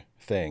recurring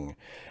thing,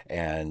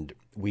 and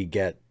we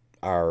get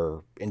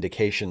our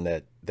indication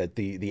that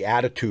the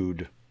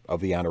attitude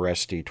of the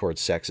Anoresti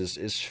towards sex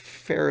is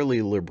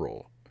fairly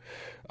liberal.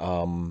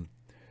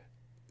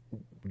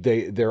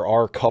 There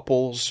are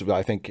couples.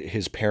 I think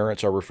his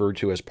parents are referred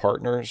to as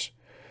partners,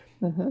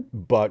 Hmm.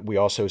 but we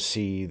also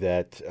see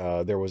that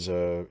there was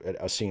a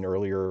scene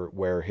earlier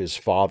where his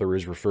father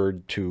is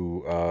referred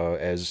to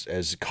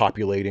as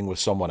copulating with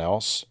someone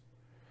else,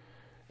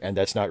 and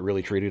that's not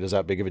really treated as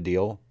that big of a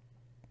deal.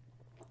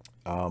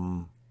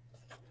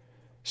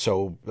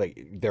 So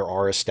like there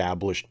are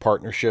established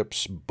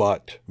partnerships,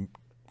 but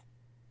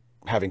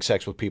having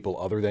sex with people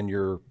other than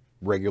your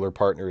regular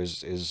partner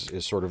is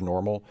sort of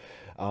normal.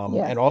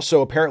 Yes. And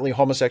also apparently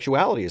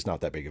homosexuality is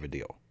not that big of a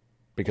deal.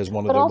 because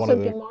But also,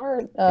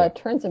 Gamar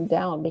turns him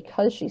down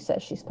because she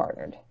says she's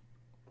partnered.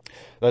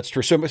 That's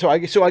true. So I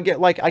get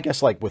like, I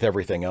guess like with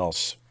everything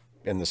else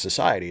in the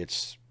society,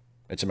 it's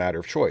a matter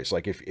of choice.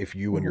 Like if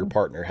you and your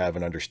partner have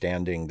an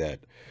understanding that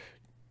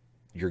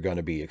you're going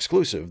to be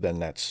exclusive, then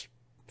that's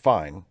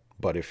fine.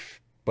 But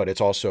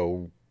it's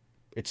also,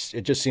 it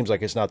just seems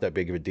like it's not that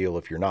big of a deal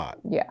if you're not.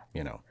 Yeah.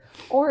 You know.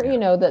 Or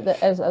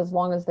that as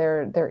long as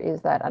there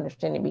is that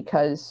understanding,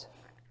 because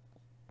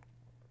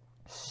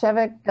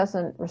Shevik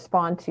doesn't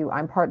respond to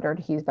 "I'm partnered,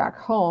 he's back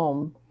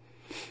home."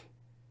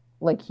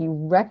 Like, he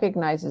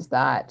recognizes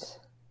that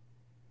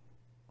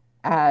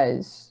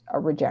as a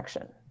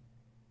rejection.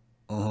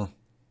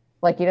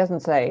 Like, he doesn't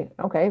say,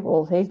 "Okay,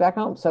 well, he's back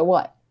home, so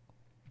what?"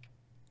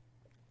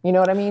 You know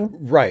what I mean?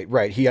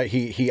 Right.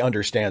 He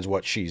understands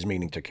what she's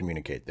meaning to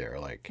communicate there.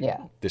 Like,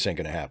 yeah, this ain't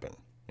gonna happen.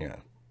 Yeah.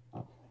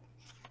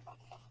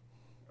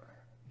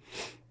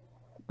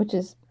 Which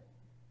is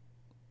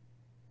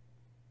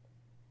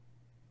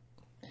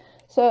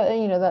so,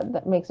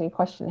 that makes me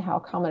question how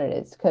common it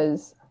is,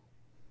 because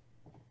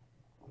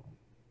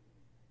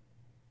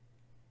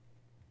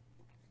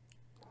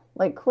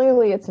like,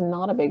 clearly it's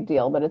not a big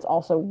deal, but it's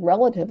also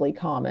relatively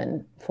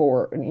common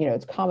for,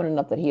 it's common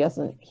enough that he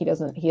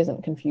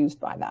isn't confused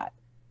by that.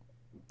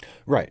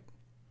 Right.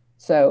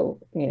 So,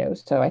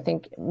 so I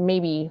think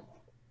maybe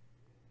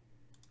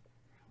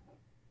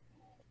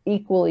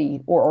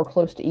equally or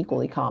close to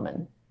equally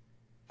common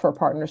for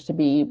partners to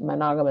be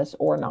monogamous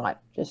or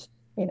not, just,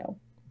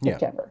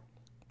 whichever.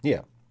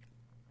 Yeah.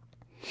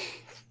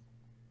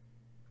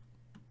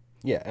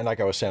 Yeah. And like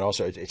I was saying,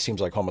 also, it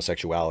seems like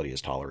homosexuality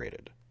is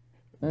tolerated.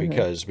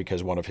 Because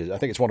one of his, I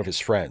think it's one of his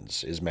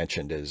friends, is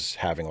mentioned as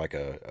having like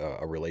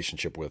a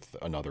relationship with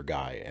another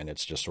guy, and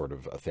it's just sort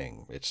of a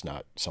thing. It's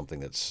not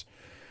something that's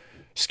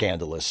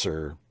scandalous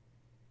or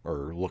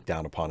looked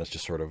down upon. It's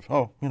just sort of,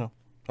 oh,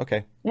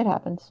 okay, it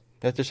happens.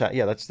 That's just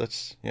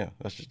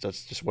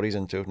that's just what he's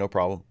into. No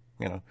problem,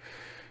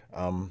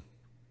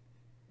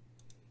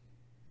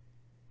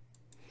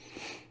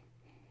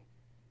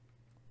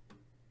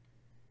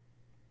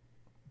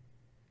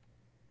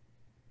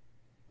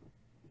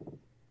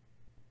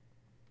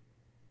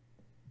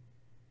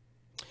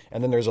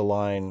 And then there's a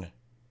line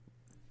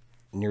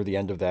near the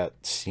end of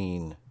that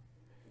scene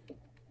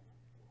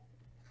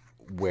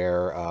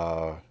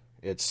where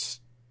it's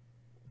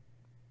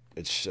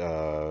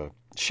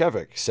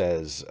Shevik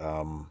says,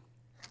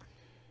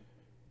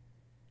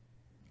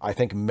 "I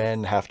think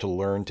men have to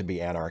learn to be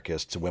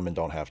anarchists. Women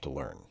don't have to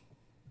learn."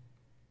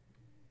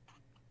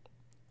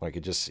 Like,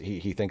 it just,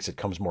 he thinks it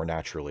comes more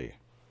naturally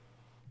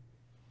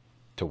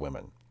to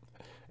women,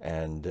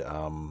 and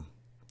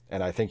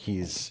I think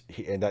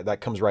and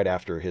that comes right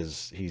after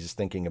he's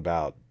thinking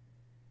about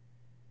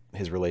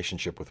his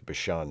relationship with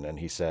Bashun, and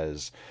he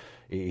says,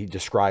 he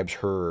describes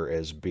her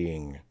as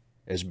being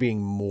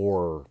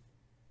more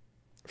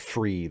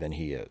free than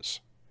he is,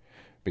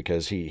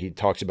 because he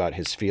talks about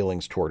his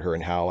feelings toward her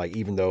and how, like,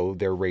 even though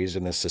they're raised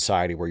in this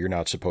society where you're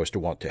not supposed to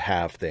want to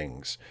have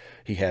things,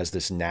 he has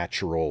this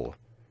natural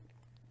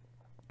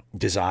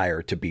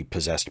desire to be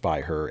possessed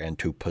by her and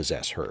to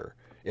possess her,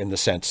 in the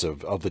sense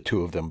of the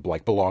two of them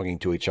like belonging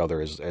to each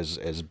other as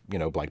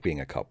like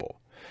being a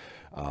couple.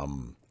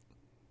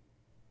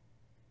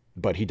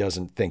 But he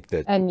doesn't think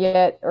that. And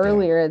yet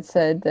earlier it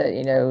said that,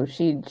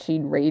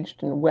 she'd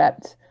raged and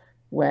wept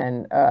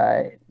when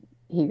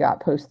he got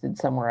posted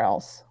somewhere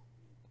else.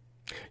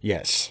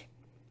 Yes.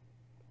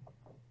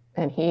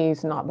 And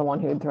he's not the one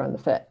who had thrown the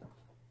fit.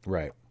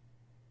 Right.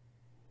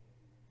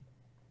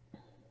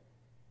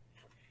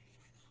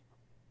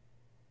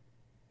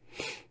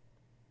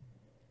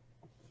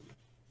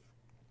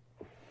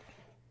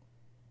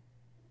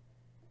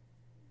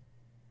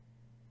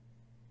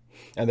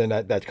 And then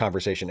that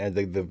conversation, and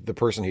the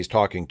person he's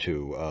talking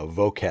to,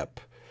 Vokep,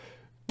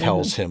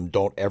 tells him,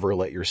 "Don't ever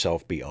let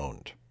yourself be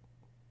owned."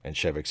 And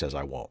Shevik says,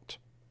 "I won't."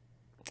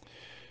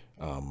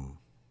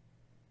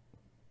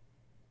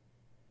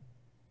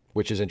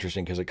 Which is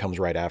interesting, because it comes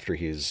right after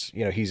he's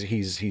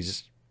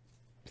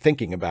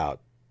thinking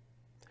about.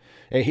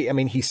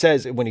 He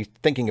says, when he's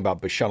thinking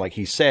about Bashun, like,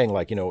 he's saying,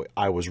 like,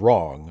 I was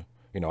wrong.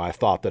 I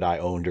thought that I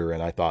owned her,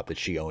 and I thought that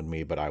she owned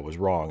me, but I was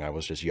wrong. I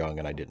was just young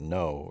and I didn't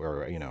know,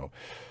 or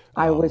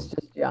I was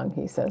just young,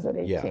 he says at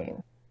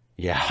 18.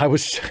 Yeah, I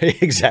was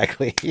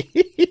exactly.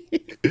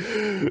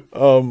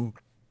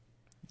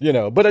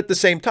 But at the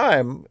same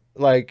time,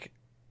 like,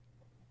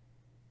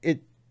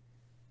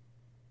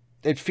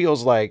 it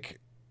feels like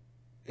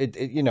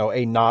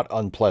a not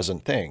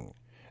unpleasant thing.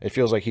 It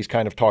feels like he's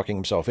kind of talking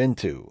himself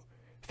into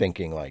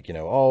thinking, like,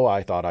 oh,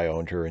 I thought I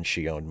owned her and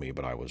she owned me,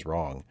 but I was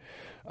wrong.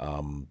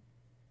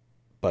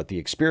 But the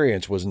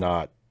experience was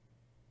not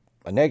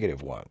a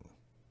negative one,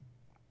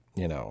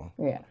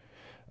 Yeah.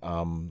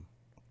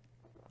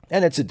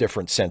 And it's a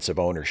different sense of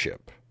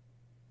ownership.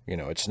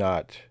 It's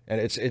not,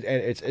 and it's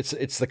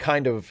the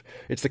kind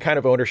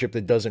of ownership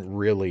that doesn't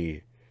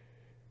really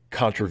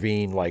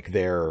contravene, like,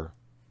 their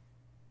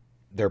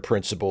their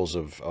principles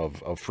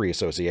of free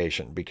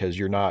association, because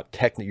you're not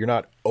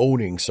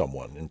owning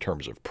someone in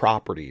terms of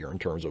property or in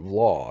terms of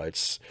law.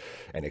 It's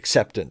an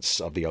acceptance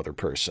of the other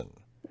person.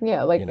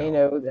 Yeah, like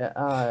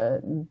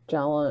the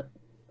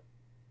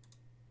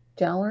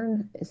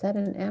Jallern, is that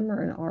an M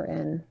or an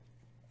RN?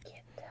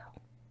 Can't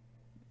tell.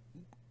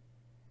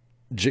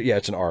 Yeah,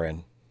 it's an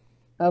RN.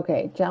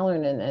 Okay,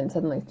 Jallern and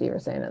suddenly Steve are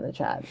saying in the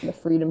chat, the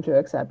freedom to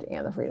accept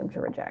and the freedom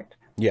to reject.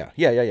 Yeah.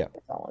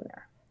 It's all in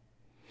there.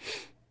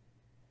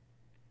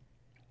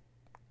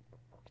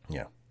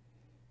 Yeah.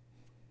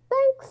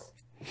 Thanks.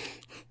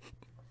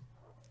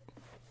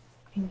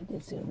 I need to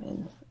zoom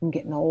in. I'm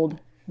getting old.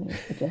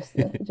 Adjust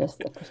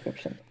the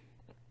prescription.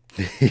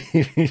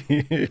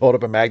 Hold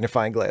up a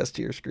magnifying glass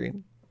to your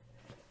screen.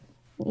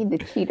 Need the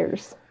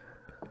cheaters.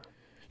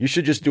 You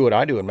should just do what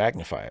I do and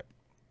magnify it.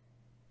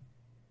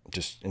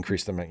 Just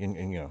increase the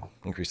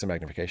increase the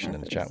magnification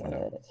in the chat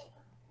window.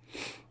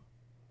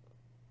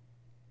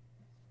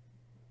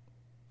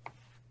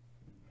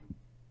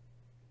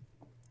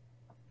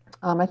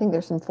 I think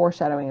there's some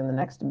foreshadowing in the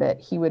next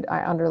bit.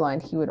 I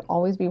underlined, he would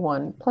always be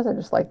one, plus I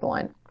just like the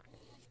line.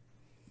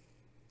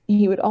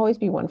 He would always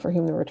be one for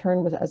whom the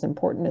return was as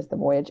important as the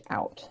voyage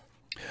out.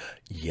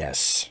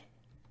 Yes.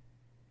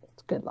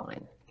 It's a good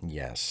line.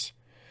 Yes.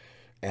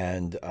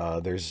 And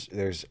there's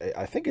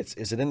I think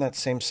is it in that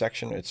same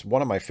section? It's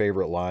one of my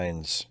favorite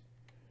lines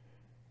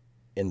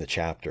in the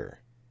chapter.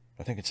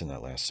 I think it's in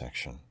that last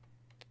section.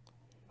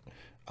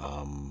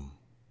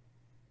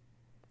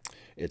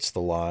 It's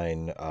the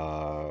line,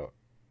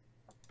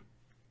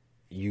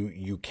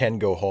 you can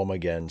go home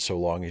again so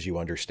long as you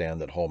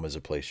understand that home is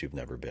a place you've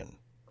never been.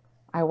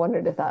 I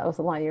wondered if that was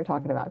the line you were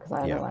talking about, because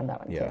I underlined that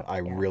one too. Yeah, I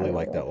really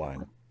like that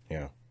line.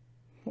 Yeah.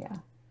 Yeah.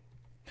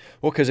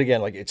 Well, because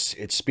again, like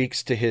it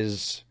speaks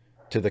to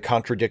the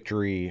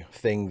contradictory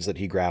things that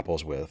he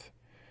grapples with,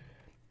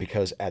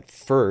 because at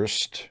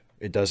first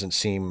it doesn't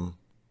seem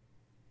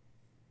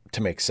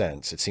to make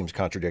sense. It seems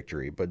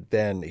contradictory, but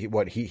then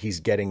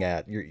he's getting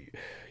at, you're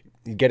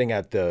getting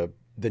at the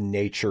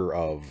nature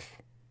of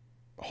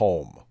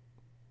home.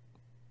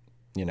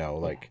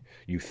 Like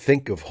you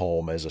think of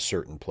home as a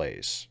certain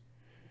place,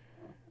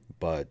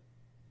 but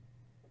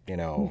you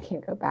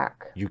can't go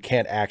back. You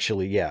can't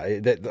actually,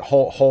 that the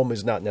home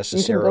is not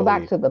necessarily. You can go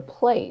back to the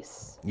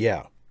place.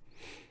 Yeah.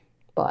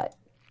 But.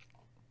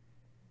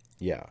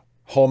 Yeah.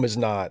 Home is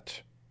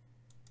not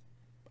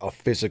a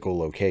physical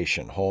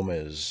location. Home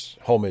is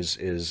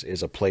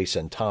a place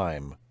and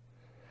time.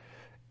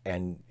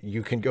 And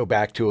you can go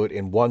back to it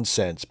in one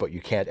sense, but you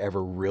can't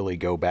ever really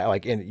go back.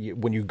 Like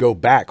when you go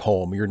back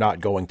home, you're not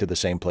going to the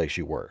same place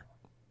you were.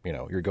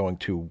 You're going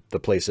to the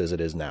place as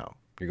it is now.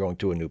 You're going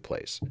to a new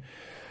place.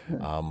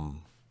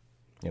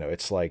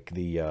 It's like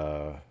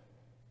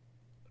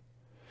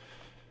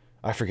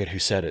I forget who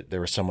said it.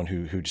 There was someone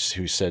who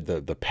said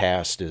that the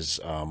past is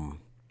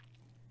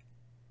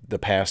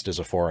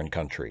a foreign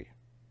country.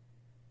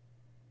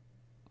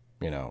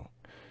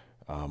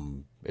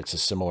 It's a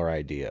similar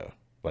idea.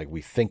 Like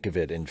we think of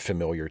it in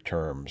familiar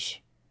terms,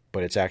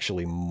 but it's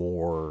actually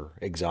more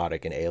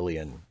exotic and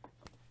alien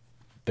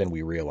than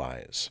we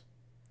realize.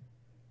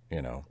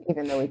 Even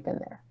though we've been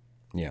there.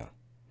 Yeah.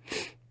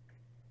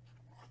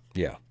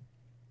 Yeah.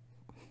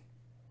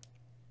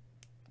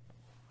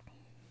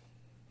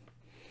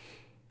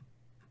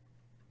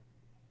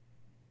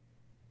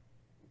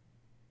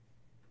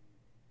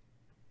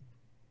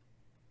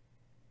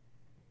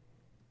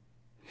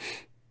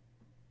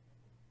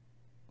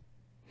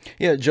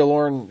 Yeah,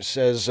 Jalorn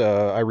says,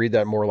 I read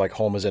that more like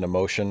home is an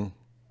emotion.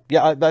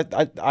 Yeah,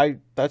 I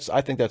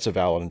think that's a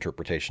valid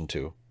interpretation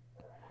too.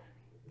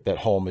 That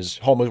home is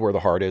where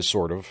the heart is,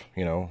 sort of.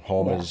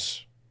 Home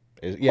is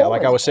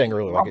like I was saying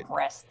earlier, like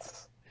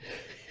breasts.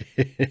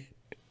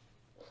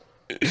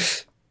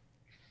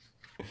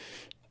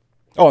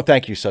 Oh,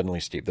 thank you, suddenly,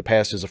 Steve. The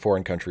past is a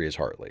foreign country is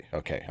Hartley.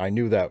 Okay, I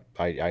knew that.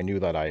 I knew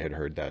that I had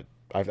heard that.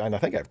 And I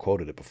think I've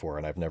quoted it before,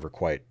 and I've never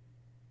quite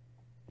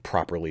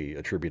properly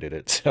attributed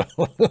it. So,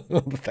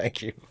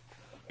 thank you.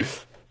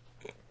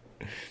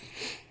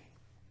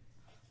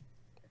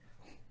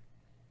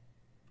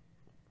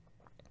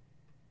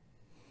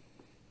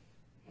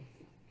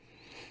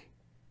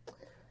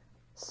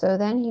 So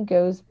then he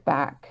goes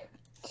back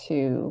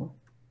to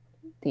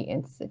the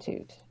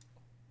Institute.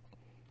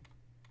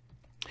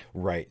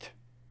 Right.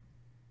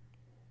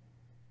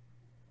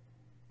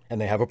 And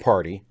they have a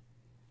party.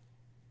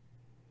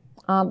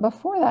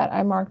 Before that,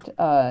 I marked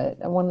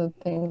one of the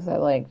things I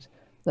liked,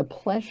 the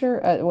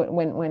pleasure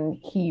when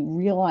he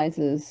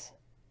realizes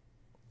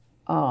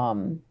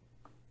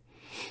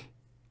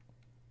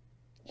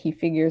he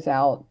figures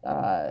out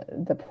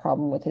the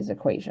problem with his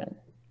equation.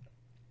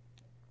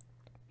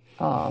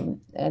 And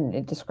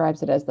it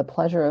describes it as the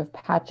pleasure of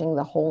patching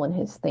the hole in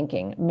his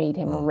thinking made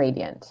him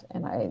radiant.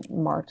 And I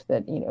marked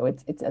that,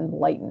 it's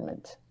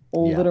enlightenment,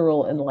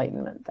 literal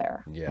enlightenment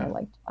there. Yeah. I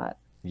liked that.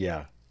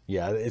 Yeah.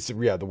 Yeah.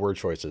 The word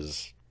choice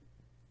is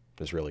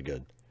really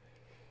good.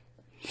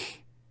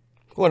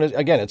 Well,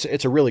 again,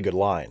 it's a really good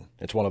line.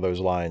 It's one of those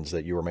lines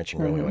that you were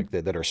mentioning earlier, Mm-hmm.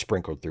 like that are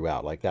sprinkled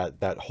throughout. Like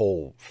that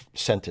whole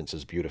sentence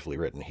is beautifully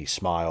written. He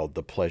smiled.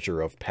 The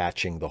pleasure of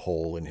patching the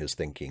hole in his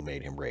thinking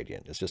made him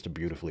radiant. It's just a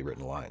beautifully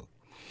written line.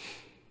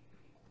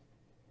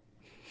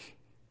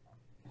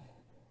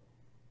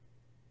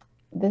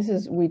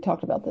 We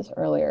talked about this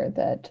earlier,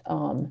 that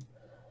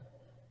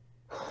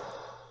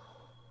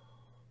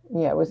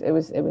yeah, it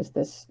was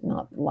this,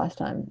 not last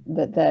time,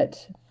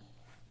 that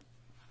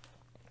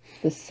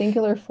the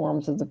singular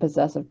forms of the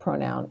possessive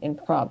pronoun in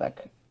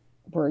Provic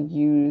were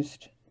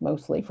used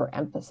mostly for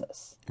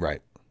emphasis.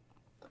 Right.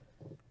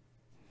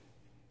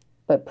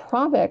 But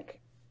Provic,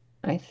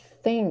 I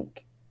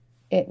think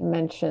it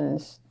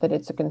mentions that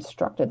it's a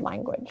constructed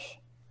language.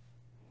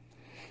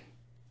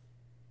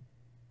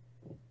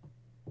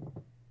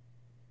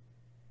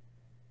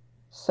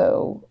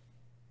 So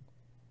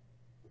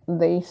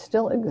they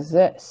still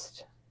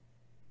exist,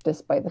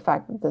 despite the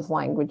fact that this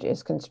language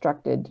is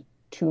constructed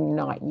to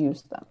not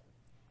use them,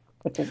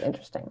 which is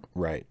interesting.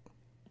 Right.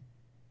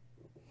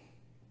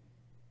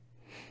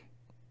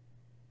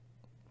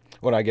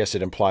 Well, I guess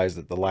it implies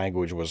that the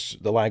language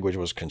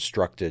was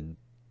constructed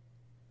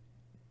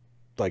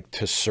like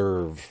to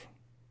serve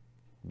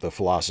the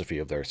philosophy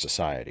of their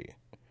society,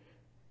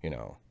 you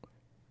know,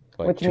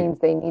 like Which means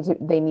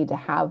they need to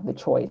have the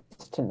choice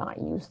to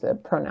not use the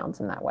pronouns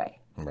in that way.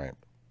 Right.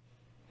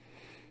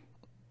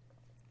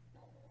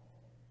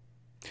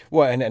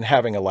 Well, and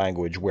having a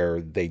language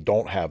where they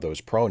don't have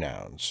those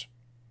pronouns,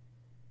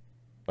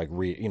 like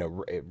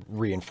it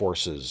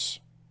reinforces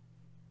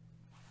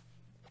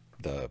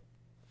the,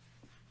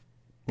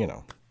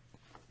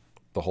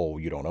 the whole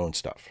you don't own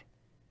stuff,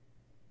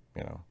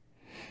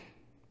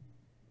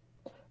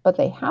 But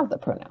they have the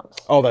pronouns.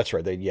 Oh, that's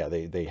right.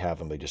 They have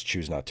them. They just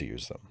choose not to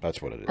use them.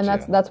 That's what it is.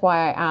 And that's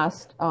why I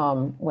asked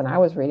when I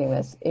was reading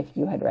this if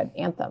you had read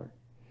Anthem,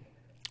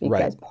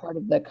 because part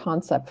of the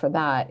concept for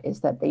that is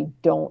that they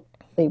don't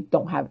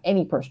have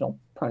any personal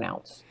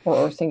pronouns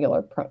or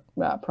singular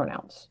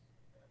pronouns.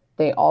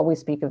 They always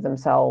speak of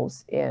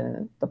themselves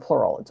in the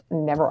plural. It's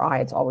never I,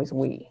 it's always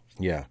we.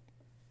 Yeah.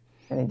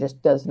 And it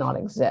just does not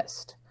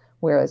exist.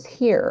 Whereas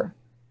here,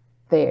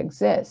 they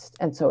exist,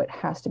 and so it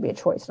has to be a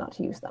choice not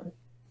to use them.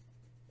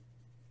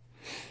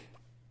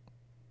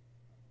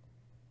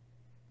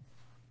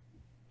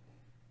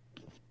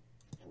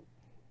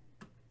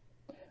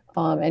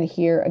 And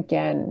here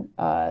again,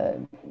 a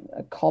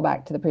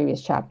callback to the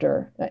previous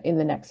chapter in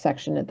the next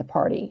section at the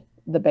party,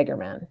 the beggar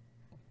man.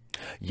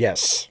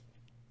 Yes.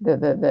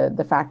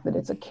 The fact that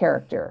it's a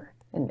character,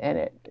 and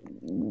it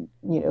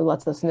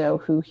lets us know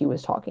who he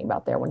was talking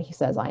about there when he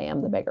says, "I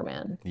am the beggar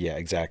man." Yeah,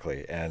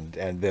 exactly. And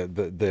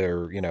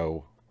they're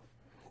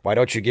why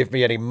don't you give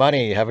me any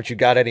money? Haven't you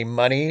got any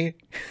money?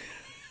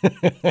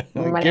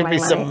 Give me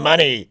some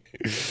money.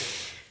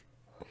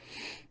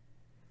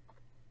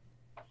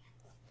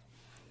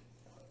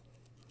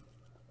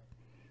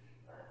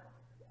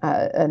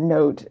 A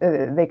note,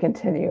 they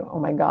continue. Oh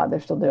my God,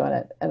 they're still doing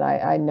it. And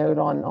I note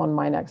on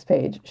my next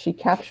page, she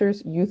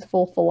captures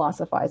youthful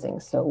philosophizing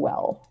so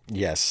well.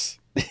 Yes.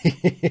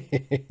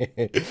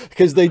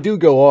 Because they do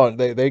go on.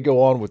 They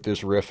go on with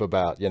this riff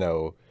about,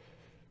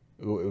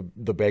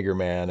 the beggar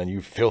man and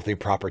you filthy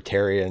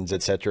proprietarians,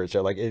 etc.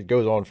 So like it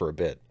goes on for a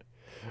bit.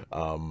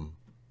 And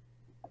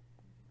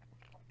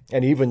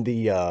even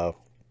the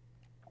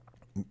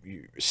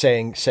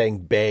saying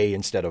bay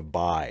instead of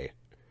buy.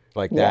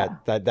 Like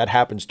that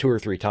happens 2 or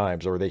 3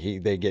 times, or they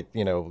get,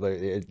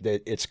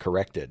 it's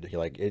corrected.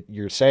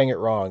 You're saying it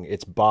wrong.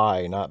 It's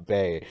by, not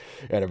bay.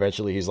 And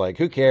eventually he's like,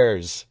 who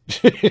cares?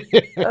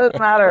 Doesn't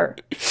matter.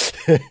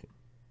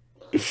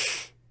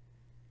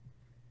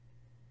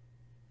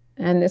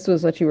 And this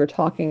was what you were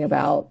talking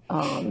about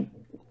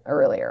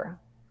earlier.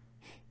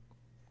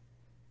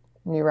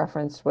 You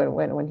referenced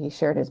when he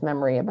shared his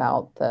memory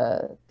about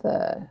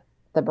the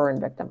burn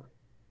victim.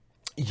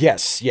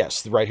 Yes,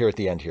 right here at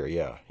the end here.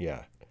 Yeah.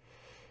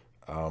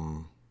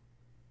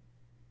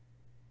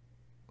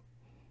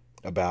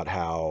 About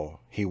how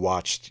he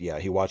watched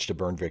a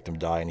burn victim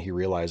die, and he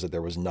realized that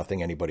there was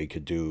nothing anybody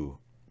could do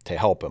to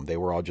help him. They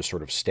were all just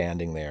sort of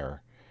standing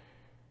there,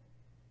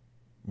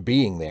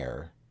 being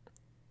there,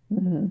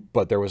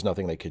 but there was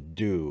nothing they could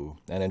do.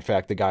 And in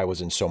fact, the guy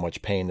was in so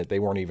much pain that they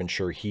weren't even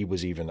sure he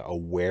was even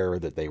aware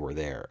that they were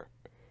there.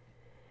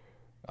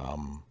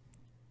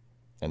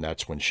 And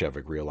that's when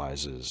Shevik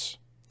realizes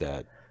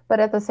that. But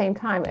at the same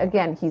time,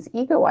 again, he's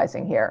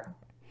egoizing here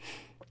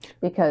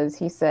because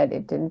he said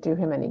it didn't do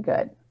him any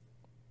good.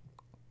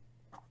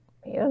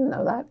 He doesn't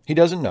know that. He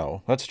doesn't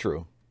know. That's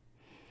true.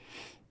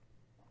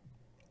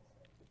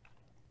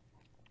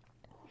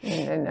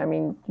 And I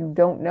mean, you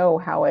don't know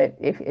how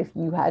if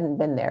you hadn't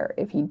been there,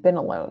 if he'd been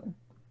alone,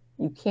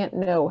 you can't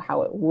know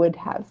how it would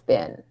have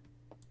been.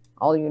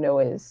 All you know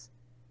is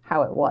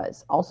how it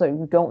was. Also,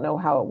 you don't know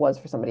how it was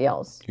for somebody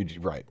else.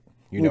 Right.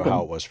 You know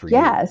how it was for you.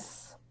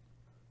 Yes.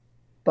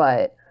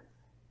 But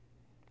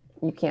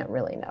you can't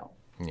really know.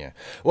 Yeah.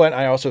 Well, and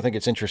I also think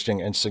it's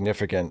interesting and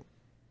significant,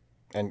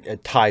 and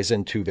it ties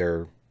into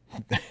their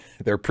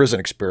their prison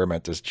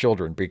experiment as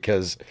children,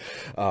 because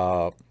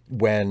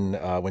when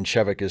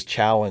Shevek is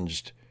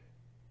challenged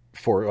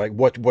for like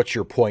what's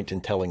your point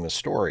in telling the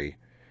story,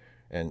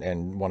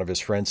 and one of his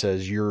friends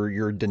says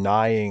you're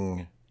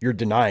denying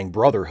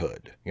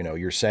brotherhood. You know,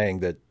 you're saying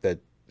that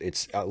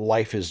it's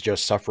life is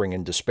just suffering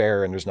and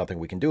despair and there's nothing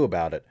we can do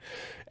about it.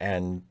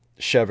 And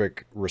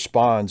Shevek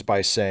responds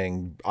by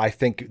saying, I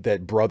think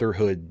that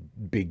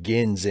brotherhood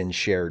begins in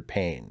shared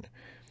pain.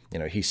 You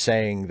know, he's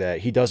saying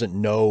that he doesn't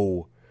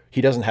know, he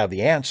doesn't have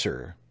the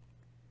answer.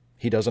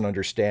 He doesn't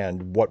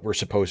understand what we're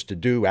supposed to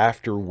do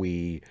after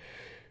we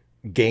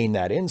gain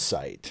that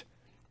insight.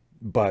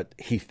 But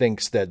he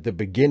thinks that the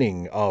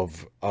beginning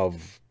of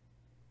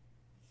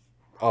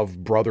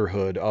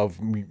brotherhood, of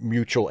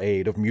mutual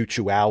aid, of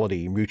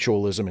mutuality,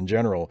 mutualism in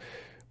general,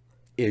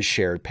 is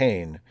shared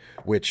pain,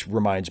 which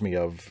reminds me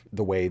of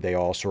the way they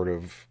all sort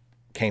of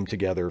came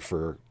together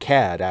for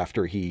Cad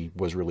after he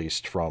was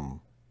released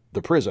from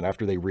the prison,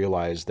 after they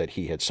realized that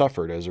he had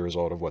suffered as a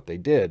result of what they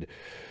did,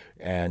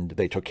 and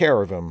they took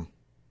care of him,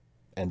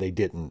 and they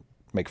didn't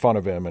make fun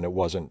of him, and it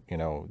wasn't, you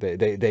know,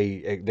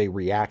 they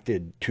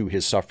reacted to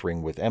his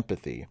suffering with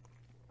empathy.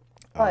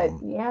 But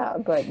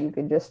but you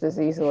could just as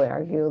easily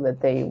argue that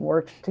they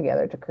worked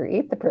together to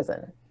create the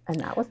prison, and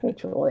that was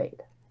mutual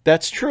aid.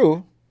 That's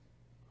true.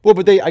 Well,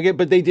 but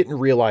they didn't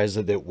realize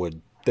that it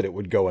would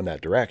go in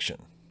that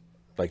direction.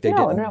 Like they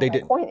didn't. My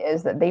point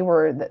is that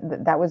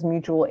that was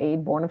mutual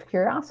aid born of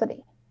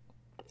curiosity.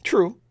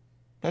 True,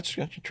 that's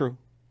true.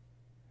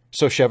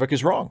 So Shevek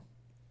is wrong,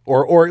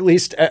 or at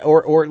least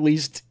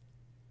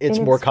it's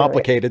more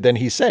complicated than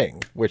he's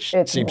saying, which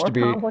seems to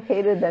be more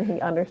complicated than he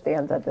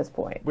understands at this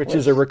point. Which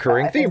is a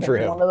recurring theme for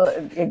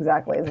him.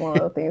 Exactly, it's one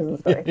of the themes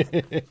of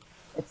the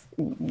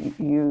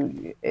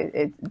story.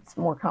 It's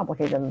more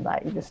complicated than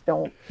that. You just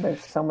don't.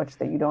 There's so much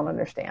that you don't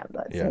understand.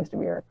 That seems to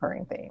be a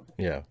recurring theme.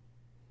 Yeah.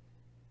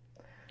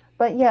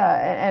 But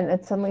yeah, and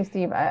it's suddenly,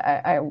 Steve.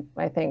 I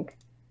think.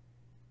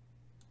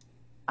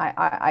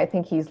 I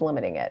think he's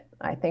limiting it.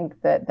 I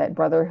think that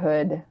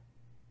brotherhood.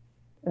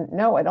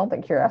 No, I don't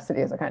think curiosity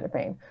is a kind of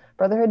pain.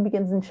 Brotherhood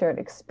begins in shared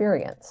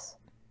experience,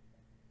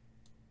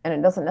 and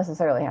it doesn't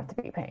necessarily have to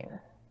be pain.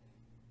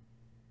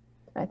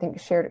 I think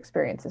shared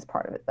experience is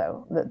part of it,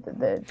 though.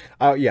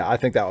 Yeah, I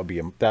think that would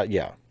be that.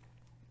 Yeah.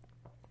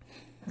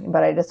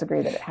 But I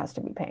disagree that it has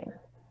to be pain.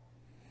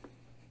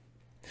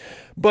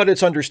 But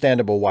it's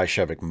understandable why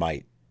Shevek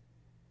might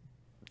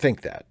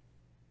think that,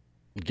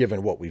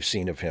 given what we've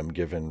seen of him,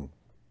 given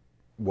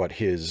what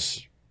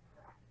his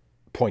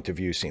point of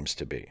view seems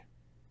to be.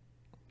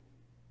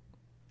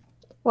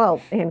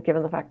 Well, and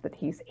given the fact that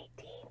he's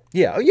 18.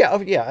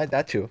 Yeah,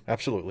 that too.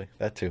 Absolutely,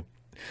 that too.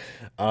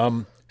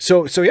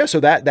 So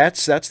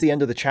that's the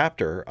end of the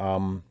chapter.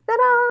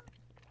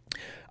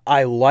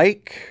 I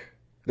like.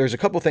 There's a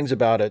couple things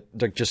about it,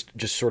 like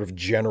just sort of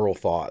general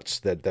thoughts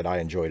that I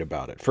enjoyed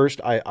about it.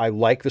 First, I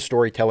like the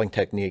storytelling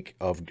technique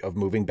of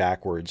moving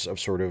backwards,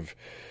 of sort of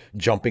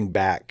jumping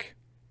back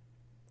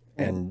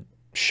and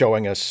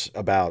showing us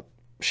about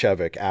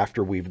Shevek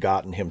after we've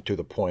gotten him to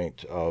the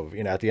point of,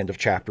 you know, at the end of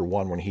chapter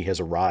 1, when he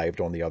has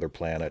arrived on the other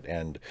planet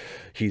and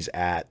he's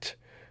at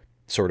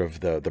sort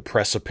of the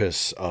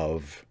precipice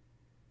of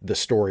the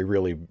story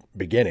really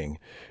beginning.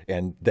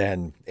 And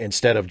then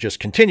instead of just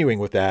continuing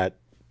with that,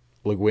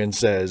 Le Guin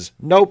says,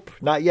 nope,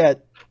 not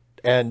yet,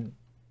 and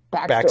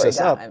backs us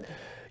up.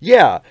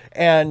 Yeah,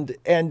 and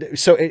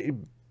so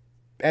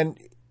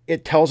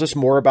it tells us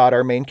more about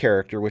our main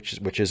character,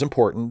 which is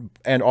important,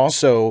 and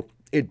also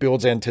it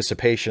builds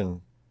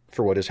anticipation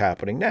for what is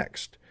happening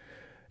next.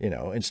 You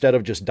know, instead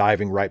of just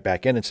diving right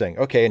back in and saying,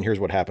 okay, and here's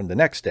what happened the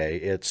next day,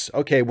 it's,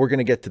 okay, we're going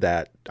to get to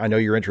that. I know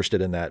you're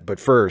interested in that, but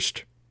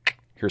first,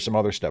 here's some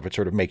other stuff. It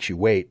sort of makes you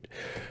wait.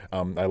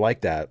 I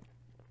like that.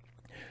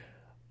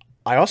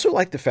 I also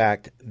like the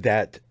fact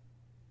that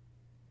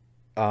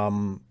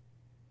Anarish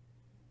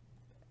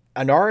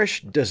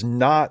does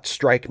not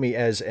strike me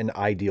as an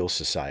ideal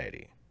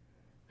society.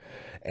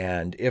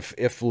 And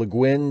if Le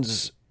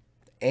Guin's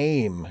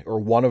aim, or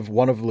one of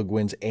Le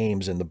Guin's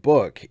aims in the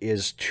book,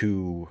 is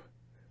to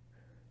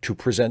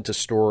present a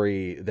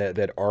story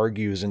that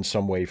argues in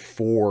some way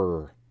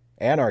for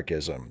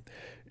anarchism,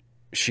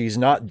 she's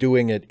not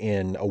doing it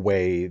in a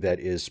way that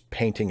is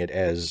painting it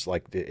as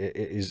like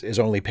is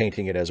only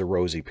painting it as a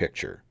rosy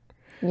picture.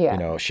 Yeah, you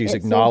know, she's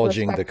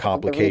acknowledging the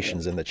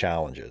complications and the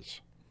challenges.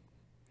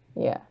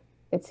 Yeah,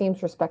 it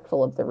seems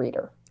respectful of the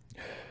reader.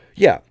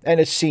 Yeah, and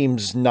it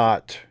seems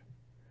not.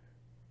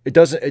 It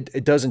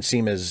doesn't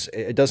seem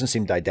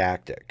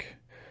didactic.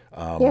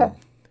 Yeah.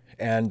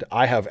 And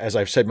I have, as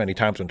I've said many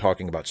times when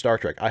talking about Star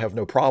Trek, I have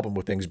no problem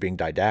with things being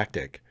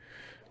didactic,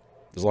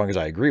 as long as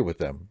I agree with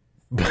them.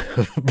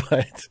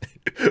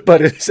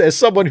 but as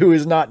someone who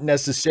is not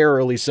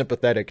necessarily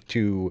sympathetic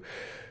to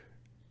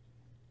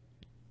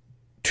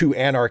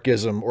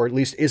anarchism, or at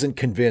least isn't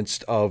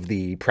convinced of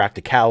the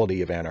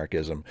practicality of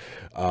anarchism,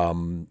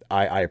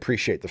 I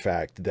appreciate the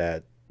fact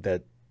that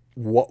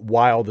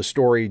while the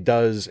story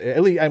does,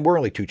 at least, and we're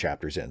only 2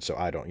 chapters in, so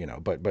I don't, you know,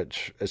 but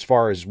as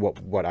far as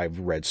what I've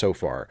read so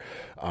far,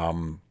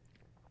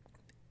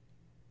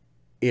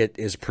 it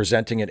is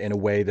presenting it in a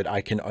way that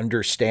I can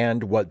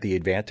understand what the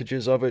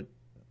advantages of it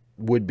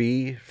would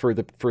be for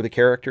the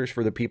characters,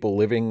 for the people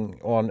living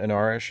on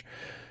Anarish.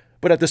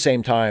 But at the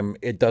same time,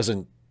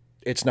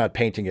 it's not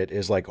painting it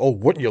as like, oh,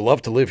 wouldn't you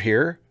love to live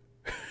here?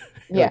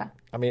 Yeah.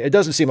 I mean, it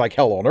doesn't seem like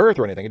hell on earth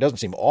or anything. It doesn't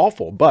seem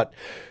awful, but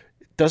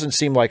it doesn't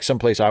seem like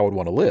someplace I would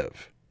want to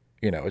live.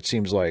 It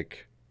seems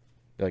like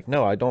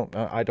no, I don't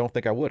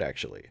think I would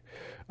actually.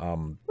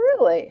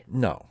 Really?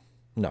 No,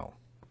 no,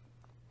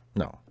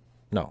 no,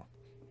 no,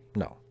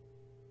 no,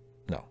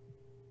 no,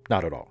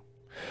 not at all.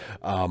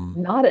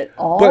 Not at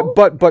all.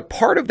 But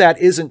part of that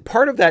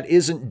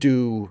isn't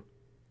due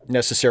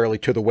necessarily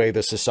to the way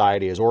the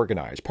society is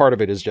organized. Part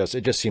of it is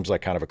it just seems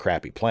like kind of a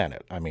crappy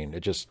planet. I mean,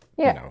 it just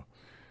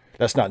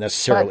that's not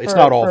necessarily, it's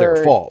not all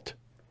their fault.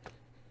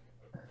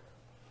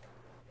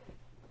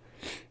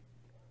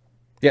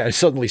 Yeah, and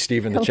suddenly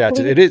Steve in the chat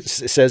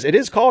says it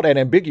is called an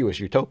ambiguous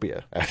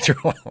utopia. After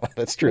all,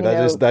 that's true.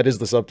 That is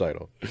the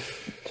subtitle.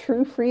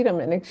 True freedom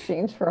in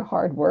exchange for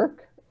hard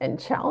work and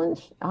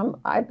challenge.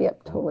 I'd be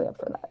totally up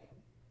for that.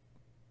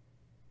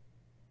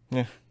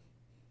 Yeah.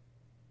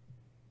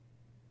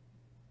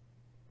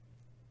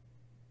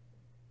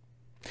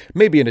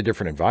 Maybe in a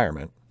different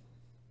environment.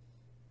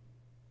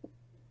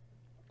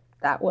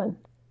 That one.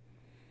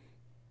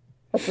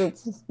 I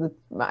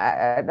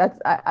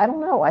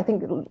don't know. I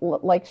think,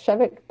 like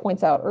Shevik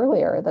points out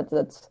earlier,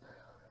 that's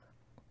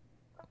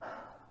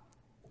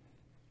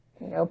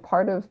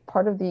part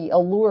of the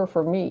allure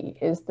for me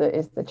is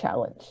the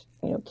challenge.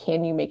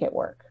 Can you make it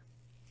work,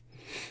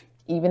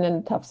 even in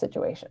a tough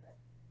situation?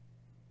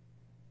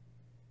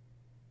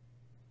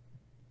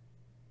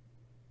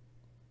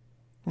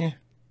 Yeah.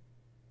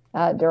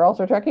 Daryl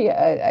Trekkie,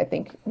 I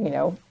think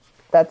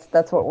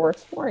that's what we're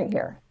exploring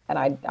here, and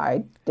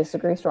I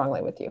disagree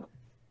strongly with you.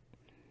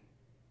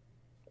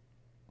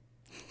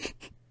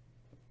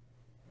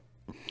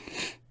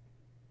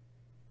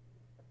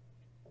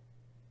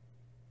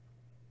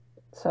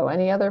 So,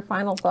 any other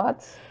final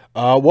thoughts?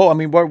 Well, I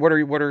mean,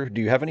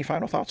 do you have any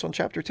final thoughts on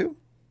chapter 2?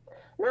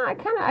 No, I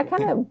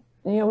kind of,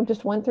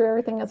 just went through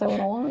everything as I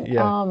went along.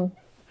 Yeah.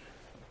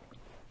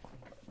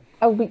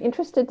 I would be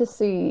interested to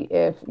see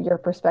if your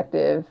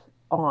perspective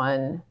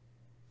on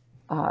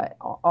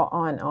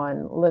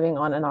living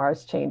on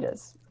Anars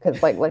changes,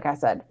 because, like I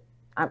said,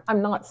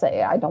 I'm not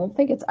saying I don't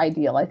think it's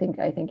ideal. I think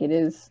it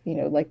is,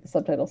 like the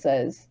subtitle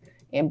says,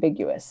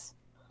 ambiguous.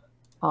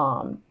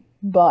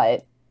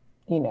 But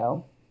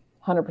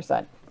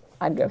 100%,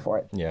 I'd go for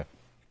it. Yeah.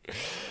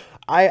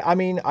 I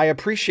mean, I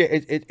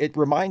appreciate it. It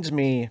reminds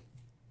me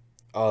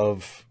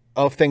of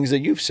things that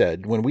you've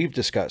said when we've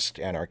discussed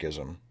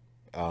anarchism,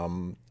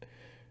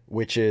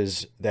 which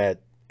is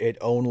that it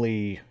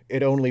only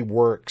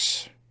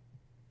works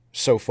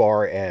so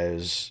far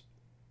as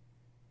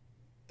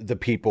the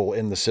people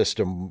in the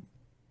system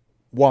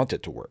want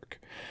it to work,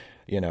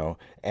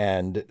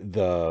 and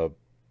the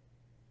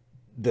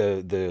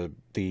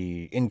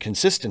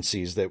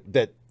inconsistencies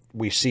that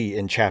we see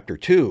in chapter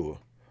 2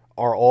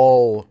 are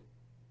all,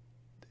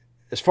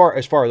 as far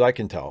as I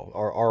can tell,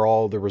 are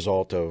all the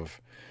result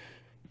of,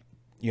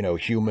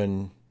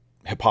 human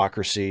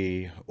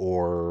hypocrisy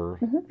or,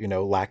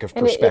 lack of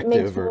perspective.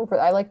 It makes room for,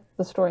 I like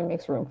the story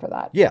makes room for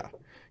that. Yeah.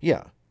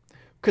 Yeah.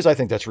 Because I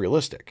think that's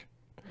realistic.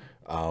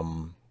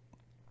 Like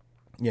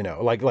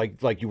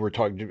you were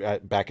talking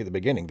back at the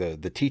beginning,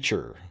 the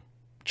teacher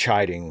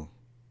chiding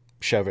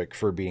Shevik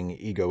for being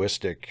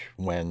egoistic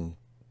when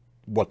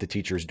what the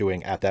teacher is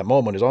doing at that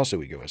moment is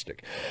also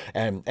egoistic.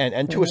 And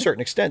to a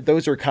certain extent,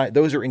 those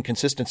are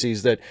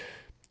inconsistencies that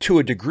to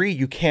a degree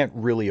you can't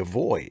really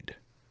avoid.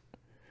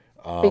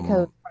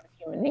 Because of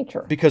human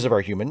nature. Because of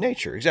our human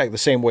nature. Exactly. The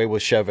same way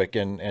with Shevik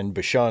and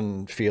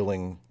Bashun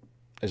feeling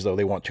as though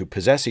they want to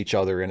possess each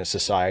other in a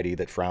society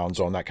that frowns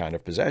on that kind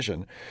of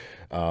possession,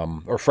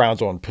 or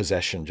frowns on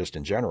possession just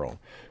in general.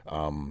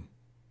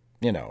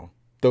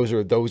 Those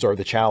are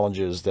the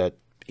challenges that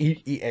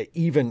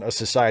even a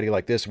society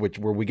like this,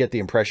 where we get the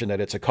impression that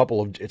it's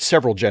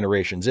several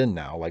generations in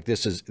now, like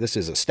this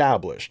is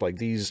established, like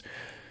these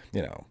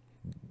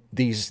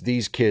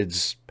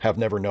kids have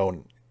never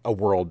known a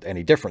world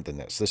any different than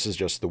this. This is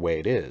just the way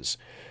it is.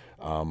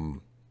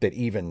 That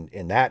even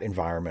in that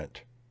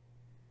environment,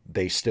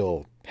 they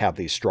still have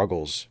these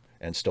struggles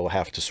and still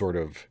have to sort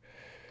of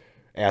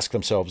ask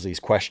themselves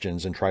these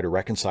questions and try to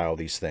reconcile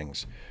these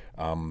things.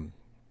 I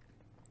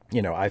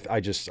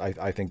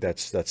think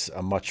that's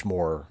a much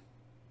more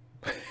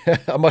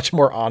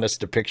honest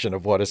depiction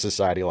of what a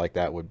society like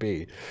that would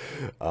be.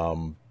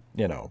 And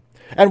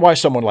why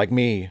someone like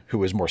me,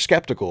 who is more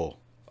skeptical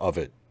of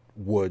it,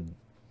 would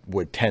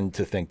tend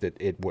to think that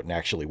it wouldn't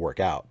actually work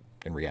out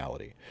in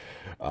reality.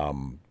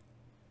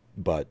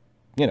 But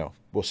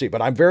we'll see.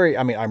 But I'm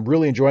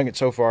really enjoying it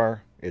so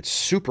far. It's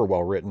super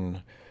well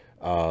written.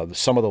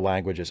 Some of the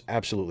language is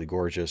absolutely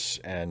gorgeous,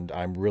 and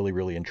I'm really,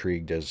 really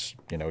intrigued as,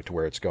 to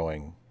where it's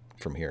going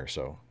from here.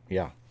 So,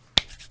 yeah.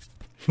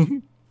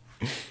 All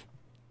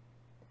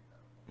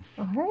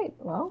right.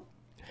 Well,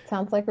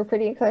 sounds like we're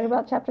pretty excited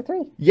about chapter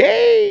 3.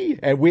 Yay!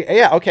 And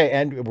okay.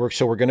 And we're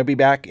going to be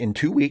back in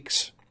 2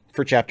 weeks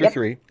for chapter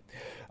 3.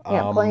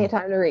 Yeah, plenty of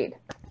time to read.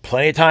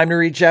 Plenty of time to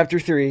read chapter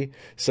 3.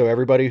 So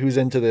everybody who's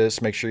into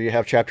this, make sure you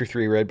have chapter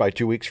 3 read by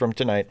 2 weeks from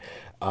tonight.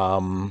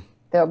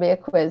 There'll be a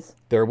quiz.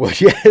 There will.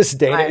 Yes,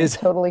 Dana I'm is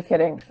totally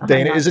kidding.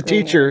 Dana is a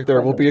teacher.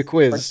 There will be a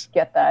quiz.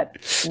 Get that?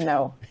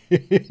 No.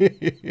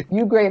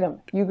 You grade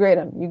them. You grade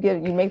them.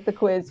 You make the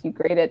quiz. You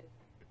grade it.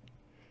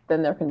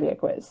 Then there can be a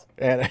quiz.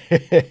 And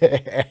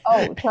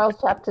Charles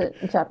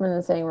Chapman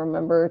is saying,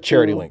 remember to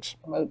charity links.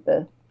 Promote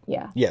the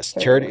Yes,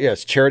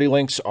 charity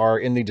links are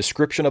in the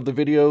description of the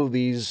video.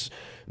 These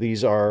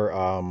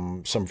are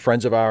some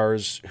friends of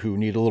ours who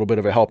need a little bit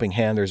of a helping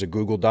hand. There's a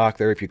Google Doc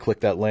there. If you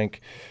click that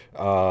link,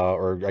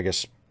 or I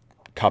guess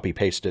copy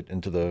paste it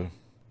into the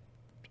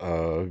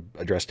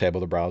address tab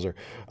of the browser,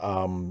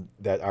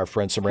 that our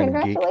friend some random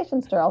geek.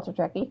 Congratulations to Ultra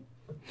Trekkie.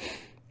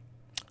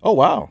 Oh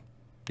wow,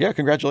 yeah,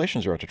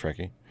 congratulations, Ultra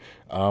Trekkie.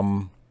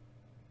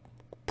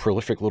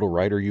 Prolific little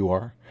writer you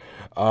are.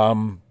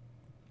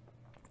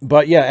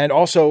 But yeah, and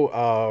also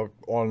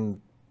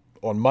on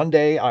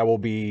Monday, I will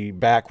be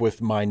back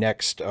with my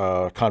next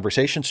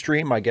conversation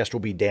stream. My guest will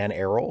be Dan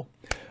Errol,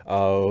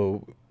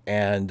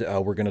 and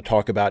we're going to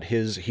talk about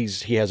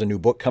he has a new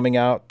book coming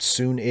out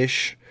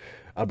soon-ish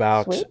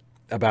about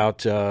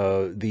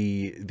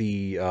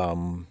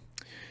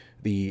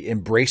the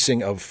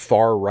embracing of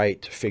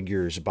far-right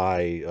figures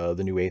by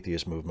the new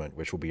atheist movement,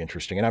 which will be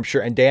interesting. And I'm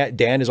sure, and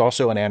Dan is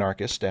also an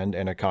anarchist and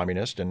a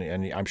communist, and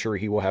I'm sure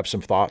he will have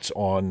some thoughts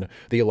on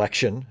the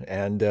election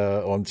and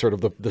on sort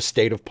of the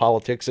state of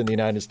politics in the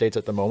United States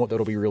at the moment.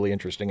 That'll be really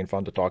interesting and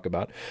fun to talk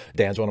about.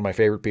 Dan's one of my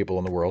favorite people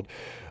in the world.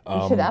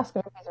 You should ask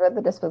him if he's read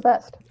The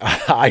Dispossessed.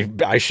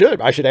 I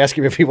should ask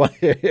him if he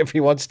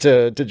wants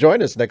to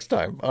join us next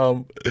time.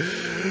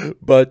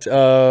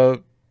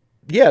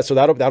 Yeah, so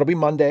that'll be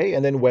Monday,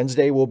 and then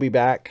Wednesday we'll be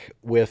back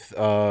with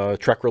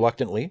Trek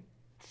Reluctantly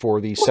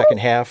for the second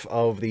half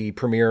of the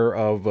premiere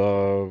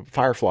of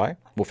Firefly.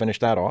 We'll finish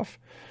that off,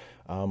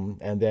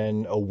 and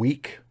then a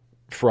week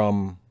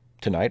from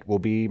tonight will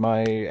be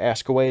my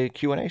Ask Away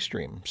Q&A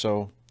stream.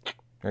 So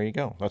there you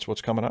go. That's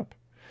what's coming up.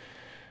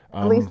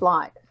 At least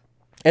live.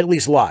 At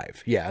least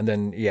live, yeah, and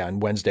then and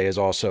Wednesday is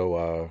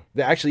also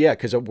actually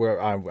because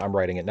I'm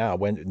writing it now.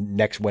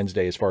 Next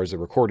Wednesday, as far as the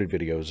recorded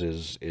videos,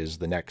 is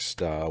the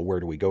next Where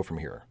Do We Go From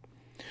Here?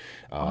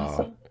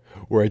 Awesome.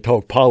 Where I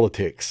talk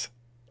politics.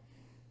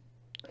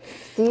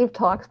 Steve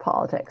talks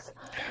politics.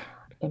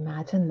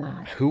 Imagine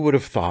that. Who would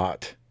have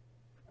thought?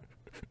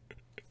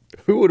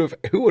 Who would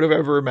have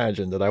ever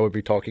imagined that I would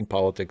be talking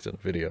politics in a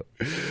video?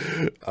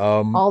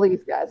 All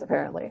these guys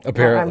apparently.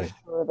 Apparently, I'm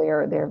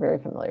sure they're very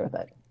familiar with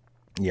it.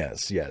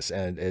 Yes,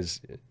 and as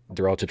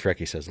Deralta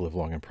Trekkie says, live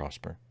long and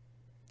prosper.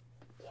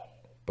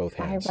 Both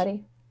hands.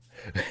 Bye,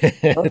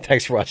 everybody.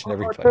 Thanks for watching,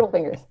 everybody. Turtle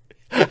fingers.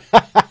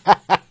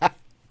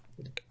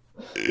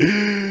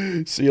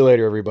 See you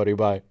later, everybody.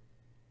 Bye.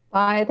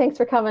 Bye. Thanks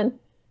for coming.